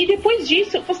 E depois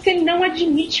disso, você não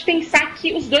admite pensar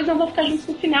que os dois não vão ficar juntos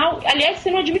no final. Aliás,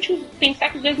 você não admite pensar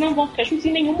que os dois não vão ficar juntos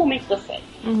em nenhum momento da série.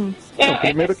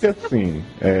 Primeiro que assim,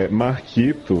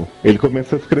 Marquito, ele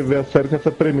começou a escrever a série com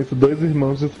essa premissa: dois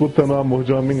irmãos disputando o amor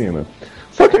de uma menina.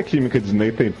 Só que a química de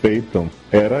Nathan e Peyton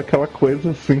era aquela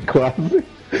coisa assim, quase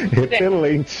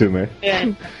repelente, né?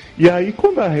 E aí,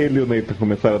 quando a Hayley e o Nathan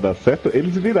começaram a dar certo,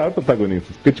 eles viraram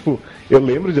protagonistas. Porque, tipo, eu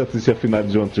lembro de assistir a final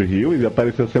de One Tree Hill e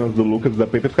apareciam cenas do Lucas e da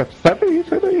Peyton e ficava, sai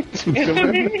daí.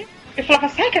 Tipo, eu falava,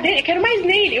 sai, cadê? Eu quero mais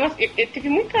Nele. Eu teve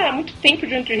muito tempo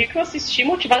de One Tree Hill que eu assisti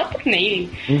motivada por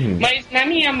Nele. Mas na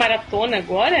minha maratona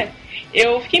agora,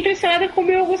 eu fiquei impressionada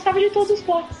como eu gostava de todos os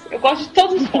plots. Eu gosto de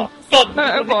todos os plots. Todos.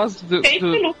 Eu gosto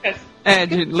Peyton e Lucas.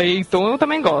 De Leighton eu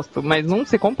também gosto, mas não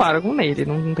se compara com Nele,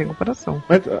 não tem comparação.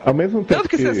 Mas ao mesmo tempo tanto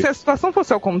que se a situação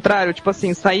fosse ao contrário, tipo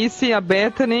assim, saísse a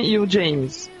Bethany e o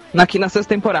James aqui na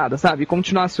sexta temporada, sabe?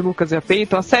 Continuasse o Lucas e a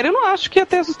Peyton, a série eu não acho que ia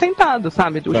ter sustentado,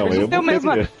 sabe? Não, eles não têm o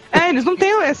mesmo. Eles não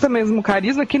têm esse mesmo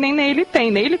carisma que nem Nele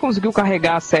tem. Nele conseguiu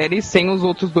carregar a série sem os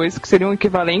outros dois que seriam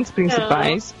equivalentes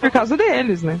principais por causa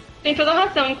deles, né? Tem toda a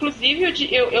razão. Inclusive,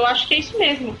 eu acho que é isso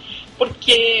mesmo.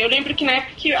 Porque eu lembro que na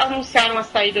época que anunciaram a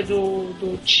saída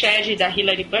do Chad e da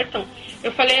Hilary Burton,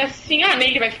 eu falei assim,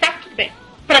 Nele vai ficar, tudo bem.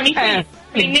 Pra mim foi isso.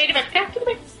 Falei, Nele vai ficar, tudo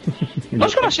bem.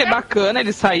 Acho que eu achei bacana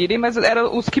eles saírem, mas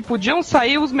eram os que podiam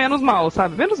sair os menos mal,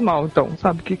 sabe? Menos mal, então,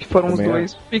 sabe? Que foram também os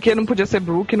dois. Porque não podia ser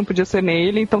Brooke, não podia ser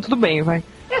Nele, então tudo bem, vai.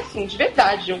 É assim, de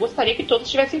verdade, eu gostaria que todos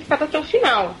tivessem ficado até o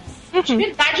final. De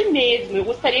verdade mesmo, eu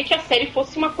gostaria que a série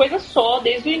fosse uma coisa só,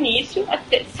 desde o início,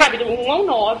 até, sabe, do 1 ao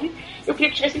 9. Eu queria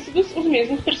que tivessem sido os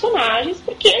mesmos personagens,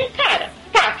 porque, cara,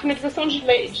 a finalização de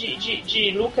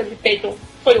Lucas e Peyton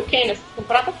foi o quê nessa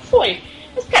temporada? Foi.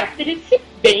 Mas, cara, teria que ser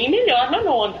bem melhor na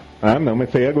 9ª. Não, mas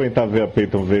você ia aguentar ver a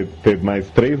Peyton ter mais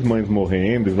 3 mães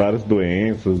morrendo e várias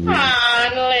doenças. Não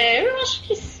é? Eu acho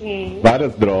que sim.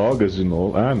 Várias drogas de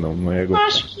novo. Não é aguentar.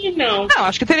 Acho que não. Não,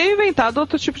 acho que teria inventado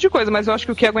outro tipo de coisa, mas eu acho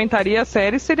que o que aguentaria a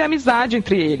série seria a amizade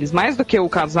entre eles, mais do que o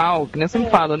casal, que nem eu sempre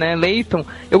falo, né? Leighton,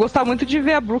 eu gostava muito de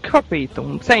ver a Brooke com a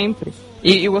Peyton, sempre.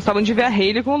 E eu gostava de ver a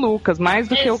Hayley com o Lucas, mais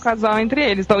do que o casal entre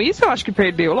eles. Então isso eu acho que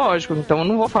perdeu, lógico. Então eu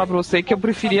não vou falar pra você que eu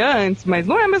preferia antes, mas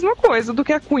não é a mesma coisa do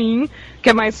que a Queen,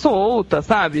 que é mais solta,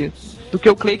 sabe? Do que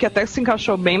o Clay, que até se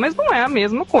encaixou bem, mas não é a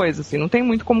mesma coisa, assim, não tem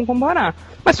muito como comparar.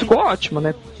 Mas ficou ótimo,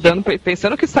 né?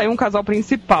 Pensando que saiu um casal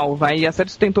principal, e a série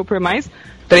sustentou por mais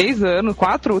 3 anos,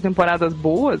 4 temporadas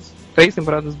boas. 3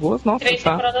 temporadas boas? Nossa, 3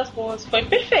 temporadas boas, foi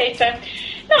perfeito,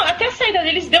 Não, até a saída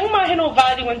deles deu uma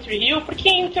renovada em One Tree Hill, porque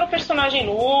entrou personagem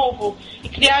novo e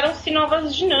criaram-se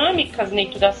novas dinâmicas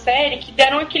dentro da série que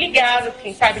deram aquele gás,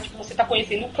 assim, sabe? Tipo, você tá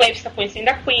conhecendo o Clay, você tá conhecendo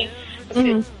a Queen,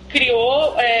 você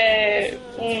criou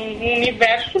um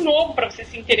universo novo pra você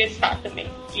se interessar também.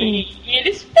 E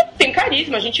eles têm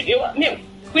carisma,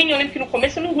 Queen, eu lembro que no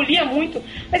começo eu não engolia muito,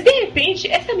 mas de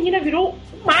repente essa menina virou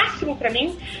o máximo pra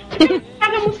mim, porque eu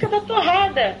tava a música da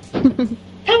torrada.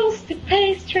 Toast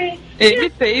Pastry.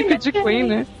 M-Tape de Queen,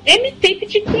 né? M-Tape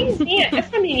de Queenzinha.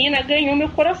 Essa menina ganhou meu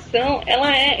coração.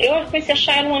 Eu comecei a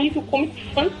achar ela um alívio cômico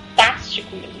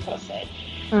fantástico mesmo pra série.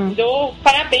 Dou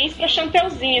parabéns pra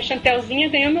Chantelzinha. Chantelzinha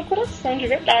ganhou meu coração, de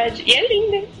verdade. E é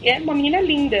linda, hein? É uma menina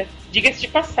linda, diga-se de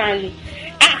passagem.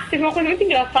 Teve uma coisa muito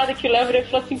engraçada que o Léo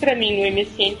falou assim pra mim no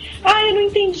MSN. Eu não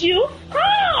entendi o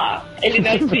Ele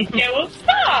não explica, é o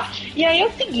E aí é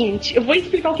o seguinte, eu vou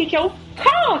explicar o que é o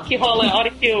que rola na hora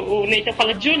que o Nathan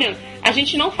fala Julian. A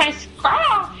gente não faz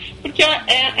porque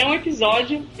é um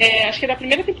episódio, acho que é da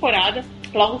primeira temporada.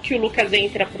 Logo que o Lucas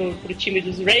entra pro time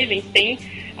dos Ravens, tem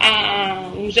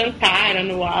um jantar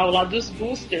anual lá dos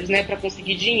boosters, né, pra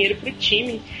conseguir dinheiro pro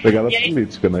time. Pegada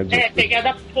política, né?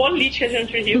 Pegada política de One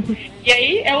Tree Hill. E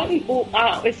aí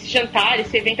esse jantar,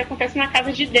 esse evento acontece na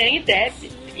casa de Dan e Deb.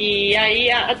 E aí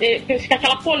fica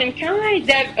aquela polêmica, ai,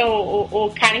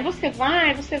 Karen, você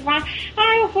vai,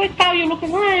 eu vou e tal, e o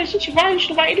Lucas, a gente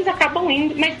vai, eles acabam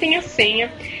indo, mas tem a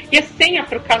senha. E a senha,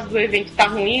 pro caso do evento tá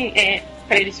ruim,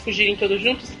 pra eles fugirem todos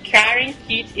juntos, Karen,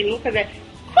 Kit e Lucas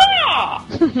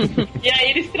e aí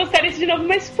eles trouxeram isso de novo,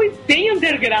 mas foi bem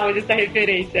underground essa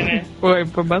referência, né? Foi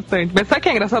bastante. Mas sabe o que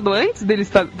é engraçado? Antes deles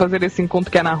fazerem esse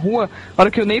encontro que é na rua, a hora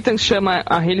que o Nathan chama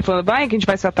a Hayley falando, vai que a gente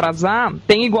vai se atrasar,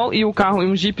 tem igual, e o carro, e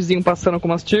um jeepzinho passando com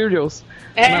umas Cheerios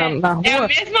na rua. É a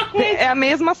mesma coisa. É a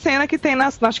mesma cena que tem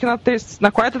acho que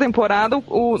na quarta temporada,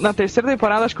 na terceira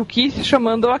temporada, acho que o Keith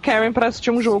chamando a Karen pra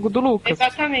assistir um jogo do Lucas.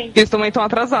 Exatamente. Eles também estão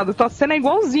atrasados. Então a cena é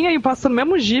igualzinha aí, passando o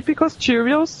mesmo jeep com as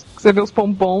Cheerios, que você vê os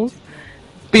pompons,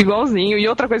 igualzinho. E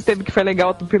outra coisa que teve que foi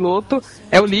legal do piloto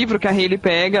é o livro que a Hayley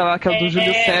pega lá, que é o do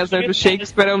Júlio César, do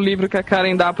Shakespeare, é o livro que a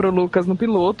Karen dá pro Lucas no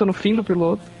piloto, no fim do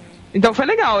piloto. Então foi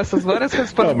legal, essas várias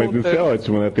coisas foram. Mas isso é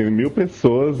ótimo, né? Tem 1000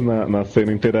 pessoas na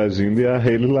cena interagindo e a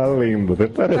Hayley lá lendo. Até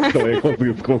parece que ela ia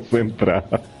conseguir se concentrar.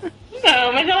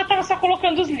 Não, mas ela tava só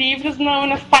colocando os livros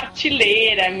nas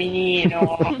partilheiras, menino.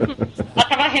 Ela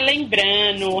tava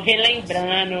relembrando.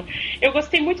 Eu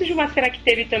gostei muito de uma cena que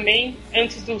teve também,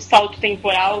 antes do salto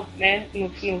temporal, né, no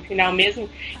final mesmo,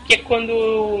 que é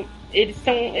quando eles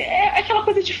estão... É aquela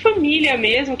coisa de família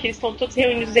mesmo, que eles estão todos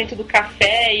reunidos dentro do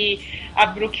café e a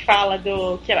Brooke fala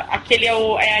que aquele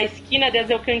é a esquina delas,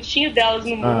 é o cantinho delas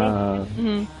no mundo.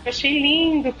 Eu achei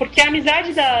lindo, porque a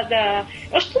amizade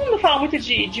eu acho que todo mundo fala muito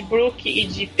de Brooke e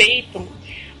de Peyton,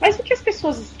 mas o que as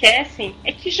pessoas esquecem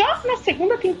é que já na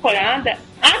segunda temporada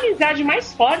a amizade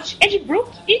mais forte é de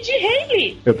Brooke e de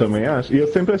Hayley. Eu também acho. E eu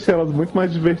sempre achei elas muito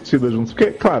mais divertidas juntas.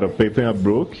 Porque, claro, a Peyton e a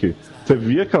Brooke, você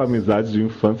via aquela amizade de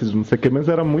infância, de não sei o que, mas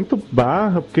era muito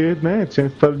barra, porque, né, tinha a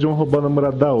história de um roubando a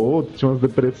namorada da outra, tinha umas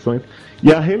depressões.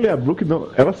 E a Hayley e a Brooke,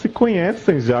 elas se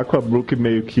conhecem já com a Brooke,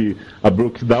 meio que... A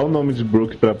Brooke dá o nome de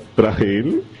Brooke pra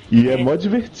Hayley. E é mó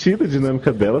divertida a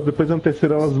dinâmica delas. Depois na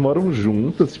terceira elas moram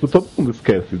juntas. Tipo, todo mundo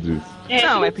esquece disso.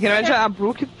 Não, é porque na verdade a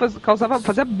Brooke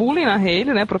fazia bullying na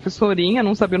Hayley, né? Professorinha,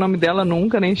 não sabia o nome dela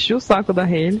nunca, nem enchia o saco da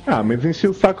Hayley. Mas enchia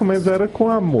o saco, mas era com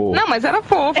amor. Não, mas era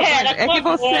fofa.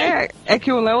 É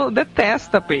que o Léo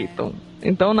detesta a Peyton.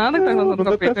 Então nada que tá acontecendo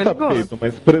com a Peyton ele gosta.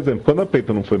 Mas, por exemplo, quando a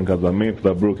Peyton não foi no casamento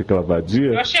da Brooke, aquela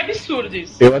vadia... Eu achei absurdo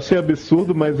isso. Eu achei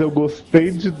absurdo, mas eu gostei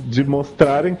de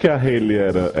mostrarem que a Hayley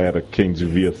era quem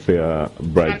devia ser a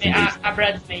bridesmaid. A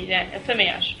bridesmaid, eu também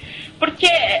acho. Porque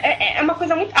é uma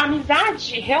coisa muito... A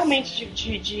amizade, realmente,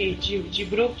 de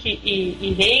Brooke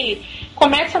e Hayley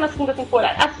começa na segunda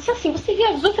temporada. Assim, você vê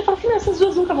as duas, você fala assim, não, essas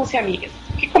duas nunca vão ser amigas.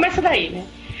 Porque começa daí, né?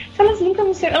 Elas nunca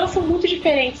vão ser, elas são muito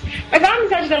diferentes. Mas a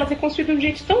amizade delas é construída de um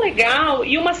jeito tão legal,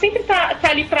 e uma sempre tá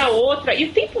ali pra outra, e o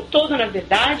tempo todo, na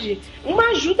verdade, uma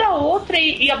ajuda a outra,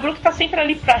 e a Brooke tá sempre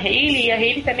ali pra Hayley, e a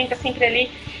Hayley também tá sempre ali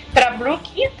pra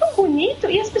Brooke, e é tão bonito,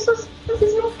 e as pessoas às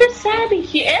vezes não percebem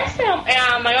que essa é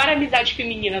a maior amizade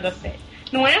feminina da série.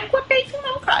 Não é com a Peyton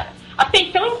não, cara. A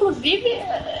Peyton, inclusive,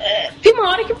 tem uma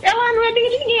hora que ela não é amiga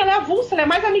de ninguém, ela é avulsa, ela é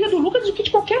mais amiga do Lucas do que de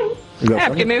qualquer um. Exatamente.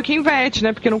 Porque meio que inverte,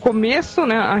 né? Porque no começo,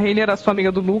 né, a Hayley era sua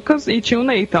amiga do Lucas e tinha o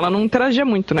Nathan. Ela não interagia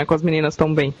muito, né, com as meninas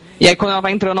tão bem. E aí quando ela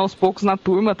vai entrando aos poucos na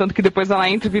turma, tanto que depois ela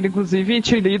entra e vira, inclusive,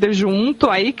 cheerleader junto,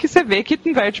 aí que você vê que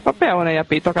inverte o papel, né? E a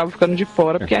Peyton acaba ficando de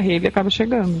fora porque a Hayley acaba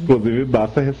chegando. Inclusive,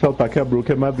 basta ressaltar que a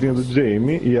Brooke é madrinha do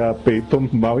Jamie e a Peyton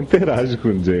mal interage com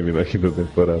o Jamie na quinta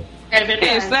temporada. É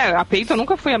verdade. Isso, né? A Peyton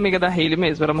nunca foi amiga da Hayley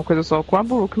mesmo, era uma coisa só com a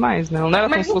Brooke mais, né? Não era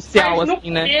tão social assim,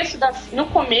 né? No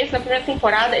começo, na primeira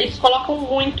temporada, eles colocam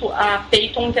muito a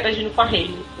Peyton interagindo com a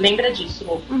Hayley. Lembra disso,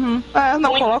 Lu?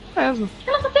 Coloco mesmo.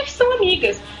 Elas até são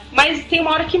amigas, mas tem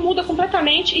uma hora que muda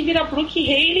completamente e vira Brooke e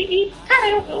Hayley. E,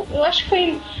 cara, eu acho que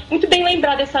foi muito bem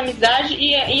lembrado essa amizade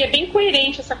e é bem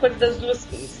coerente essa coisa das duas,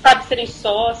 sabe, serem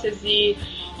sócias e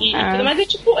tudo. Mas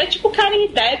é tipo Karen e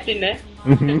Deb, né?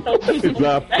 Então,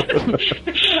 exato.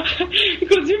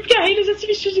 Inclusive porque a Hayley já se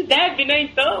vestiu de Deb, né?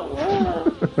 Então.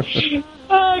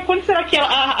 Quando será que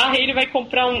a Hayley vai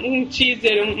comprar um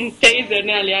teaser, um taser,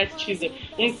 né? Aliás, teaser.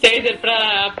 Um taser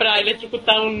pra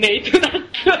eletrocutar um Nathan na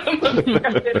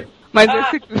cama. Mas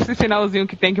esse finalzinho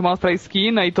que tem que mostra a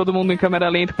esquina e todo mundo em câmera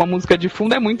lenta com uma música de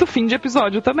fundo é muito fim de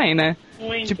episódio também, né?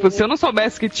 Muito, tipo, se eu não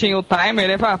soubesse que tinha o timer,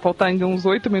 né? Faltar ainda uns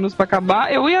 8 minutos pra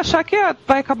acabar, eu ia achar que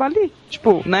vai acabar ali.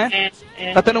 Tipo, né?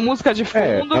 Tá tendo música de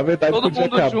fundo, na verdade, todo podia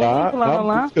mundo acabar junto,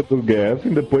 lá. Música do Gavin,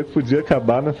 depois podia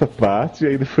acabar nessa parte, e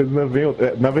aí depois ainda vem...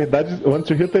 Na verdade, o One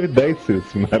Tree Hill teve 10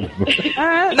 series finais.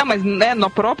 Não, mas né, na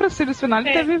própria series final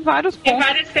teve vários pontos. Tem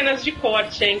várias cenas de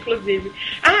corte, inclusive.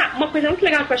 Uma coisa muito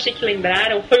legal que eu achei que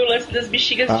lembraram foi o lance das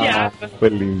bexigas de água. Foi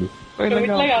lindo. Foi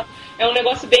muito legal. É um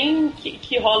negócio bem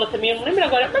que rola também, eu não lembro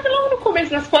agora, mas logo no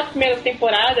começo, nas 4 primeiras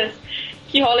temporadas,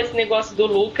 que rola esse negócio do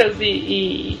Lucas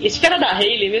e acho que era da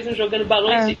Hayley mesmo jogando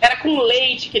balões, era com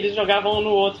leite que eles jogavam um no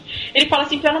outro. Ele fala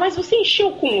assim pra ela, mas você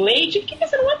encheu com leite? Por que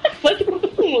você não what the fuck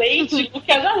com leite?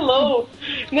 Porque é low,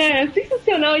 né?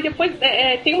 Sensacional. E depois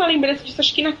tem uma lembrança disso,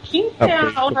 acho que na quinta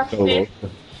ou na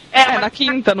sexta. Na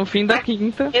quinta, no fim da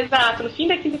quinta. Exato, no fim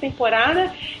da quinta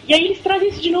temporada. E aí eles trazem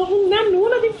isso de novo na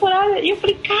 9ª temporada. E eu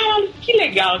falei, caralho, que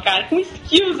legal, cara. Com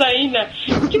skills ainda.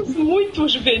 Skills muito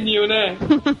juvenil, né?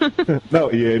 Não,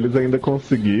 e eles ainda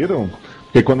conseguiram.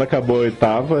 Porque quando acabou a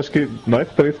 8ª, acho que nós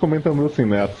 3 comentamos assim,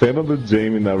 né? A cena do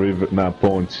Jamie na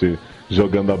ponte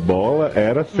jogando a bola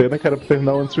era a cena que era pra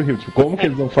terminar o One Tree Hill. Tipo, como que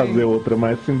eles vão fazer outra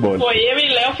mais simbólica? Foi, eu e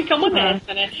Léo ficamos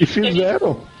nessa, né? E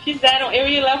fizeram. Eu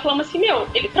e Léo falamos assim,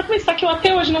 pra começar que eu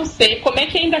até hoje não sei como é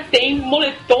que ainda tem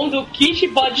moletom do Kit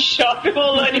Body Shop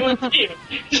rolando em One Tree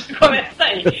Hill. Começa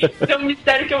aí. Isso é um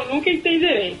mistério que eu nunca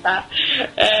entenderei, tá?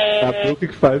 A Brooke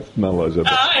que faz na loja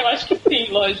dela. Eu acho que sim,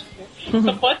 lógico.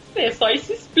 Só pode ser, só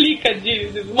isso explica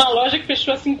de uma loja que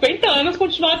fechou há 50 anos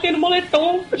continuar tendo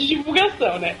moletom de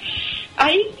divulgação, né?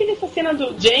 Aí teve essa cena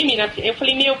do Jamie, né? Eu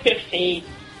falei, perfeito,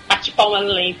 bate palmas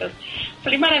lentas.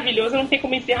 Falei, maravilhoso, não tem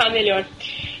como encerrar melhor.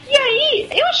 E aí,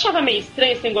 eu achava meio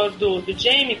estranho esse negócio do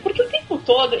Jamie, porque o tempo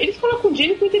todo eles colocam o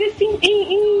Jamie com interesse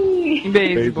em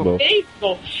beisebol.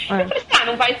 Eu falei,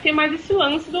 não vai ter mais esse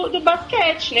lance do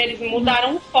basquete, né? Eles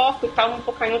mudaram o foco e estavam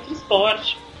focar em outro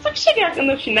esporte. Só que chegar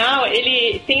no final,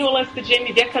 ele tem o lance do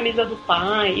Jamie ver a camisa do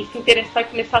pai e se interessar e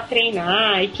começar a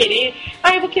treinar e querer,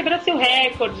 eu vou quebrar seu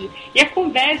recorde. E a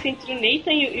conversa entre o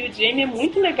Nathan e o Jamie é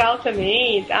muito legal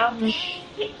também e tal.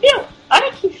 E, a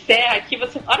hora que encerra aqui,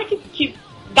 a hora que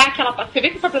dá aquela... Você vê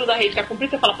que o cabelo da Hayley tá comprido,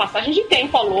 você fala passagem de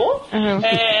tempo, alô?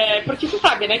 Porque você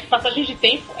sabe, né, que passagem de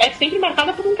tempo é sempre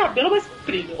marcada por um cabelo mais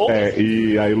comprido.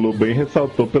 E aí o Lu bem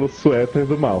ressaltou pelo suéter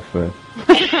do Malfoy.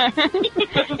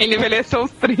 Ele envelheceu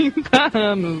uns 30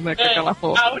 anos, né, com aquela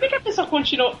roupa. A única pessoa que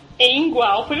continuou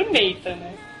igual foi o Nathan,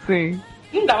 né? Sim.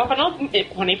 Não dava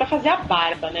nem pra fazer a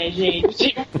barba, né, gente?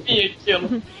 Eu vi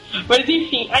aquilo. Mas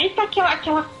enfim, aí tá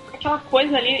aquela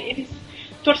coisa ali, eles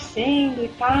torcendo e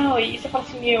tal, e você fala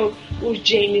assim, o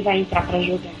Jamie vai entrar pra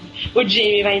jogar. O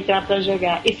Jamie vai entrar pra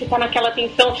jogar. E você tá naquela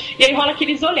tensão. E aí rola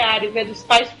aqueles olhares, né? Dos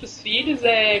pais pros filhos.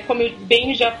 Como eu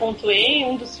bem já pontuei,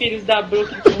 um dos filhos da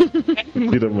Brooke.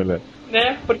 Vira mulher.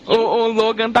 Né? Porque o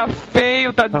Logan tá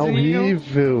feio, tadinho. Tá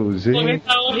horrível, gente. O Logan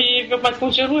tá horrível, mas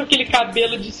continua com aquele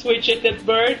cabelo de Sweet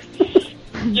Bird.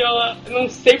 E eu não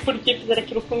sei por que fizeram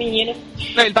aquilo com o menino.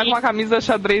 Não, ele tá com uma camisa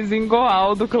xadrez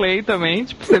igual do Clay também.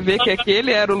 Tipo, você vê que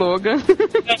aquele era o Logan.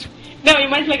 Não, e o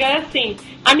mais legal é assim,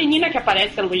 a menina que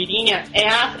aparece, a loirinha, é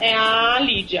a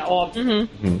Lídia, óbvio.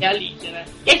 É a Lídia, né?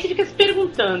 E aí você fica se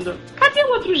perguntando, cadê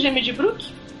o outro gêmeo de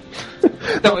Brooke?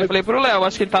 Então, eu falei pro Léo,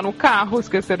 acho que ele tá no carro,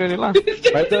 esqueceram ele lá.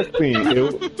 Mas assim,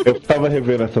 eu tava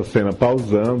revendo essa cena,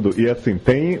 pausando, e assim,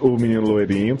 tem o menino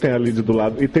loirinho, tem a Lídia do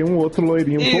lado, e tem um outro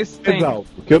loirinho um pouco mais alto.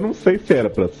 Que eu não sei se era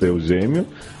pra ser o gêmeo,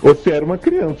 ou se era uma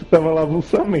criança que tava lá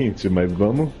avulsamente, mas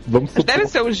vamos supor. Deve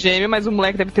ser o gêmeo, mas o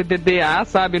moleque deve ter DDA,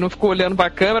 sabe? Não ficou olhando pra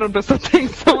câmera, não prestou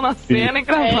atenção na cena e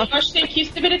gravou. Eu achei que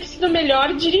isso deveria ter sido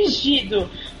melhor dirigido.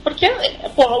 Porque,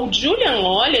 o Julian,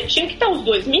 olha, tinha que estar os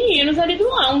dois meninos ali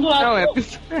um do lado.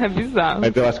 Não, é bizarro.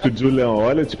 Mas eu acho que o Julian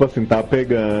olha, tipo assim, tá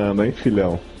pegando, hein,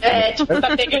 filhão?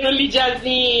 Tá pegando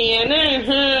Lidiazinha,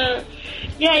 né?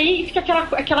 E aí fica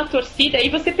aquela torcida, e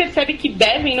você percebe que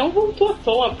Bevan não voltou à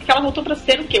toa, porque ela voltou pra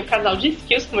ser o quê? O casal de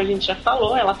skills, como a gente já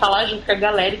falou, ela tá lá junto com a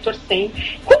galera e torcendo.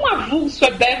 Como avulso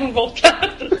é Bevan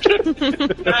voltar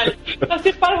pra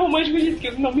ser par romântico de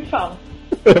skills? Não me fala.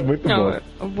 É muito bom.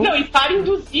 Não, e par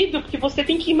induzido, porque você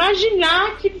tem que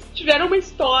imaginar que eles tiveram uma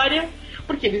história,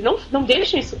 porque eles não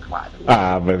deixam isso claro.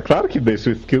 Né? Mas claro que deixa.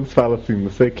 O Skills fala assim,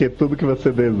 não sei o que, tudo que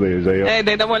você deseja. E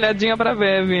daí dá uma olhadinha pra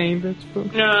Bevan ainda, tipo.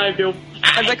 Ai, meu.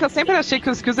 Mas é que eu sempre achei que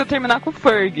o Skills ia terminar com o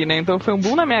Ferg, né? Então foi um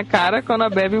boom na minha cara quando a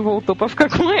Bevan voltou pra ficar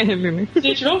com ele, né?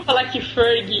 Gente, vamos falar que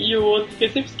Ferg e o outro, que eu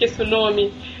sempre esqueço o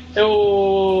nome,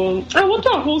 o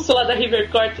outro avulso lá da River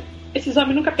Court. Esses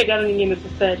homens nunca pegaram ninguém nessa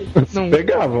série. Não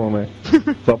pegavam, né?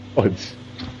 Só pode.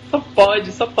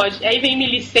 Só pode. Aí vem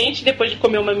Millicent depois de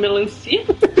comer uma melancia.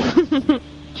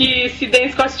 Que se Dan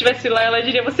Scott estivesse lá, ela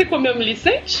diria, você comeu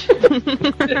Millicent?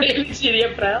 Ele diria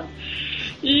pra ela.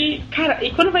 E, cara,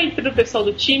 e quando vai entrando o pessoal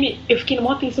do time, eu fiquei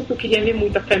numa atenção porque eu queria ver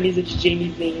muito a camisa de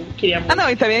Jameson.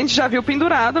 E também a gente já viu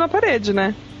pendurado na parede,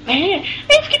 né? Aí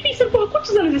eu fiquei pensando,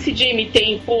 quantos anos esse Jamie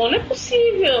tem? Pô, não é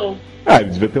possível. Ele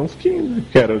devia ter uns 15,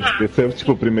 que era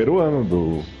tipo o primeiro ano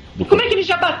do Como é que ele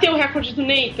já bateu o recorde do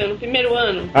Nathan no primeiro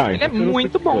ano? Ele é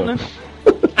muito bom, né?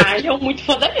 Ele é muito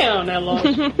fodalhão, né,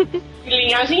 lógico.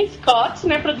 Linhagem Scott,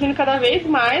 né, produzindo cada vez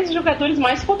mais jogadores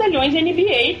mais fodalhões de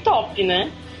NBA top,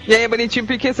 né? E aí é bonitinho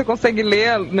porque você consegue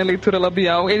ler na leitura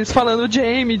labial eles falando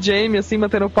Jamie, assim,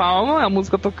 batendo palma, a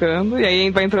música tocando, e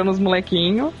aí vai entrando os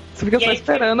molequinhos, você fica só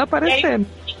esperando aparecer.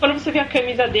 E quando você vê a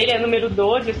camisa dele, é número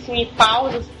 12, assim, e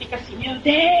pausa, você fica assim, meu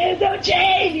Deus, é o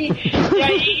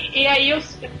Jamie! e aí eu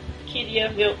queria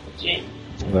ver o Jamie.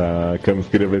 Ah, Camus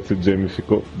queria ver se o Jamie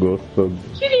ficou gostoso.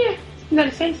 Queria. Dá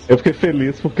licença. Eu fiquei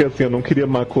feliz porque assim, eu não queria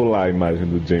macular a imagem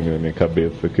do Jamie na minha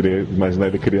cabeça. Eu queria imaginar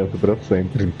ele criança pra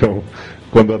sempre. Então,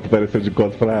 quando apareceu de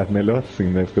costas, eu falei, melhor assim,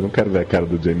 né? Porque eu não quero ver a cara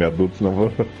do Jamie adulto, senão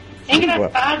vou...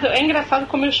 É engraçado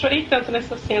como eu chorei tanto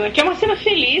nessa cena. Que é uma cena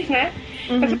feliz, né?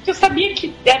 Mas é porque eu sabia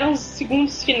que eram os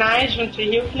segundos finais de One Tree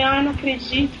Hill. Eu falei, não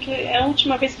acredito que é a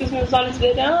última vez que os meus olhos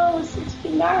verão esses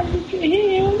finais de One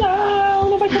Tree Hill.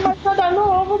 Não vai ter mais nada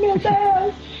novo, meu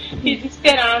Deus. Fiquei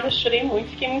desesperada, chorei muito,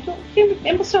 fiquei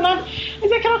emocionada.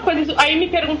 Mas é aquela coisa, aí me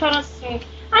perguntaram assim,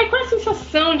 qual é a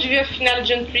sensação de ver a final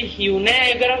de One Tree Hill,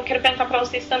 né? Agora eu quero perguntar pra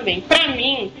vocês também. Pra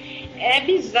mim, é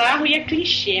bizarro e é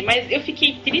clichê, mas eu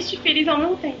fiquei triste e feliz ao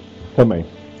mesmo tempo. Também.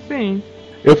 Sim.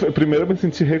 Primeiro eu me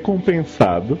senti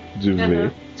recompensado de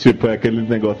ver. Tipo, é aquele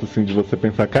negócio assim de você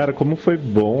pensar, cara, como foi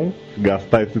bom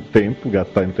gastar esse tempo,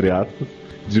 gastar entre aspas,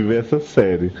 de ver essa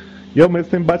série. E ao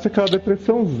mesmo tempo bate aquela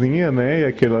depressãozinha, né? E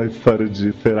aquela história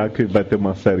de será que vai ter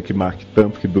uma série que marque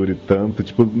tanto, que dure tanto?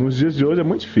 Tipo, nos dias de hoje é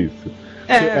muito difícil.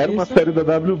 Era uma série da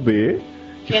WB,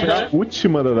 que foi a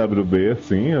última da WB,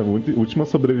 assim, a última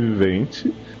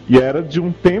sobrevivente. E era de um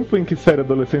tempo em que série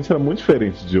adolescente era muito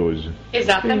diferente de hoje.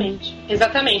 Exatamente.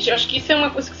 Eu acho que isso é uma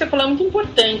coisa que você falou muito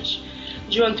importante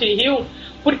de One Tree Hill,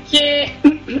 porque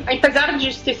apesar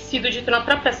de ter sido dito na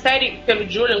própria série pelo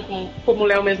Julian, como o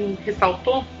Léo mesmo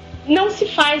ressaltou, não se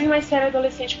faz mais série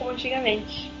adolescente como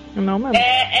antigamente. Não mesmo.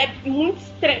 É muito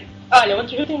estranho. Olha, One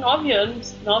Tree Hill tem 9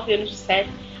 anos de série.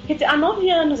 Quer dizer, há 9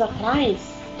 anos atrás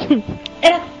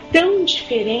era tão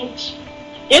diferente.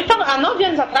 Há 9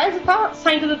 anos atrás eu tava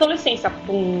saindo da adolescência,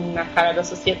 pum, na cara da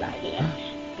sociedade, né?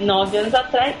 9 anos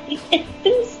atrás, e é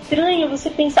tão estranho você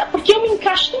pensar, porque eu me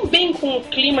encaixo tão bem com o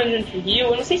clima de One Tree Hill,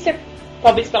 eu não sei se é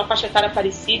talvez pela faixa etária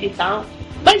parecida e tal.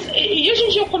 Mas, e hoje em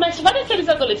dia eu começo várias séries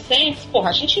adolescentes. Porra,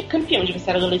 a gente é campeão de ver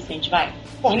série adolescente, vai.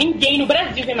 Porra, ninguém no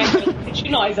Brasil vê mais adolescente que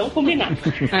nós, vamos combinar.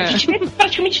 A gente vê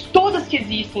praticamente todas que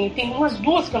existem. Tem umas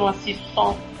 2 que eu não assisto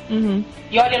só.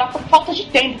 E olha lá por falta de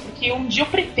tempo, porque um dia eu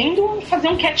pretendo fazer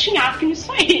um catching up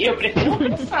nisso aí. Eu pretendo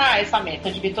alcançar essa meta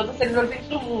de ver todas as séries adolescentes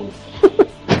do mundo.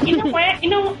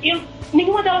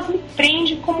 Nenhuma delas me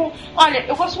prende como... Olha,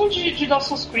 eu gosto muito de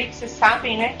Dawson's Creek, vocês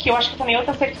sabem, né? Que eu acho que também é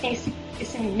outra série que tem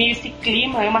esse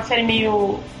clima, é uma série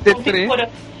meio contemporânea.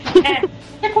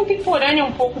 É contemporânea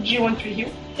um pouco de One Tree Hill.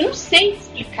 Eu não sei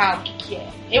explicar o que é.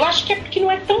 Eu acho que é porque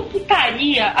não é tão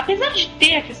putaria, apesar de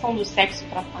ter a questão do sexo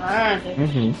tratada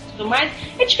e tudo mais.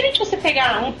 É diferente você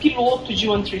pegar um piloto de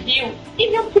One Tree Hill e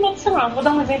ver um piloto, sei lá, vou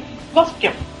dar um exemplo, Gossip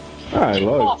Girl.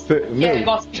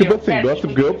 Lógico. Tipo assim,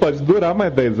 Gossip Girl pode durar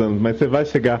mais 10 anos, mas você vai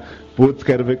chegar, putz,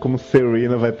 quero ver como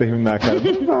Serena vai terminar, cara.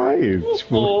 Não vai.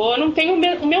 Tipo... não tenho o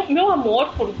meu amor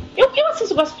por... Eu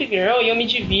assisto Gossip Girl e eu me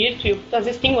divirto, eu às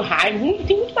vezes tenho raiva,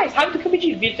 tem muito mais raiva do que eu me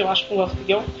divirto, eu acho, com Gossip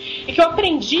Girl. E que eu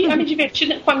aprendi a me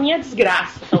divertir com a minha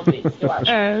desgraça, talvez, eu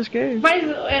acho. Acho que é isso. Mas,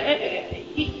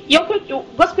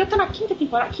 Gossip Girl tá na quinta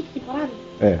temporada?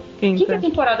 Quinta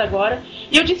temporada agora.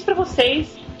 E eu disse pra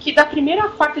vocês que da primeira à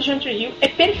quarta de One Tree Hill é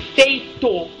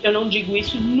perfeito. Eu não digo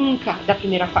isso nunca da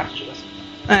primeira parte de Gossip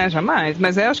Girl. Jamais.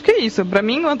 Mas eu acho que é isso. Pra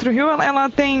mim, One Tree Hill, ela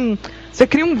tem... Você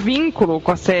cria um vínculo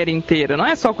com a série inteira. Não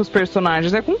é só com os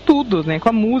personagens, é com tudo, né? Com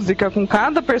a música, com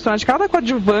cada personagem, cada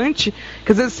coadjuvante.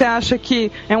 Que às vezes você acha que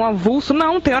é um avulso.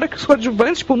 Não, tem hora que os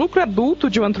coadjuvantes, tipo o núcleo adulto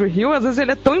de One Tree Hill, às vezes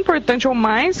ele é tão importante ou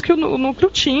mais que o núcleo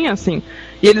tinha, assim.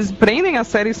 E eles prendem a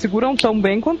série e seguram tão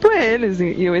bem quanto eles.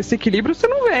 E esse equilíbrio você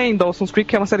não vê em Dawson's Creek,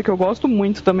 que é uma série que eu gosto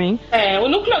muito também. O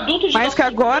núcleo adulto de Mas que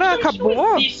agora acabou...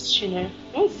 Não existe, né?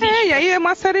 Não existe. E aí é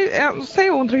uma série... não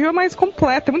sei, o One Tree Hill é mais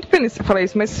completa. É muito pena você falar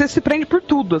isso, mas você se prende por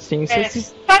tudo, assim.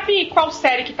 Sabe qual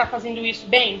série que tá fazendo isso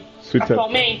bem?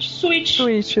 Atualmente? Switch.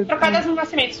 Trocadas no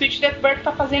Nascimento. Switch Death Birth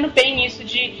tá fazendo bem isso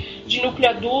de núcleo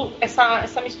adulto,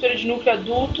 essa mistura de núcleo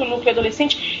adulto, núcleo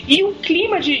adolescente. E o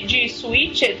clima de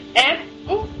Switch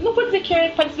não vou dizer que é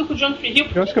parecido com o One Tree Hill.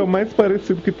 Eu acho que é o mais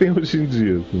parecido que tem hoje em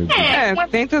dia. Assim.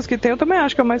 Dentre os que tem, eu também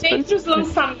acho que é o mais parecido. Dentre os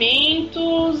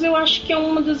lançamentos, eu acho que é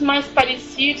um dos mais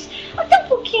parecidos. Até um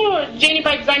pouquinho Jane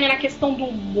by Design na questão do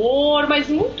humor, mas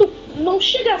muito não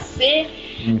chega a ser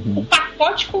o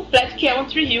pacote completo que é One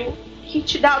Tree Hill, que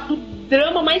te dá do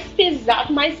drama mais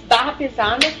pesado, mais barra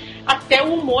pesada, até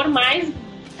o humor mais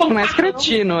Mais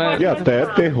cretino, E até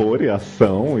terror e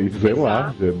ação e sei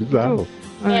lá, é bizarro.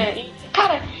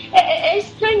 Cara, é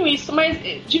estranho isso, mas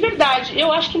de verdade,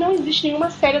 eu acho que não existe nenhuma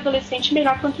série adolescente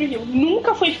melhor que One Tree Hill.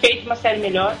 Nunca foi feita uma série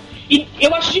melhor. E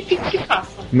eu acho difícil que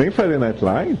faça. Nem Friday Night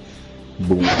Lights?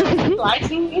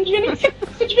 Não devia nem ser.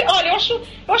 Olha,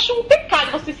 eu acho um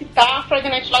pecado você citar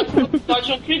Friday Night Lights no episódio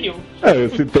de One Tree Hill. Eu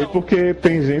citei porque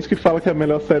tem gente que fala que é a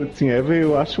melhor série teen ever e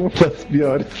eu acho uma das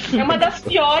piores. É uma das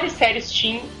piores séries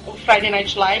teen, o Friday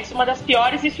Night Lights, uma das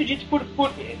piores, isso dito por...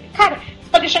 Cara, você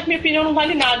pode deixar que minha opinião não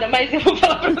vale nada, mas eu vou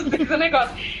falar pra vocês um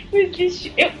negócio. Não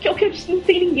existe... O que eu disse, não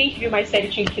tem ninguém que viu mais série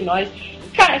teen que nós.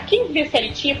 Cara, quem vê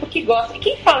série teen é porque gosta. E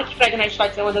quem fala que Friday Night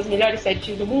Lights é uma das melhores séries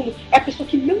teen do mundo é a pessoa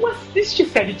que não assiste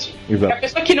série teen. Exato. É a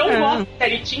pessoa que não gosta de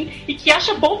série teen e que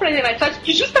acha bom Friday Night Lights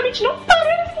porque justamente não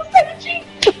parece com série teen.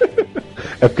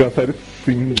 É porque é uma série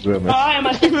cinza, né? É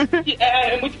uma série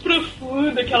é muito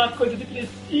profunda, aquela coisa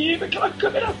depressiva, aquela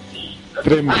câmera cinza.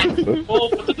 Tremido.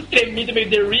 Tudo tremido, meio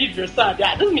The River, sabe?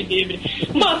 Deus me livre.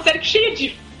 Uma série cheia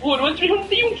de furo. One Tree Hill não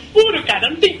tem um furo, cara.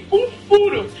 Não tem um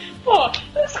furo. Pô,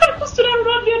 os caras costuraram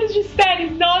 9 anos de série,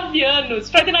 9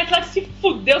 anos. Friday Night Lights se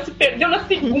fudeu, se perdeu na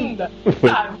segunda.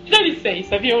 Dá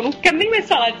licença, viu? Eu não quero nem mais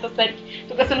falar dessa série.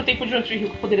 Tô gastando tempo de One Tree Hill,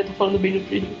 que eu poderia estar falando bem do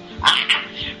Tree Hill.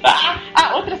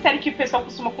 Outra série que o pessoal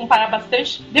costuma comparar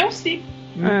bastante, DLC.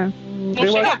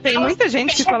 Tem muita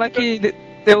gente que fala que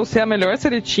DLC é a melhor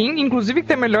série teen, inclusive que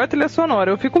tem a melhor trilha sonora.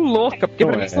 Eu fico louca, porque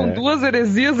pra mim são duas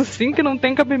heresias assim que não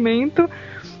tem cabimento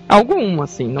algum,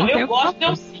 assim. Não tem eu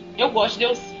gosto de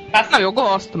DLC. Não, eu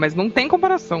gosto, mas não tem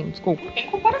comparação, desculpa. Não tem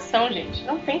comparação, gente.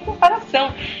 Não tem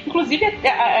comparação. Inclusive,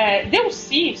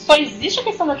 DLC, só existe a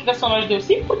questão da trilha sonora de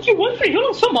DLC porque o One Tree Hill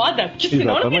lançou moda. Porque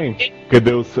senão exatamente. Porque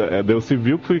DLC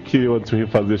viu que o One Tree Hill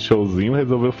fazia showzinho,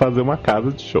 resolveu fazer uma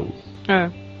casa de shows.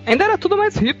 Ainda era tudo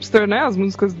mais hipster, né? As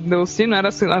músicas do DLC não era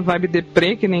assim, a vibe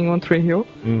deprê que nem One Tree Hill.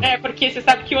 Porque você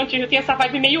sabe que o One Tree Hill tem essa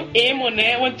vibe meio emo,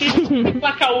 né? O One Tree Hill tem que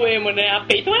placar o emo, né? A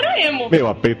Peyton era emo.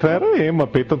 A Peyton era emo. A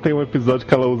Peyton tem um episódio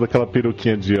que ela usa aquela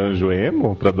peruquinha de anjo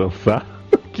emo pra dançar.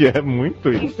 Que é muito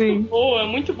isso.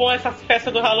 Muito bom. Essa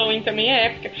festa do Halloween também é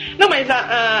épica. Não, mas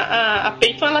a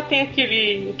Peyton, ela tem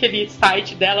aquele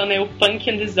site dela, né? O Punk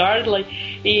and Disorderly.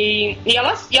 E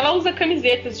ela usa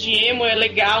camisetas de emo, é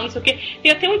legal, não sei o quê.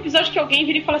 Tem até um episódio que alguém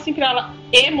vira e fala assim pra ela: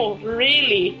 emo?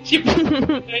 Really? Tipo,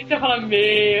 aí você fala: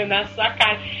 meu, na sua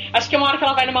cara. Acho que é uma hora que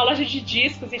ela vai numa loja de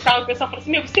discos e tal, o pessoal fala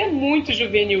assim: meu, você é muito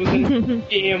juvenil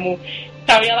de emo.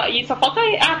 E só falta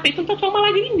a Peyton tatuar uma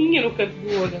lagriminha no canto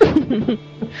do olho.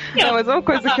 Não, mas é uma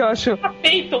coisa que eu acho. A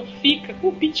Peyton fica com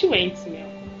o Pete Wentz,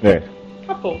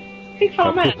 acabou. Tem que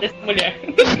falar mais nada dessa mulher.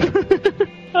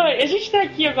 A gente tá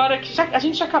aqui agora, que a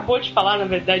gente já acabou de falar, na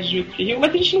verdade, de One Tree Hill,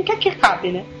 mas a gente não quer que acabe,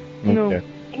 né? Não quer.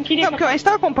 Não, porque a gente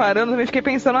tava comparando, também fiquei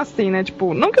pensando assim, né?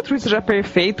 Tipo, não que o Tree seja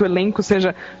perfeito, o elenco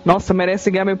seja, nossa, merece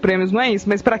ganhar mil prêmios, não é isso,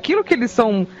 mas para aquilo que eles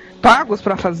são pagos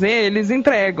pra fazer, eles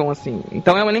entregam, assim.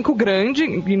 Então é um elenco grande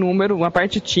em número, a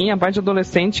parte teen, a parte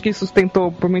adolescente que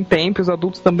sustentou por muito tempo, os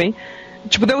adultos também.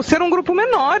 Tipo, deu ser um grupo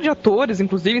menor de atores,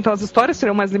 inclusive, então as histórias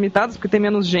seriam mais limitadas porque tem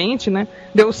menos gente, né?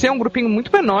 Deu ser um grupinho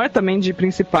muito menor também de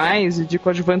principais e de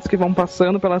coadjuvantes que vão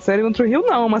passando pela série. No True Hill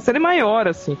não, é uma série maior,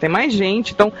 assim, tem mais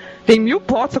gente, então tem 1000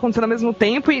 plots acontecendo ao mesmo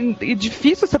tempo e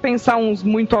difícil você pensar uns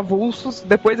muito avulsos,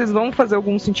 depois eles vão fazer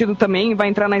algum sentido também, vai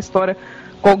entrar na história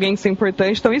com alguém ser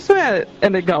importante, então isso é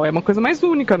legal, é uma coisa mais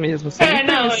única mesmo, assim,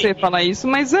 não PNC falar isso,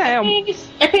 mas é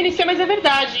PNC, mas é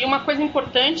verdade, e uma coisa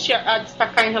importante a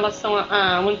destacar em relação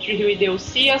a One Tree Hill e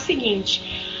DLC é o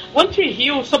seguinte: One Tree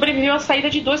Hill sobreviveu à saída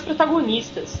de 2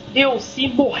 protagonistas. DLC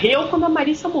morreu quando a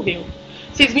Marissa morreu.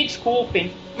 Vocês me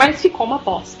desculpem, mas ficou uma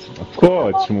bosta. Ficou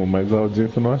ótimo, mas a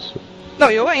audiência não achou.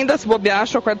 Não, eu ainda, se bobear,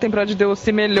 acho a 4ª temporada de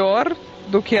DLC melhor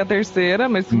do que a 3ª,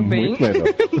 mas tudo bem. Muito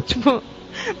melhor. Tipo,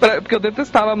 porque eu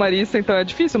detestava a Marissa, então é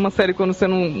difícil uma série quando você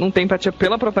não tem empatia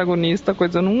pela protagonista, a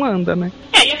coisa não anda, né?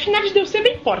 E a final de DLC é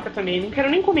bem porca também, não quero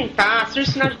nem comentar. A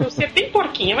final de DLC é bem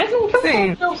porquinha, mas não estamos falando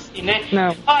de DLC, né?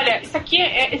 Não. Olha, isso aqui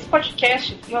esse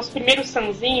podcast, nosso primeiro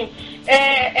sanzinho,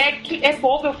 é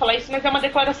bobo eu falar isso, mas é uma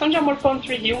declaração de amor para One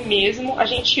Tree Hill mesmo. A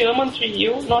gente ama One Tree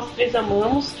Hill, nós 3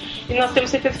 amamos, e nós temos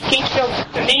certeza que quem tiver ouvido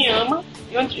também ama.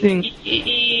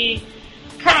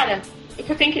 Cara, o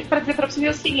que eu tenho pra dizer pra vocês é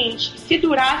o seguinte: se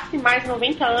durasse mais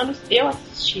 90 anos, eu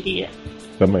assistiria.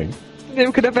 Também.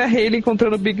 Eu queria ver a Hayley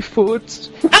encontrando o Bigfoot.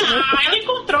 Ela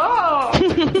encontrou!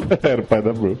 Era o pai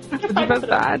da Brooke. De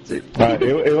verdade.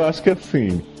 Eu acho que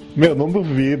assim, não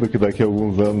duvido que daqui a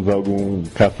alguns anos algum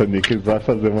caça-níqueis vai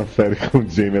fazer uma série com o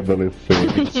Jamie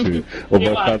adolescente. Ou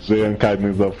vai fazer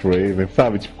Unkindness of Raven,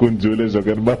 sabe? Tipo, com Julia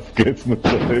jogando basquete no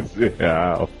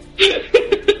colegial.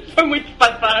 Foi muito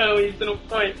para não, isso não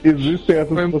foi? Existem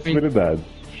essas possibilidades.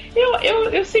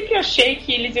 Eu sempre achei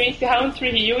que eles iam encerrar One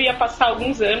Tree Hill e ia passar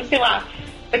alguns anos, sei lá,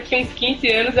 daqui uns 15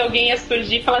 anos alguém ia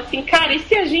surgir e falar assim, cara, e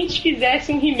se a gente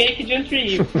fizesse um remake de One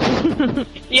Tree Hill?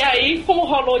 E aí, como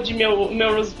rolou de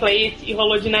Melrose Place e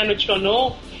rolou de Nine no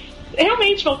Chonon,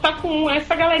 realmente voltar com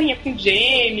essa galerinha, com o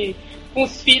Jamie, com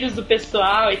os filhos do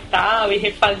pessoal e tal, e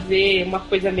refazer uma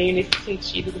coisa meio nesse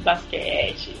sentido do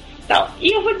basquete e tal.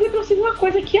 E eu vou dizer pra vocês uma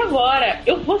coisa aqui agora,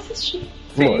 eu vou assistir.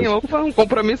 Sim, opa, um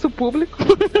compromisso público.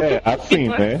 É, assim,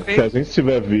 né? Se a gente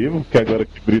estiver vivo, porque agora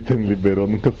que Britney liberou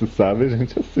nunca se sabe, a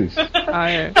gente assiste.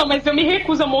 Não, mas eu me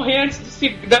recuso a morrer antes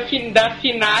da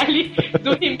finale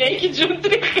do remake de Um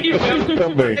Trio.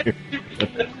 Também.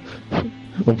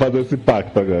 Vamos fazer esse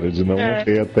pacto agora, de não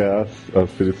morrer até as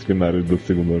series finais do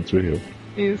segundo One Tree Hill.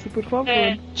 Isso, por favor.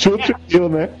 Two Tree Hill,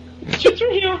 né? Two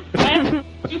Tree Hill,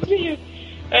 Two Tree Hill.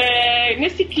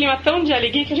 Nesse clima tão de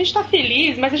alegria que a gente tá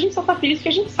feliz, mas a gente só tá feliz porque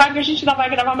a gente sabe que a gente ainda vai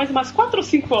gravar mais umas 4 ou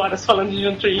 5 horas falando de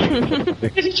One Tree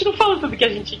Hill. A gente não fala tudo que a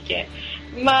gente quer.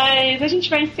 Mas a gente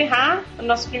vai encerrar o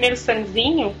nosso primeiro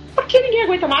Sunzinho, porque ninguém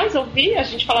aguenta mais ouvir a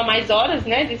gente falar mais horas,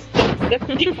 né, dessa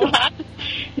temporada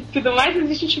e tudo mais. Mas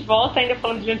a gente volta ainda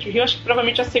falando de One Tree Hill. Acho que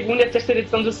provavelmente a segunda e a terceira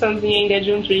edição do Sunzinho ainda é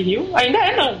de One Tree Hill. Ainda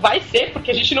não, vai ser,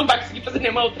 porque a gente não vai conseguir fazer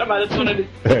nenhuma outra maratona desse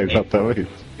exatamente.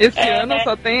 Esse ano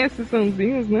só tem esses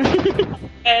Sunzinhos, né?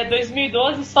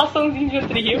 2012 só Sunzinho de One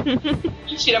Tree Hill.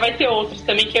 Mentira, vai ter outros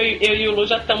também, que eu e o Lu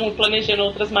já estamos planejando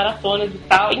outras maratonas e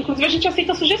tal. Inclusive a gente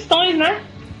aceita sugestões, né?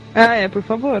 Por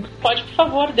favor. Pode, por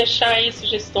favor, deixar aí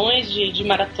sugestões de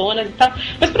maratonas e tal.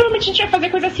 Mas provavelmente a gente vai fazer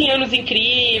coisa assim, Anos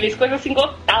Incríveis, coisa assim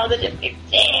gostosa de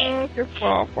assistir. Que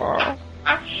fofa.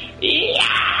 E,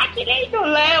 querido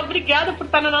Léo, obrigado por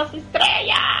estar na nossa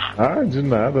estreia. De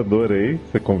nada, adorei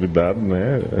ser convidado,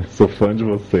 né? Sou fã de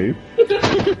vocês.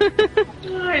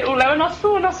 O Léo é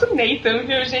nosso Nathan,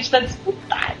 viu? A gente tá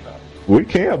disputado. Ui,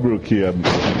 quem é a Brooke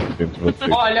entre vocês?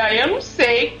 Olha, eu não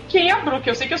sei quem é a Brooke,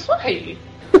 eu sei que eu sou a Hayley.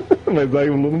 Mas aí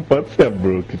o Lu não pode ser a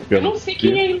Brooke. Eu não sei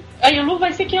quem é. Aí o Lu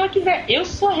vai ser quem ela quiser. Eu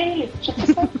sou a Hayley. Já tá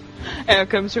certo. A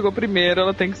Cam chegou primeiro,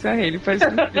 ela tem que ser a Hayley. Faz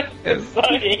sentido. Eu sou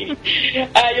a Hayley.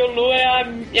 Aí o Lu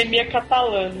é minha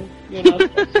catalana.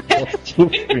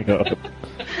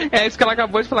 É isso que ela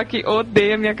acabou de falar, que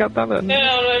odeia minha catalana.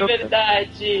 Não é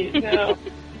verdade. Não.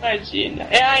 Imagina.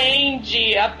 É a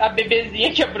Andy, a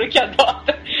bebezinha que a Brooke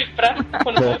adota pra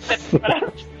quando você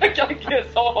aquela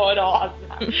criança horrorosa.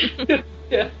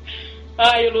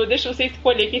 Lu, deixa você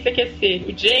escolher quem você quer ser.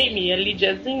 O Jamie, a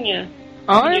Lidiazinha?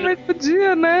 Mas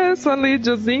podia, né? Sua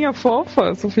Lidiazinha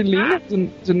fofa, sua filhinha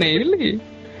de Neile.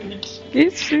 Que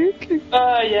chique.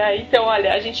 Então,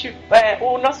 olha, a gente.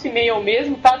 O nosso e-mail é o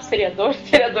mesmo, tá? Do Seriadores,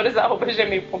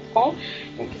 seriadores@gmail.com.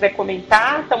 Quem quiser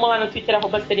comentar, estamos lá no Twitter,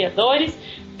 @seriadores.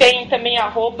 Tem também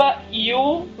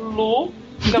 @yulu.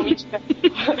 Não, mentira.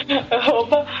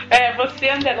 Você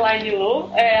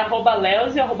 _Lu,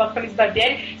 @Leozio, @Feliz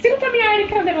Barbieri. Siga também a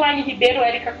Erika _Ribeiro,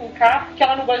 Erika com K, porque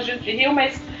ela não gosta de One Tree Hill,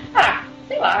 mas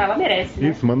sei lá, ela merece, né?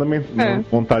 Isso, manda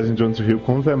montagem de One Tree Hill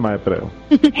com o Zé Maia pra ela.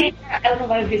 Ela não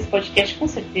vai ver esse podcast, com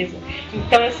certeza.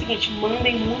 Então é o seguinte,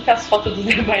 mandem muitas fotos do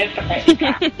Zé Maia pra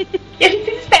Erika. E a gente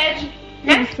se despede,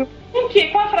 né?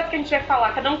 Qual a frase que a gente vai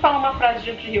falar? Cada um fala uma frase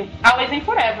de One Tree Hill. Always and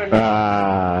forever, né?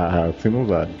 Assim não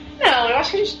vai. Não, eu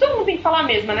acho que todo mundo tem que falar a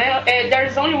mesma, né?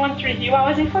 There's only one Tree Hill,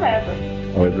 always and forever.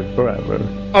 Always and forever.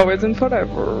 Always and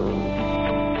forever.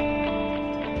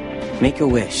 Make a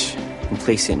wish and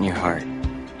place it in your heart.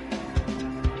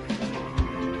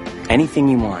 Anything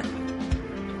you want.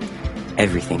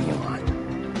 Everything you want.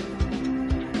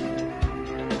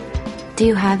 Do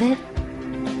you have it?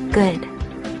 Good.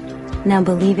 Now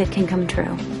believe it can come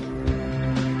true.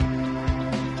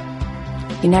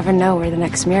 You never know where the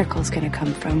next miracle is going to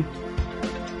come from.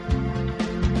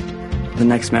 The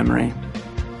next memory.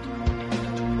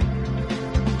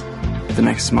 The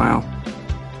next smile.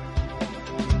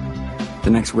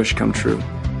 The next wish come true.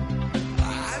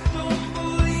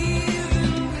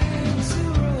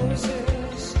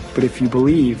 But if you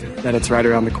believe that it's right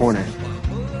around the corner,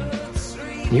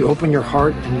 you open your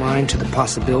heart and mind to the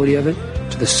possibility of it,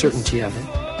 to the certainty of it,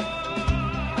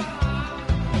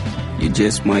 you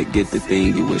just might get the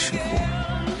thing you're wishing for.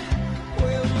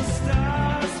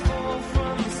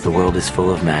 The world is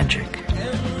full of magic.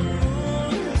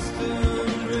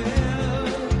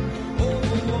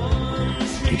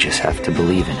 You just have to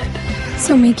believe in it.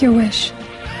 So make your wish.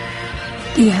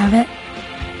 Do you have it?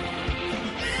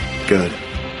 Good.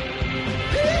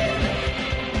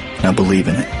 Now believe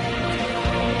in it.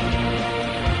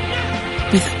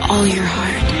 With all your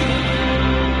heart.